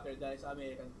Harry Potter dahil sa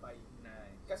American Pie.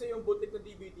 Nice. Kasi yung bootleg na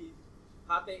DVD,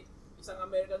 hati, isang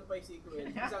American Pie sequel,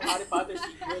 isang Harry Potter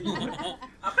sequel.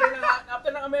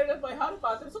 after ng American Pie, Harry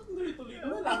Potter, so tuloy-tuloy ko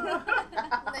na lang.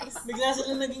 Nice. Bigla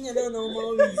sila naging ano, no,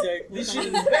 mga wizard. This shit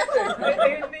is better.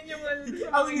 Ayun din yung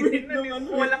Ang weird na nung ano.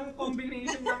 walang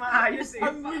combination na maayos eh.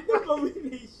 Ang weird ng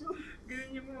combination.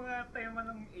 Ganyan yung mga tema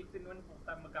ng 18-1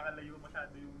 puta, magkakalayo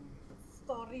masyado yung...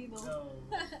 Story, no? No.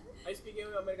 Ay, speaking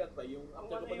of American Pie, yung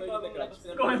after ko Ano yung panood yung The bagong Grudge, labas?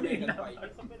 pinanood yung American Pie.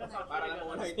 Sa pinasama Para lang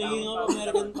mawala yung Speaking of tao.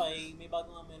 American Pie, may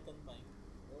bagong American Pie.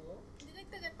 Oo.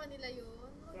 Dinagdagan pa nila yun.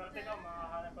 Swerte ka,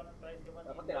 makakahanap pa ng 21.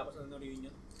 Dapat tinapos na ng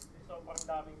reunion. Sobrang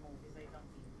daming movie sa isang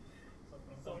film.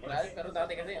 Sobrang Pero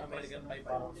dati kasi American Pie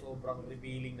parang sobrang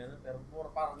revealing na. Pero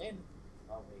parang ngayon.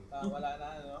 Okay. Wala na,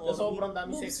 ano. Oh. So, sobrang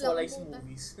daming Boobs sexualized lang puta.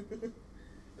 movies.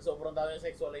 Sobrang daming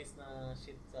sexualized na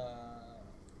shit sa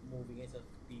movie ngayon sa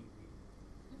TV.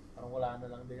 Parang wala na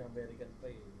lang din yung American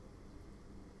Pie.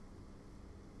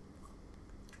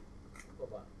 Ano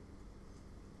ba?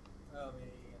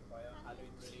 May ano pa yung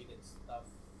Halloween-related stuff.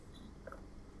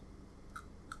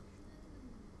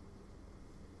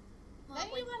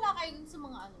 Naniniwala kayo dun sa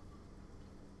mga ano?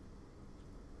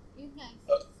 Yun nga,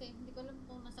 same. Hindi ko alam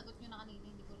kung nasagot nyo na kanina,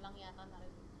 hindi ko lang yata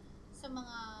narinig. Sa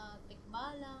mga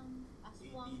tikbalang,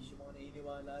 aswang. 80s yung mga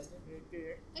naniniwala dyan.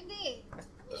 Hindi.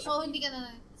 So hindi ka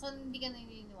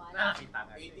naniniwala. Nakakita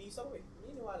nga. 80s ako eh.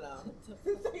 Naniniwala ako.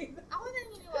 Ako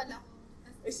naniniwala ko.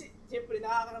 Eh, siyempre,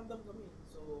 nakakaramdam kami.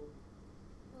 So,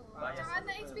 Oo. Bias Tsaka ako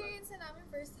na-experience na namin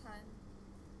first hand.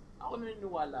 Ako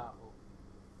naniniwala ako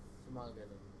sa mga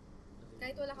ganun.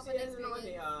 Kahit wala ka pa kasi ano naman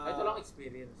eh, na-experience. Kahit walang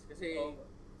experience. Kasi,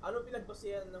 ano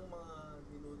pinagbasihan ng mga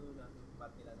ninuno natin?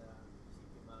 Ba't nila na isipin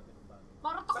yung mga ganun bagay?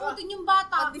 Para takutin yung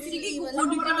bata. Pag Sige, disiliwan.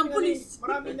 kukunin ka ng pulis.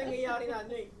 Maraming nangyayari na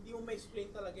ano eh. Hindi mo mo ma-explain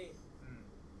talaga eh. Hmm.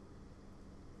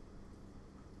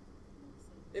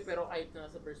 Pero kahit na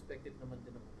sa perspective naman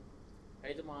din naman.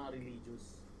 Kahit yung mga religious,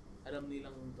 alam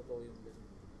nilang totoo yung ganun.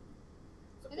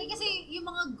 Sa Hindi puno kasi yung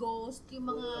mga ghost, yung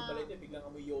Puno mga... ng balete, biglang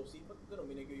amoy Yossi. Ba't gano'n?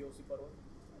 May nag-Yossi pa ron?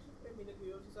 Siyempre, may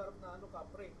nag-Yossi sa harap na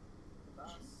kapre.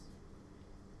 Taas.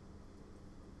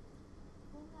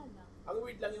 Wala lang. Ang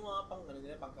weird lang yung mga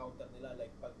pang counter nila.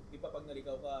 Like, di ba pag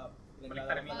naligaw ka,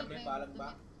 Baliktarin mo yung pinaglalaro damit. ka palang ba?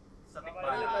 Sa Parang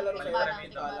tikbalang. naglalaro sa tikbalang, damit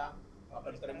tikbalang. palang.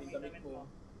 Papalit mo yung damit mo.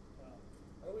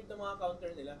 Ang weird ng mga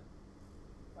counter nila.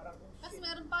 Parang, oh Kasi shit.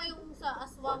 meron pa yung sa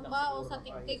aswang ba o sa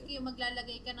tiktik yung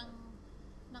maglalagay ka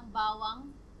ng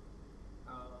bawang.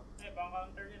 Ah, Pang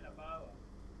counter nila, bawa.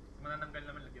 Manananggal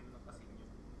naman, lagyan mo ng kasing yung...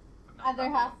 Other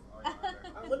half. Oh, yung other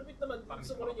half. ang malupit naman, Parang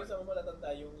gusto ko rin yung sa mga malatanda,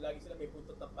 yung lagi sila may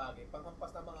buntot ng pagi,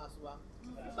 panghampas ng mga aswang.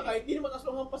 Na kahit di naman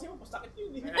aswang hampasin mo, pasakit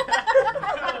yun eh.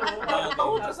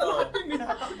 Takot ka sa lahat yun eh.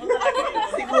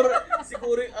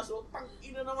 siguro yung aswang,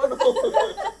 tangina naman ako.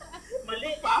 Mali!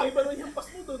 Pagi ba naman yung hampas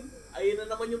mo dun? Ayun na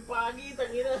naman yung pagi,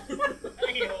 tangina.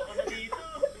 Ayoko na dito.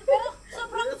 Pero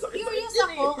sobrang curious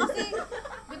ako kasi,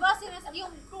 di ba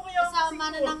yung sa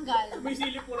manananggal, May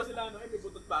silip mo na sila, ano, may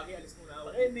buntot pagi, alis mo na ako.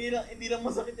 Hindi lang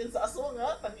masakit yan sa aswang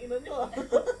ha, tangina nyo ha.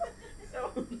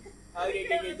 Okay,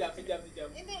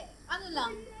 jump. hindi, ano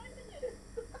lang,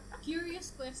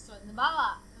 curious question.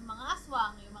 Nabawa, yung mga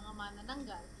aswang, yung mga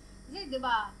manananggal. Kasi di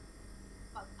ba,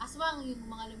 pag aswang, yung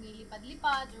mga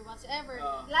lumilipad-lipad or whatever,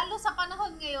 lalo sa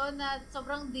panahon ngayon na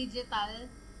sobrang digital,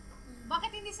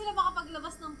 bakit hindi sila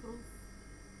makapaglabas ng proof?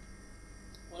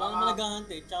 Wala naman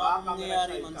naghahante. Tsaka baka kung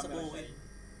nangyayari camera man shy, sa camera bukid. shy.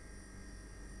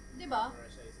 Di ba?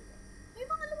 May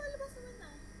mga lumalabas naman na.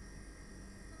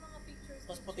 Ng mga pictures.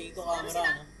 Tapos potato Pero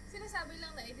camera, no? Sinasabi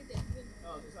lang na edit eh. Yun.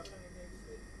 Oo, sasabi lang yun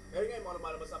eh. Pero ngayon, mga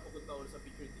lumalabas na pupunta ulit sa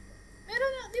picture, di ba?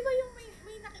 Meron na, di ba yung may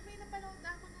napanood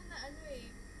ako na ano eh.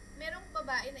 Merong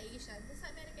babae na Asian. Tapos sa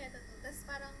Amerika yata to. Tapos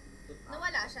parang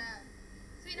nawala siya.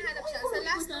 So hinahanap siya. Sa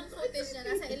last ng footage niya,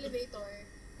 nasa elevator.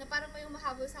 Na parang may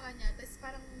humahabol sa kanya. Tapos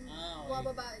parang Okay.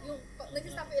 bumababa. Yung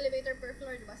nag-stop yung elevator per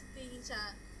floor, di ba? So tingin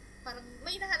siya. Parang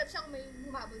may hinahanap siya kung may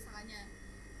humahabol sa kanya.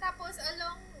 Tapos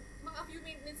along mga few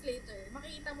minutes later,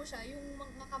 makikita mo siya, yung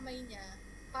mga kamay niya,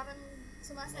 parang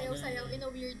sumasayaw-sayaw in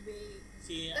a weird way.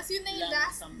 Tapos yun na yung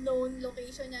last known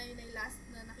location niya, yun na yung last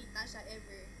na nakita siya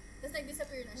ever. Tapos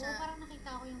nag-disappear na Oo, siya. parang nakita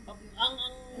ko yung video.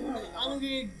 Ang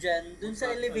weird dyan, dun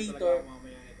sa elevator,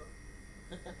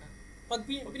 pag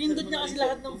pinindot niya kasi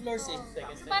lahat ng floors eh.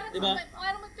 Oo. So parang, Diba?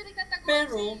 parang magpinagtataguan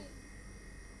Pero, siya eh.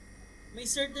 may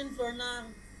certain floor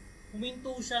na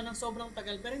huminto siya ng sobrang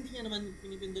tagal pero hindi niya naman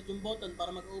pinipindot yung button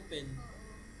para mag-open. Oo.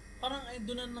 Parang ay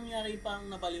doon na nangyari pang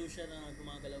nabaliw siya na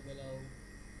gumagalaw-galaw.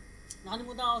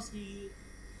 Nakalimutan ko si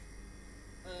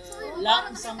So, yun, lang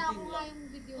parang nakita something ko nga lang. yung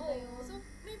video na Oo. yun. So,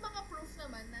 may mga proof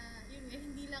naman na yun nga,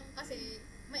 hindi lang kasi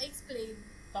ma-explain.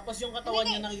 Tapos yung katawan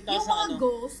niya nakita yung sa mga ano.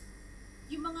 ghost,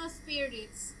 yung mga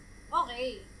spirits, okay.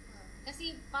 Kasi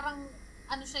parang,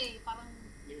 ano siya eh, parang,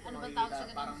 ano ba tawag sa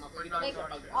Parang ganun? makulitan Like, siya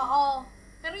pag... oo.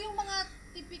 Pero yung mga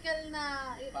typical na,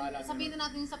 Tikbalang, sabihin na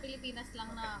natin sa Pilipinas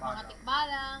lang na mga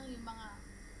tikbalang, yung mga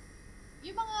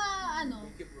ano,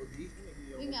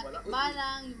 yung nga,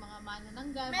 tikbalang, yung mga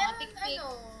manananggal, mga Meron tiktik. ano,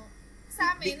 sa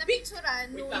amin, na-picturean,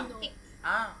 Wait lang. nuno.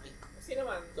 Ah, okay. Kasi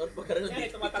naman, Sorry pagkaroon kaya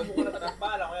dito. tumatakbo ka na sa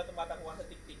takbala, kaya tumatakbo ka sa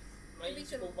tiktik. May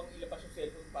Picture. isip mo bang ilabas yung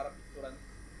cellphone para picturean?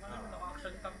 Ano,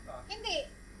 naka-action cam ka. Hindi.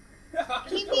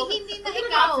 Hindi na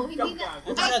ikaw. Hindi na,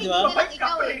 Ito siya, kahit di hindi ba? na lang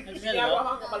ikaw eh. Ano siya, Ginagawa diba?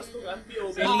 kang kapalustugan,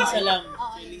 POV. Si Lisa lang.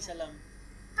 Oo, Si yun. Lisa lang.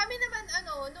 Kami naman,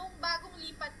 ano, nung bagong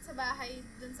lipat sa bahay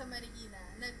dun sa Marikina,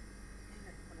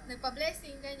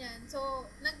 nagpa-blessing, ganyan. So,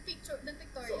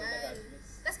 nag-pictorial.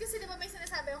 Tapos kasi di ba may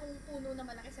sinasabi akong puno na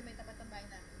malaki sa may tapat ng bahay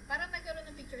namin. Parang nagkaroon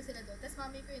ng picture sila doon. Tapos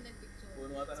mami ko yung nag-picture.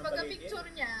 Puno ata Tapos ng pagka-picture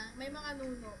niya, may mga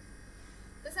nuno.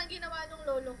 Tapos ang ginawa nung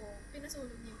lolo ko,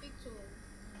 pinasunog niya yung picture.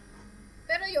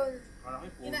 Pero yun,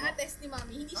 ina-attest ni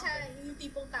mami, hindi siya yung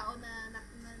tipong tao na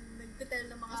nagtitel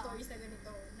ng mga stories na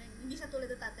ganito. Hindi siya tulad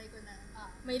ng tatay ko na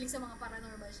mahilig sa mga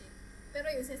paranormal shit. Pero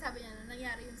yun, sinasabi niya na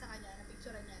nangyari yun sa kanya,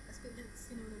 na-picturean niya, tapos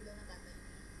sinunog daw ng tatay niya.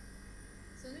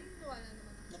 So, naniniwala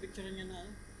naman ako. Na-picture niya na.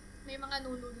 May mga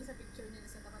nuno din sa picture niya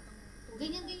sa tapat ng tulog.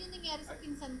 Ganyan din yung nangyari sa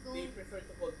pinsan ko. They prefer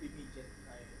to call the midget.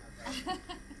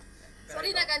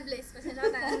 Sorry na, God bless. Pasensya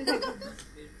na.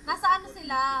 Nasa ano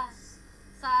sila?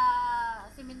 Sa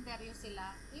cementerio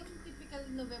sila. Yung typical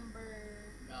November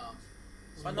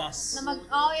Undas. na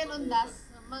yan undas.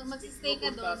 Mag-stay ka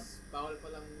doon. Bawal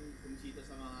palang bumisita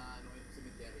sa mga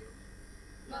cemeteryo.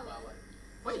 Bawal.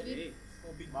 Pwede.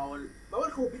 Bawal. Bawal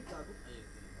COVID gago. Ayun.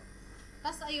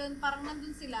 Tapos ayun, parang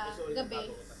nandun sila gabi.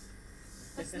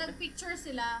 Tapos nagpicture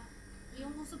sila.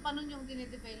 yung uso pa nun yung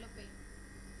dinedevelop eh.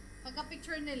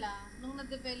 Pagka-picture nila, nung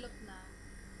na-develop na,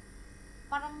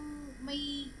 parang may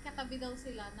katabi daw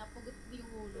sila na pugot yung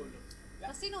ulo.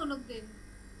 Tapos sinunog din.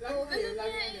 Oo, ganun nga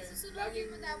eh. Susunogin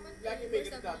mo dapat Lagi yung may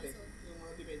first ganun dati. episode. Yung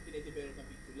mga dinedevelop na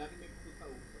picture. Lagi may pupunta sa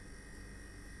ulo.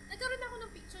 Nagkaroon ako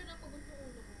ng picture na pugot yung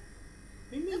ulo ko.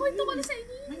 May Nakwento ko na sa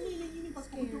inyo yun. May nilingin pas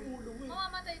pupunta yung ulo mo eh.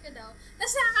 Mamamatay ka daw.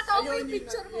 Tapos nakakatawa ko Ayun, yung yung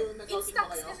picture mo. yung nag-outing Instax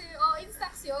ba kayo? kasi.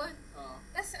 Instax yun. Oo.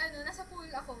 Tapos nasa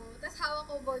pool ako. Tapos hawak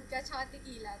ko vodka tsaka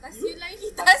tequila. Tapos yun lang yung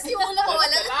kita. Tapos yung ulo ko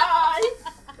wala.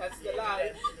 That's the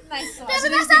life! Nice one. Pero Asan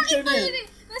yung nasa akin picture pa na yun yun? eh.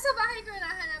 Nasa bahay ko,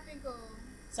 nahanapin ko.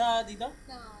 Sa dito?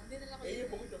 No, dinala ko Eh, yung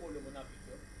dito. bukod yung ulo mo na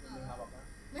picture. Yung hawak ka.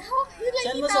 May hawak, yun lang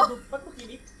Saan yung mo kita. sa group? Ba't mo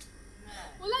kinik?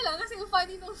 Wala lang, kasi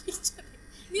funny nung picture.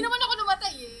 Hindi naman ako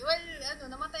namatay eh. Well,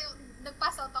 namatay ako.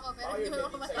 Nag-pass out ako, pero hindi naman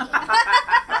ako namatay.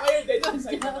 Baka yung dead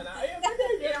inside naman na. Ayun, dead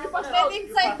Dead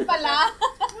inside pala.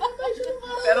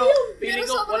 Pero feeling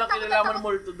ko sobrang walang takot kinalaman ako.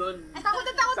 multo doon. Takot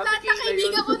na takot Sa lahat ng tequila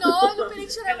kaibigan yun. ko noon. Nung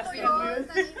pinicturean ko Kailan mo yun. yun?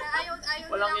 Tangina, ayaw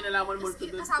Walang nilang kinalaman multo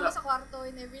dun kasama sa- sa kwarto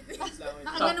and everything.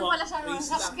 Nakaganon pala siya.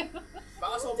 Racist.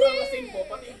 Baka sobrang lasing mo,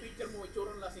 pati yung picture mo,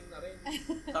 itsurang lasing na rin.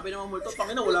 Sabi naman multo,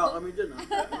 pangina wala kami dyan ah.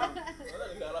 Wala,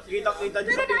 nagkalasing. Kita-kita niyo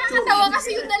Pero sa picture. nakakatawa kasi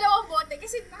yung dalawang bote.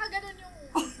 Kasi nakaganon yung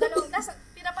dalawang,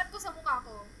 tinapat ko sa mukha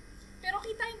ko. Pero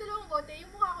kita yung dalawang bote,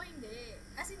 yung mukha ko hindi.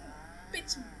 As in,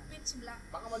 pitch black.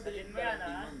 Baka madalin Mo mo yan, yan,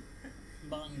 ah.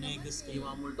 Baka negus Yung kayo.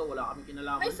 mga multo, wala kami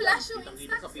kinalaman. May dyan. flash yung Kitang-kita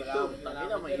sa Instax picture. eh.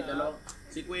 Tangina, may dalawa.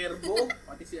 Si Cuervo,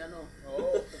 pati si ano. Oo.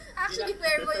 Actually,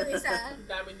 Cuervo yung isa. Ang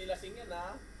dami nilasing yan, ha?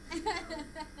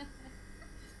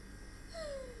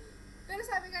 Pero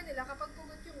sabi nga nila, kapag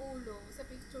pugot yung ulo, sa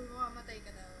picture mo, mamatay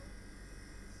ka daw.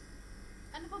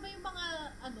 Ano pa ba yung mga,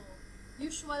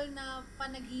 usual na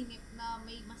panaginip na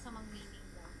may masamang meaning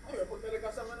ba? Ayun, pag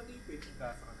nalagasan ka ng ipin.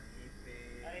 Gasa ka ng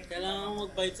ipin. Ay, Kailangan mo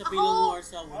mag-bite sa Ako- pillow mo or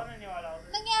sa Ako wood. naniwala ko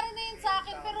dun. Nangyari na yun sa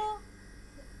akin, pero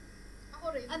Ako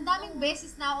rin. ang daming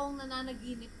beses na akong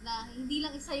nananaginip na hindi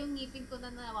lang isa yung ngipin ko na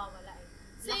nawawala eh.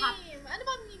 Lahat. Same. Ano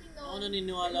ba ang meaning Ako nun?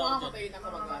 naniniwala Yung ako mga dyan. patay na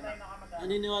kamag-anak. Mamatay na kamag-anak.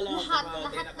 Naniniwala ako Lahat, dyan.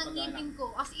 lahat ng ngipin ko.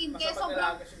 As in, Basta kaya pag sobrang,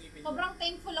 nalagas yung ipin mo, sobrang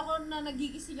thankful ako na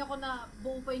nagigising ako na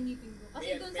buo pa yung ngipin ko. Kasi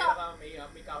dun may, sa,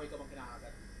 may kahoy ka bang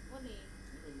kinakagat. wala eh.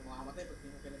 Yung mga kamatay, pag hindi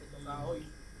mo kinagat yung kahoy.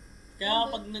 Kaya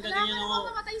pag Wala nagaganyan ka ako, namang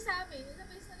mamatay sa amin. Ilang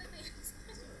beses na lang na yun.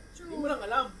 Hindi mo lang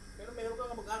alam. Pero meron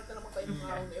kang kamag-anak na namatay ng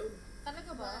araw na yun.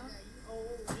 Talaga ba? Bagay.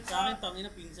 Oo. sa akin tangina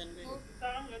pinsan ko yun. Sa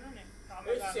akin ganun eh. Sa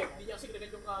Eh, si kamag-anak Sef, ko. di niya kasi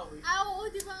kinagat yung kahoy. Oo,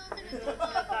 di ba? Sunod-sunod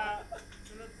na,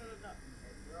 sunod-sunod na.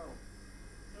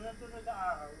 Sunod-sunod na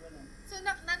araw, ganun. So,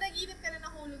 nanaginip ka na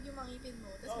nahulog yung mga ngipin mo.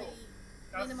 Tapos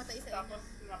may namatay sa inyo. Tapos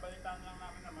nabalitaan lang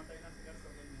namin namatay na si Gasto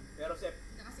ganyan. Pero Sef,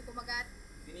 Na kasi kumagat.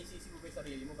 sinisisi mo ba yung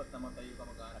sarili mo ba't namatay yung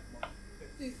kamag-anak mo?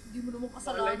 Hindi mo naman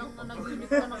kasalanan na naginip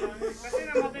ka ng Kasi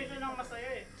namatay siya ng masaya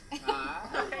eh. Ah?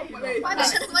 Paano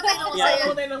siya namatay nung Kaya masaya?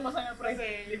 namatay ng masaya, pre. Kasi,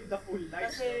 Live the full life.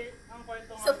 kasi ang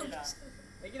kwento Sa nga nila.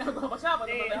 May ginagawa pa siya, ba't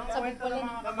Hindi, namatay ang siya? kwento ng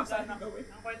mga Namasahe kamag-anak. gawin.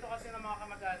 Ang kwento kasi ng mga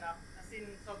kamag-anak, as in,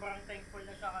 sobrang thankful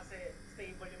na siya kasi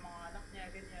stable yung mga anak niya,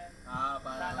 ganyan. Ah,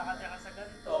 para. Nakakatira sa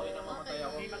ganito. Okay na mamatay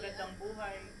ako. May magandang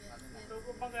buhay. Yes, yes. So,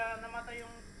 kumbaga, namatay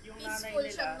yung nanay Peaceful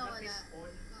nila siyang na nawala. peaceful.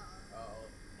 Oo. Oo.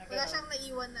 Na Wala ganun. siyang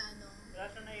naiwan na ano. Wala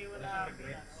siyang naiwan Wala na siyang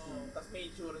regrets. Oo. Tapos may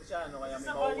insurance siya, no? Kaya may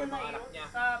Sa mauwi banyo mga anak niya.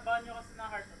 Sa banyo kasi na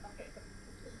heart attack eh.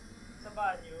 Sa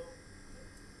banyo.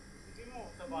 Sige mo,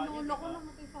 sa banyo. Lola ko diba?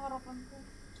 namatay sa harapan ko.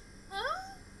 Ha?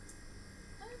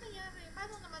 Ano nangyari?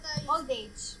 Paano namatay? Old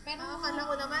age. Pero, Akala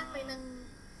ko naman may nang...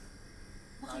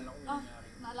 Akala ko Ah, nangyari.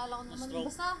 naalala ko naman. Na-stroke.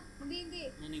 Basta, hindi.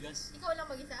 Nanigas. Ikaw lang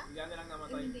mag-isa? Bigla na lang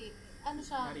namatay. Hindi. Ano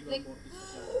siya, Marigold like, Mortis na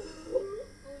siya.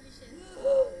 Holy shit.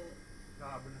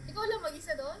 Nakabon ng Ikaw lang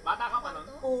mag-isa doon? Bata ka pa nun?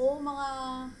 Kwarto? oo, mga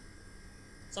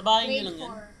Sa bahay niyo grade lang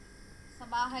yan. 4. Sa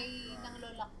bahay ng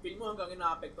lola ko. Feel mo hanggang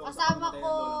inaapekto ka sa Kasama pagkamatay ng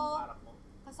ko- lola mo sa harap mo.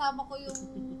 Kasama ko yung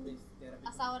Face therapy.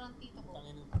 asawa ng tito ko.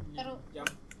 Tangina. Pero,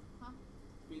 Jump. ha?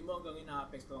 Feel mo hanggang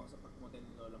inaapekto ka sa pagkamatay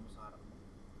ng lola mo sa harap mo.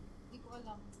 Hindi ko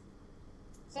alam.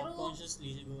 Pero, Subconsciously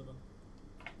siguro.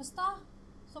 basta,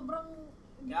 sobrang...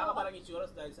 Kaya ka parang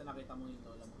insurance dahil sa nakita mo yung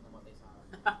lola mo namatay sa harap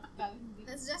mo. Hindi.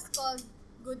 That's just called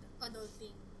good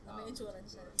adulting. Na may insurance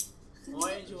siya. O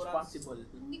may insurance. Responsible.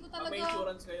 Hindi ko Pag talaga... may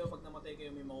insurance kayo, pag namatay kayo,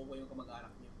 may makukuha yung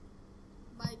kamag-anak niyo.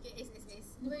 Bayad kay SSS.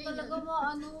 Hindi ko talaga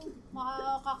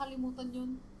makakalimutan yun.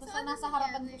 Basta Saan nasa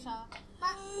harapan ko nangyari? siya.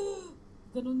 Pa-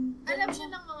 Ganun. Alam siya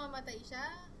nang mamamatay siya?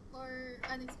 Or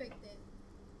unexpected?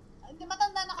 Hindi,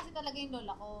 matanda na kasi talaga yung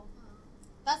lola ko. Ah.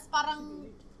 Tapos parang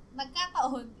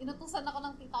nagkataon, inutusan ako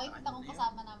ng tita ko, yung tita kong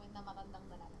kasama namin na matandang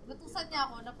dalaga. Inutusan niya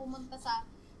ako na pumunta sa,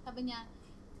 sabi niya,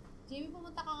 Jamie,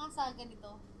 pumunta ka nga sa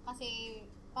ganito. Kasi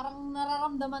parang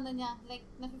nararamdaman na niya, like,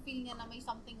 nafe-feel niya na may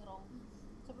something wrong.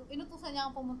 Sabi ko, inutusan niya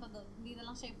akong pumunta doon. Hindi na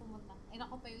lang siya yung pumunta.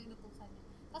 Ako pa yung inutusan niya.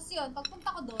 Tapos yun, pagpunta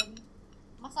ko doon,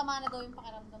 masama na daw yung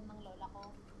pakiramdam ng lola ko.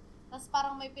 Tapos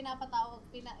parang may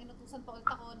inutusan pa ulit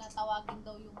ako na tawagin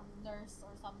daw yung nurse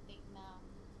or something na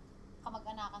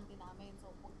kamag-anakan din namin.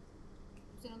 So,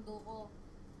 sinundo ko.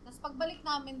 Tapos pagbalik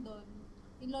namin doon,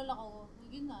 yung lola ko,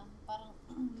 yun na, parang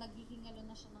naghihingalo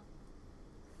na siya na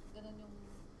ganun yung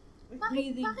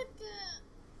breathing. Bakit ka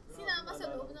sinama sa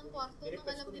loob ng kwarto nung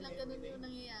alam nilang ganun yung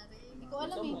nangyayari? Hindi ko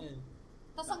alam eh.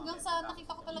 Tapos hanggang sa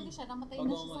nakita ko talaga siya, namatay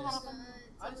na siya sa harapan ko.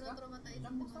 Sobrang traumatizing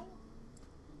naman.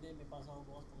 Hindi, may pasok ako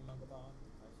bukas pang umaga pa ako.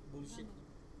 Bullshit.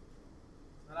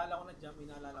 Naalala ko na jump,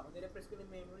 inaalala ko. Nirepress ko yung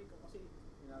memory ko kasi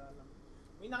inaalala ko.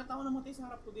 May nakita ko namatay sa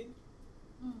harap ko din.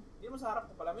 Hindi naman sa harap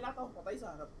ko pala. May nakita ko patay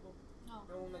sa harap ko.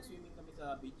 Nung nag-swimming kami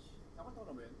sa beach. Nakita ko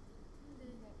na ba yun?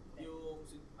 Yung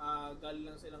galing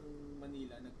lang silang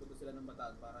Manila, nagpunta sila ng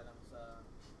Bataan para lang sa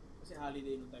kasi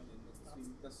holiday nung time din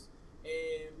nag-swim. Tapos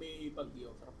may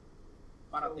bagyo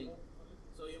parating.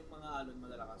 So yung mga alon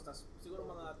malalakas. Tapos siguro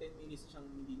mga 10 minutes siyang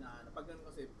hindi nahanap. Pag ganun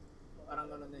kasi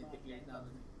parang ano na declared na ano.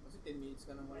 Kasi 10 minutes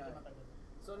ka nang wala.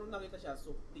 So nung nakita siya,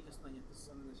 so tikas na niya. Tapos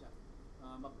ano na siya?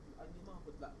 Hindi mga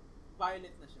putla.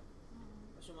 Violet na siya.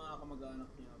 Tapos yung mga kamag-anak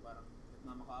niya parang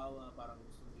nagmamakaawa, parang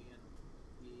gusto niya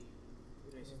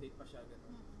i-resuscitate pa siya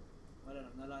gano'n. Wala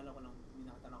lang, naalala ko lang,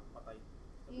 minakita na akong patay.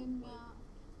 Yun nga.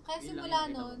 Kaya simula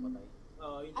nun,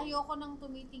 ayoko nang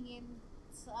tumitingin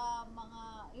sa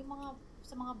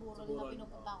sa mga burol na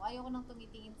pinupunta ko. Ayoko nang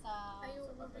tumitingin sa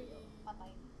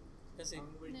patay. Kasi,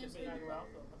 weird kasi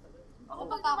Ako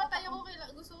pag namatay ako,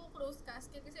 gusto ko close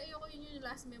casket kasi ayoko yun yung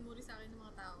last memory sa akin ng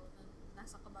mga tao na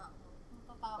nasa kabao ko.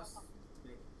 Natatakot ako.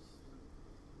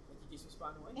 Nagkikismis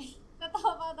pa ano eh.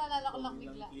 Tatawa pa, naalala ko lang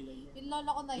bigla. Yung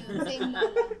lola ko na yun, same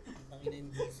lola.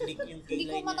 flick yung Hindi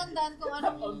kilay ko matandaan kung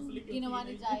anong ginawa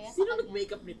ni Jaya sa Sino kanya.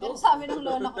 nag-makeup nito? Pero sabi ng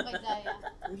lola ko kay Jaya,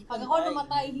 pag ako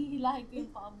namatay, hihilahin ko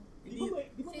yung paa mo. Si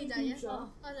Jaya?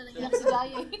 Ano lang Iyak si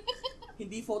Jaya eh.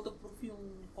 Hindi photoproof yung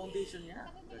foundation niya.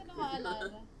 Kasi hindi ko na maalala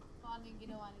kung ano yung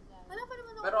ginawa ni Jaya. Wala pa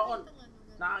naman ako Pero ako, nakitang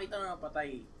ano. nakakita na ng patay.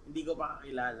 Hindi ko pa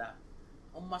kakilala.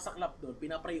 Ang masaklap doon,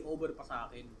 pinapray over pa sa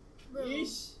akin. Bro.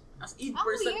 As in Ang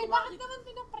person weird, ko bakit makita. naman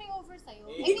pinapray over sa'yo?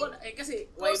 Hindi ko, kasi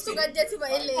Close to God yan si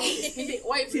Bael eh. Hindi,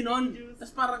 wife si nun.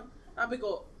 Tapos parang, sabi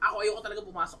ko, ayoko talaga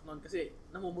pumasok nun kasi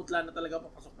namumutla na talaga,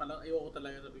 papasok na lang, ayoko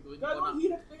talaga, sabi ko,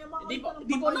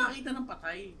 hindi po nakakita ng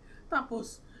patay.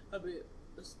 Tapos, sabi,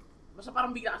 basta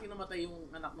parang bigla kasi namatay yung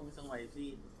anak ng isang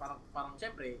YFC. Parang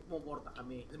syempre, pumuporta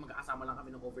kami. Kasi magkakasama lang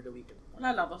kami ng over the weekend.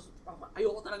 Wala lang, tapos parang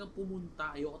ayoko talagang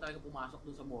pumunta, ayoko talagang pumasok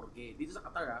dun sa morgue. Dito sa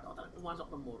Qatar, ako talagang pumasok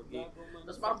ng morgue.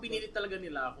 Tapos parang pinilit talaga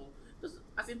nila ako. Tapos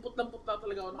as in, putlang-putla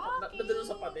talaga ako, nadalo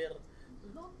sa pader.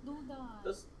 Don't do that.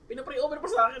 Tapos pinapray over pa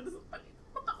sa akin, tapos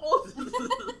matakot.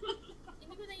 Hindi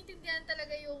ko naiintindihan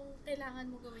talaga yung kailangan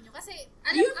mo gawin yun. Kasi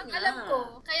Yun alam nga. ko,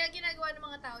 kaya ginagawa ng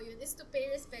mga tao yun is to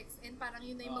pay respects and parang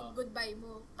yun na yung mag-goodbye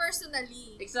mo.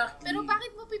 Personally. Exactly. Pero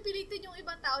bakit mo pipilitin yung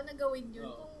ibang tao na gawin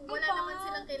yun kung wala Diba? naman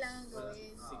silang kailangan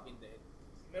gawin? Sick in the head.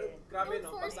 Pero grabe Yung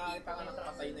no, pag force nakakita ka people. ng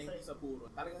patay na hindi sa puro,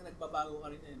 talagang nagbabago ka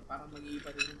rin eh. Parang mag-iiba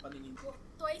din yung paningin ko.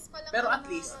 Twice pa lang Pero ako at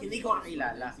least, nakaka- hindi ko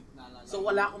kakilala. So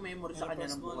wala akong memory sa kanya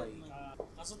ng buhay.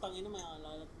 Kaso tangin na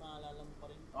maalala mo pa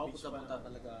rin. Ako punta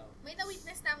talaga. May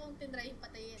na-witness na akong tinry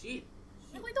patayin. Shit.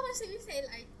 Nakwento ko na sa iyo sa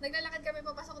LRT. Naglalakad kami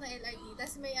papasok ng LRT.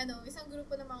 Tapos may isang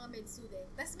grupo ng mga med student.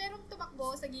 Tapos merong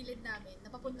tumakbo sa gilid namin na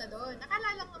papunta doon.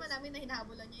 Nakala lang naman namin na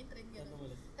hinahabol lang niya yung train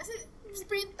gano'n. Kasi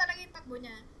sprint talaga yung takbo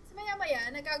niya. Tapos maya-maya,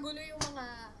 nagkagulo yung mga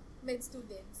med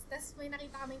students. Tapos may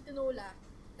nakita kaming tinula.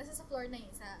 Tapos sa floor na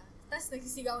yung isa. Tapos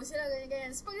nagsisigaw sila,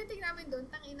 ganyan-ganyan. Tapos pagdating namin doon,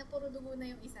 tangina, puro dugo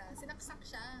na yung isa. Sinaksak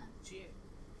siya. Shit.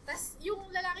 Tapos yung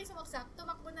lalaki sumaksak,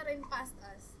 tumakbo na rin past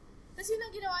us. Tapos yun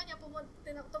ang ginawa niya,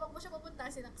 tumakbo siya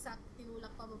papunta, sinaksak,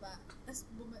 tinulak pababa, tapos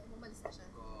bumalis na siya.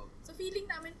 So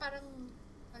feeling namin parang,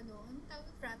 anong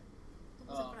tawag, frat?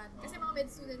 Tungkol sa frat. Kasi mga med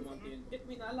students eh. Pero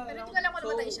hindi ko alam kung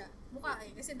namatay siya. Mukha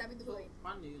eh, kasi dami dugo eh.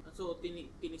 Paano yun? So, tinis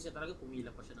niya talaga,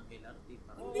 pumila pa siya ng LRT.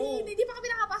 Hindi pa kami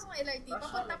nakapasok ng LRT.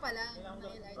 Papunta pa lang ng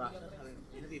LRT.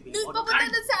 Doon, Doon, papunta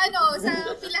doon sa sa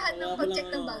pilahan ng pag-check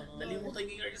ng bag. Nalimutan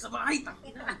yung card sa bahay,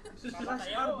 tangina.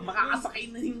 Makakasakay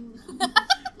na yung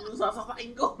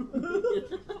sasakain ko.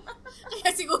 Kaya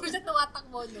siguro siya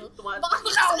tumatakbo, no? Baka Ikaw,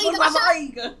 makasakay na siya. magsasakay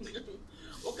ka.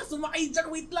 Huwag ka sumakay dyan,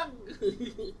 wait lang.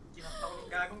 Kinakta ko ng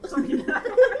gagong sa akin.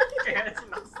 Kaya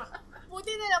sinaksa.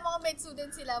 Buti na lang mga med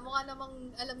student sila, mukha namang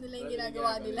alam nila yung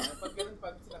ginagawa nila. Pag ganun,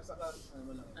 pag sinaksaka, ano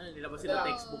mo lang. Ano, nilabas sila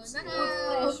textbooks nila.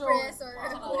 Naka-press or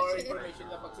For information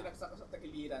na pag sinaksaka sa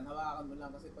tagiliran, hawakan mo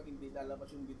lang kasi pag hindi lalabas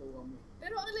yung bituan mo.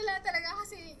 Pero ang lala talaga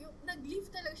kasi yung,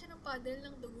 nag-leave talaga siya ng puddle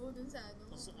ng dugo dun sa ano.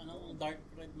 Tapos ano, ang dark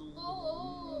red nung... Oo.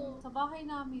 Sa bahay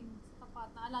namin, sa tapat,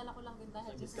 naalala ko lang din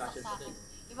dahil Sa sa discussion saksakin.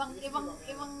 today. Ibang, ano,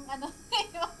 ibang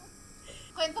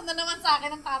kwento na naman sa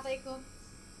akin ng tatay ko.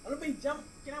 Ano ba yung jump?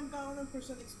 Kinamka ako ng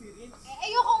personal experience.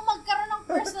 Ayokong magkaroon ng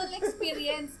personal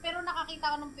experience, pero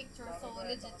nakakita ko ng picture, so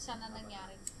legit siya na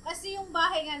nangyari. Kasi yung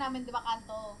bahay nga namin, di ba,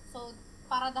 kanto? So,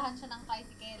 paradahan siya ng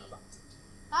tricycle.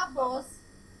 Tapos,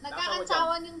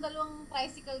 nagkakantsawan yung dalawang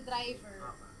tricycle driver.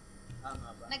 Ba?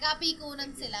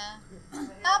 Nag-apikunan sila.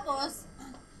 Tapos,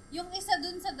 yung isa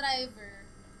dun sa driver,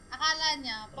 akala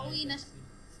niya, pauwi na siya.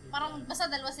 Parang basta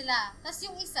dalawa sila. Tapos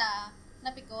yung isa,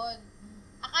 napikon.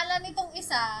 Akala nitong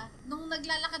isa, nung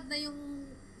naglalakad na yung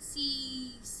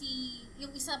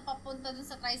yung isa papunta dun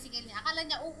sa tricycle niya, akala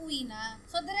niya uuwi na.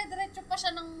 So, dire-diretso pa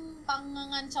siya ng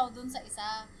pangangantsaw dun sa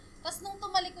isa. Tapos nung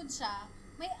tumalikod siya,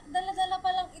 may dala-dala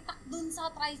palang itak dun sa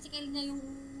tricycle niya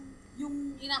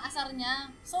yung inaasar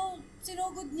niya. So,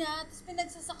 sinugod niya, tapos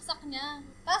pinagsasaksak niya.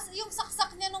 Tapos yung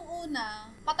saksak niya nung una,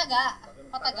 pataga.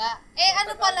 Eh,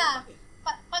 ano pala?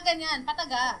 Ganyan,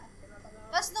 pataga.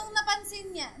 Tapos nung napansin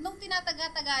niya, nung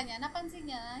tinataga-taga niya, napansin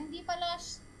niya na hindi pala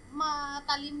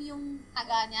matalim yung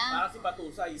taga niya. Parang si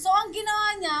Patusay. So, ang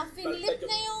ginawa niya, finlip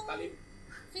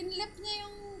Talim. niya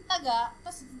yung taga,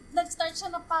 tapos nag-start siya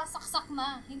na pasaksak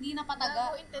na, hindi na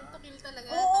pataga. Gago, intent to kill talaga.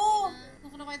 Oo! Tangina.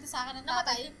 Nung kinukwento sa akin ng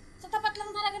Namatay? tatay, sa tapat lang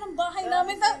talaga ng bahay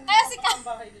namin.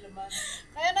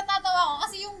 Kaya natatawa ko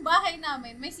kasi yung bahay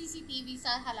namin may CCTV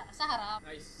sa harap.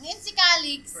 Nice. Ngayon si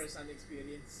Calix, Personal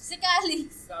experience.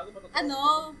 Gago ba totoo? ano,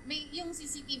 may yung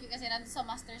CCTV kasi nandun sa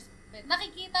master's bed.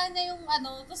 Nakikita niya yung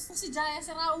ano, tapos si Jaya si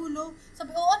Raulo,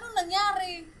 sabi, anong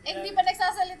nangyari? Eh, hindi pa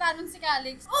nagsasalita nun si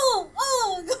Calix.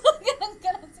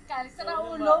 Ganun si Calix, si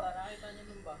Raulo. Nakita niyo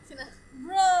nun ba?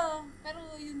 Bro, pero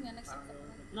yun nga,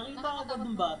 nagsasalita. Nakita ka agad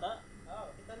ng bata? Oo,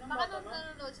 kita ng Baka bata ba?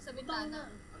 nanonood siya sa bintana.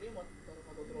 Ano yung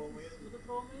matutrauma yun?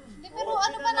 Matutrauma yun. Hindi, pero Oo,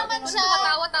 ano pa naman siya?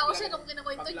 Tumatawa-tawa siya nung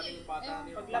kinakwento niya Paglaki eh. ng bata, ano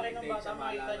yung Paglaki ng pang-indate bata, siya, makita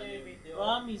maalala niyo yung niyo. video.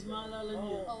 Promise, maalala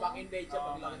niyo. Oo. Pang-indate siya Oo,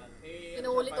 paglaki. maalala.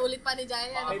 Inuulit-ulit pa ni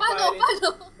Jaya. Ano, May paano?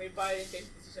 May violent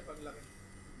tendency siya paglaki.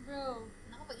 Bro.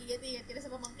 Naku, pag-igat-igat ka na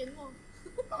sa pamangkin mo.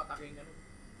 Takataking ganun.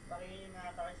 Pakinggan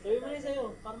na tayo. Sabi mo na sa'yo,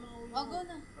 para makauwi mo. Go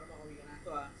na. Para makauwi ka na.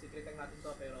 Ito secret lang natin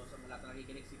to, pero sa mga lahat na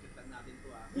nakikinig, secret lang natin to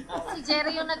Si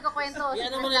Jerry yung nagkakwento.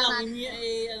 Ano mo na lang,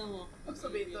 ano mo. Pag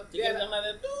sabihin to, Sige lang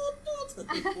natin, tut.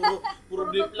 Puro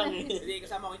blip lang eh. Hindi,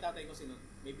 kasama ko yung tatay ko sinun.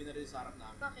 May binaril sa harap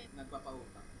namin. Bakit?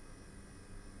 Nagpapautang.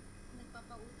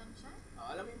 Nagpapautang siya?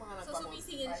 Alam mo yung mga So, nagpapautang?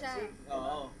 sumisingil siya.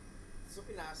 Oo. Sa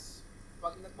Pinas,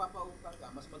 pag nagpapautang ka,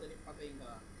 mas madaling patayin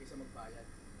ka kaysa magbayad.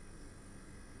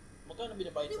 Magkano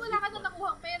binabayad Hindi, sa wala ka Bitcoin? na nakuha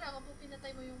ang pera kapag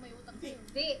pinatay mo yung may utang sa'yo.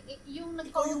 Hindi, yung Ikaw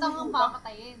nagpautang yung ang utang.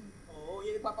 papatayin. Oo,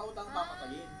 yung nagpapautang ang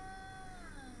papatayin.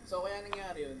 So, kaya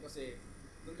nangyari yun kasi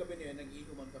nung gabi na yun,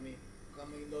 nag-iinuman kami.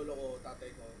 Kami yung lolo ko,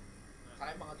 tatay ko,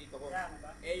 saka yung mga tito ko. Wala na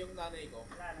ba? Eh, yung nanay ko,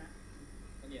 Wala na.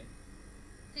 ano yan?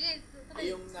 Sige, Eh,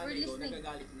 yung we're nanay ko, listening.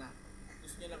 nagagalit na.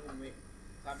 Gusto niya lang umuwi.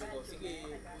 Sabi ko, sige,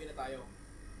 uwi na tayo.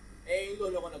 Eh, yung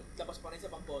lolo ko, naglabas pa rin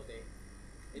sa pangbote.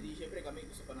 Eh, di, syempre, kami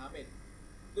gusto pa namin.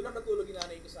 Doon lang natulog yung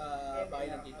nanay ko sa bahay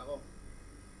ng tita ko.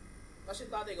 Tapos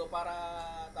yung tatay ko, para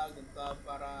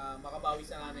makabawi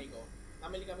sa nanay ko,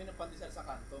 namili kami ng pandesal sa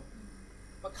kanto.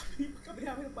 Pag kami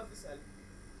namin ng pandesal,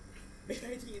 may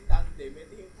riding yung tandem, may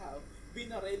yung tao,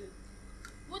 binaril.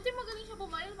 Buti magaling siya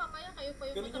bumaril, mamaya kayo pa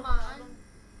yung Ganun yung mga, matamaan.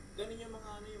 ganun yung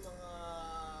mga,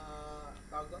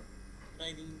 tawag doon?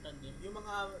 Riding tandem. Yung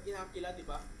mga inakila, di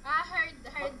ba? Hard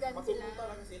gun sila. Matulog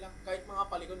talaga sila. Kahit mga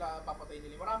palikon na papatay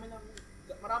nila.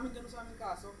 Maraming ganun sa aming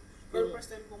kaso. Pero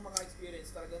first time kong mga experience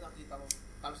talaga nakita ko.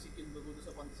 Talsik yung dugo doon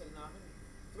sa pandesal namin.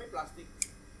 So may plastic.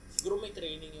 Siguro may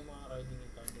training yung mga riding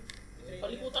in tandem. training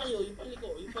Paliko yan. tayo, yung paliko.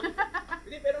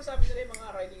 Hindi, pero sabi nila yung mga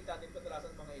riding tandem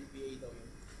kadalasan mga LPA daw yun.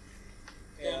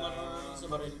 Kaya marunong sa baril.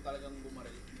 marunong talagang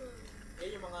bumaril.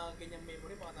 Yan yung mga ganyang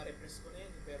memory, mga na-repress ko na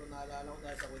yan. Pero naalala ko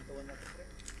dahil sa kwentuhan natin, pre.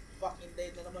 Fucking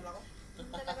dead na naman ako.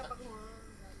 Talaga pag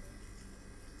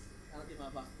Ano, di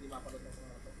mapanood na sa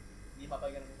mga to. Di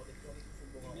mapagyan ng kapatid ko.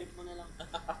 Sumbong ako. Flip mo na lang.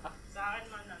 Sa akin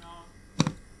man,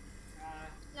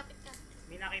 lapit ka.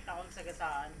 may nakita akong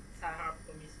sagasaan sa harap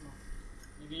ko mismo.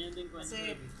 May ganyan din kwento.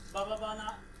 Kasi bababa na,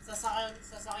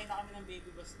 sasakay na kami ng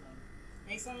baby bus nun.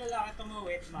 May isang lalaki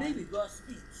tumawid man. Baby boss,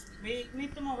 bitch. May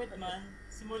tumawid man,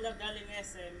 simula galing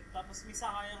SM, tapos may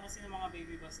sakayan kasi ng mga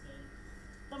baby bus doon.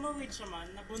 Tumawid siya man,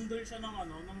 nabundol siya ng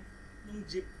ng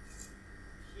jeep.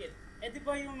 Shit. Eh di ba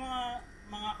ba yung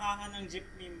mga kaha ng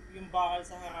jeepney, yung bakal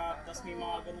sa harap, tapos may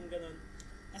mga ganun-ganun.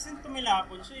 As in,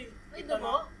 tumilapon siya eh. May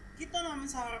dugo? Kita namin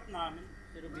sa harap namin.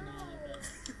 Pero binanay pa.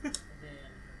 Kasi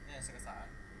Eh, sa kasaan.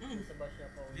 sa bus siya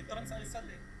pa. Dito rin sa Rizal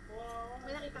eh. Wow.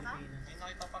 May nakita ka? May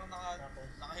nakita parang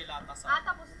nakahilata sa...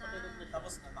 Tapos na.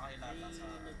 Tapos na nakahilata sa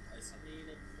Rizal. May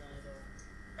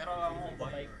Pero ang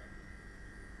buhay.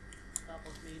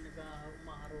 tapos may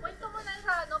nag-umaharo. Kwento mo na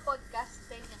sa podcast.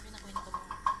 Teng, yung pinakwento mo.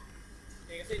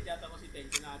 Kasi tiyata ko si Ten,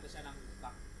 kinahata siya ng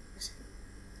utak.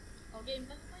 O, game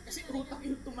pa. Kasi utak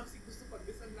yung tumasik gusto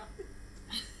pagbisan natin.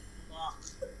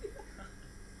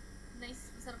 Nice.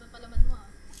 Masarap ang palaman mo ah.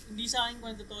 Hindi sa akin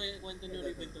kwento to, kwento ni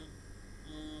Ruben to.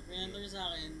 Pinanto niya sa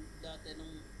akin dati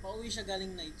nung pauwi siya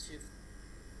galing night shift.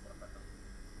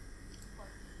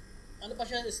 Ano pa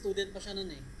siya, student pa siya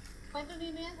nun eh. Kwento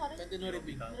nino yan, sorry. Kwento ni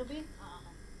Ruben. Ruby? Ah,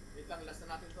 okay. Wait lang, last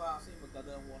na natin to kasi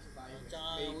magdadalawang bukas na tayo. Tsaka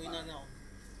May uwi pa. na ako.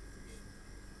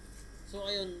 So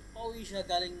ayun, pauwi siya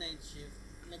galing night shift.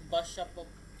 Nag-bus siya pa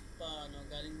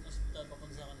galing hospital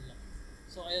papunta sa kanila.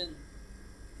 So ayun.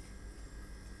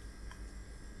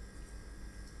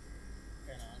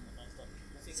 Kaya naman makastop.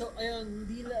 So ayun,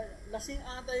 hindi lasing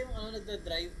ata yung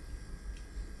nagda-drive.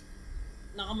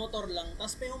 Nakamotor lang.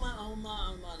 Tapos may ano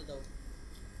daw.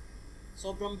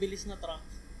 Sobrang bilis na truck.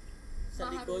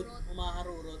 Sa likod,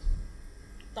 humaharurot.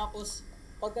 Tapos,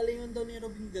 pagkalingon daw ni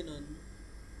Robin ganun,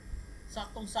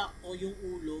 saktong-sakto yung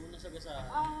ulo nasa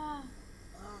gasahan.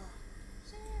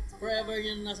 Shit. Forever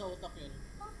yan nasa utak yun.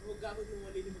 Huwag gagawin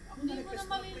mo malilimutan. Ako Hindi mo na-repress na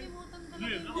ko. malilimutan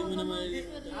talaga. Hindi mo na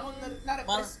malilimutan. Ako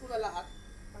na-repress ko na lahat.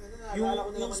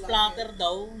 Yung splatter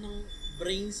daw ng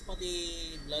brains pati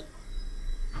blood.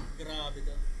 Grabe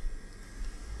daw.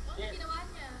 Ano ginawa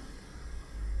niya?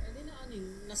 Eh di na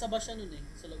nasa bus siya nun eh,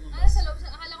 sa loob ng Ah, bus. sa loob siya.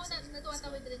 Akala ko na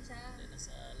natuwatawid rin siya.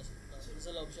 Nasa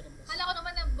loob siya ng bus. Akala ko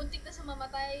naman na buntik na siya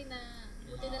mamatay na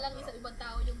buti na lang isa ibang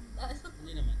tao yung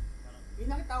Hindi naman. Yung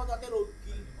nakita ko dati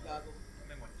roadkill. Gago.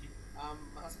 May mochi.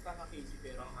 Makasaktan ka Casey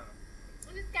pero...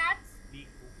 Was it cats?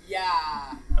 Biko.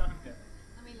 Yeah!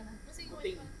 May laman. Kasi yung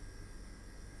Buting.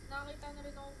 nakakita na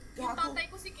rin ako. Yung Gago. tatay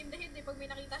ko sick in the head eh. Pag may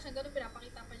nakita siya gano'n,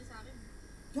 pinapakita pa niya sa akin.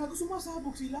 Gago,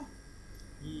 sumasabog sila.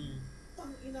 Hmm.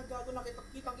 Tangina, gago,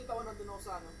 kitang-kita ko nandun ako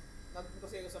sa nandun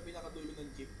kasi ako sa pinakadulo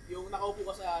ng jeep. Yung nakaupo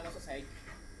ka sa side.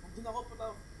 Nandun ako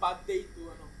bad day to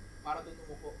para doon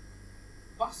umupo.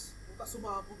 Bas, puta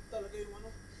sumabog talaga yung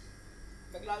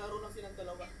naglalaro lang silang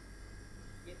dalawa.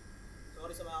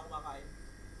 Sorry sa mga kumakain.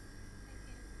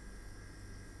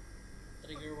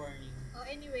 Trigger warning. Oh,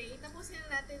 anyway, tapusin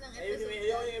na natin ang Ayun episode.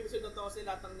 yung episode na to kasi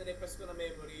lahat ng nirepress ko na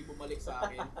memory bumalik sa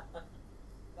akin.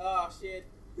 Shit.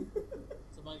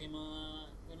 Sa bagay mga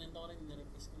kunento ko rin,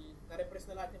 nirepress ko na yun. Na-repress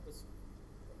na lahat yun, tapos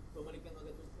bumalik lang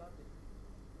agad yung lahat eh.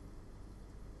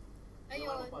 Ayun.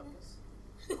 Gawa ng podcast.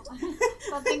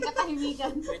 Konting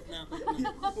katahimikan. Wait na.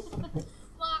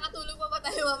 Makakatulog pa ba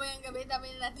tayo mamayang gabi? Dami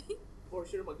na natin. For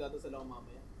sure, magdadasal ako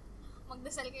mamaya.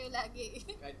 Magdasal kayo lagi.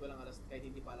 Kahit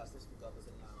hindi pa alas 3,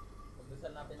 magdadasal na ako.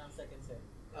 Pagdasal natin ang second set.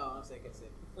 Oo, second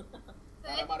set. So,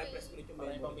 Para ma-repress ko ulit yung Para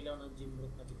memory. ipambilaw ng gym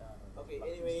root na gitara. Okay,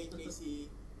 anyway,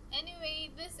 Casey. Anyway,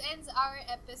 this ends our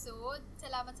episode.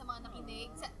 Salamat sa mga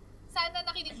nakinig. Sana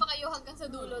nakinig pa kayo hanggang sa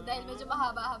dulo dahil medyo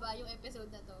mahaba-haba yung episode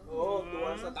na to. Oo, 2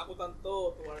 hours na takutan to.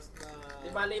 2 hours na... Di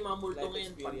bali, mga multo life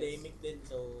ngayon, experience. pandemic din,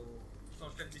 so...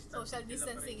 Social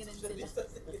distancing rin Social sila.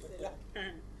 distancing din sila.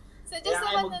 So, Kaya just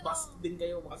kayo naman mag-bust din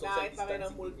kayo, Pag mag-social nakita kayo ng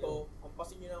distancing multo,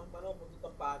 kampasin nyo ng buntot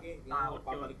ng pagi. Takot Ganyan, yun.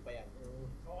 papalik pa yan.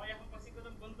 O kaya kung kasi ko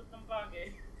ng buntot ng pagi.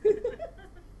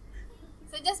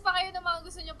 suggest pa kayo ng mga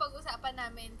gusto nyo pag-usapan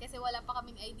namin kasi wala pa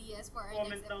kaming ideas for our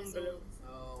Comment next down below. episodes. So,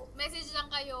 Message lang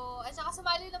kayo. At saka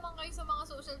sumali naman kayo sa mga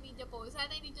social media posts.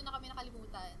 Sana hindi nyo na kami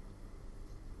nakalimutan.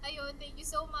 Ayun, thank you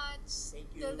so much. Thank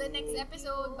you. Till the next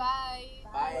episode. Bye!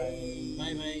 bye!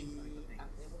 Bye-bye. Ang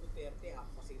ina mo Duterte, ako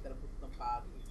kasi talabot ng pagi.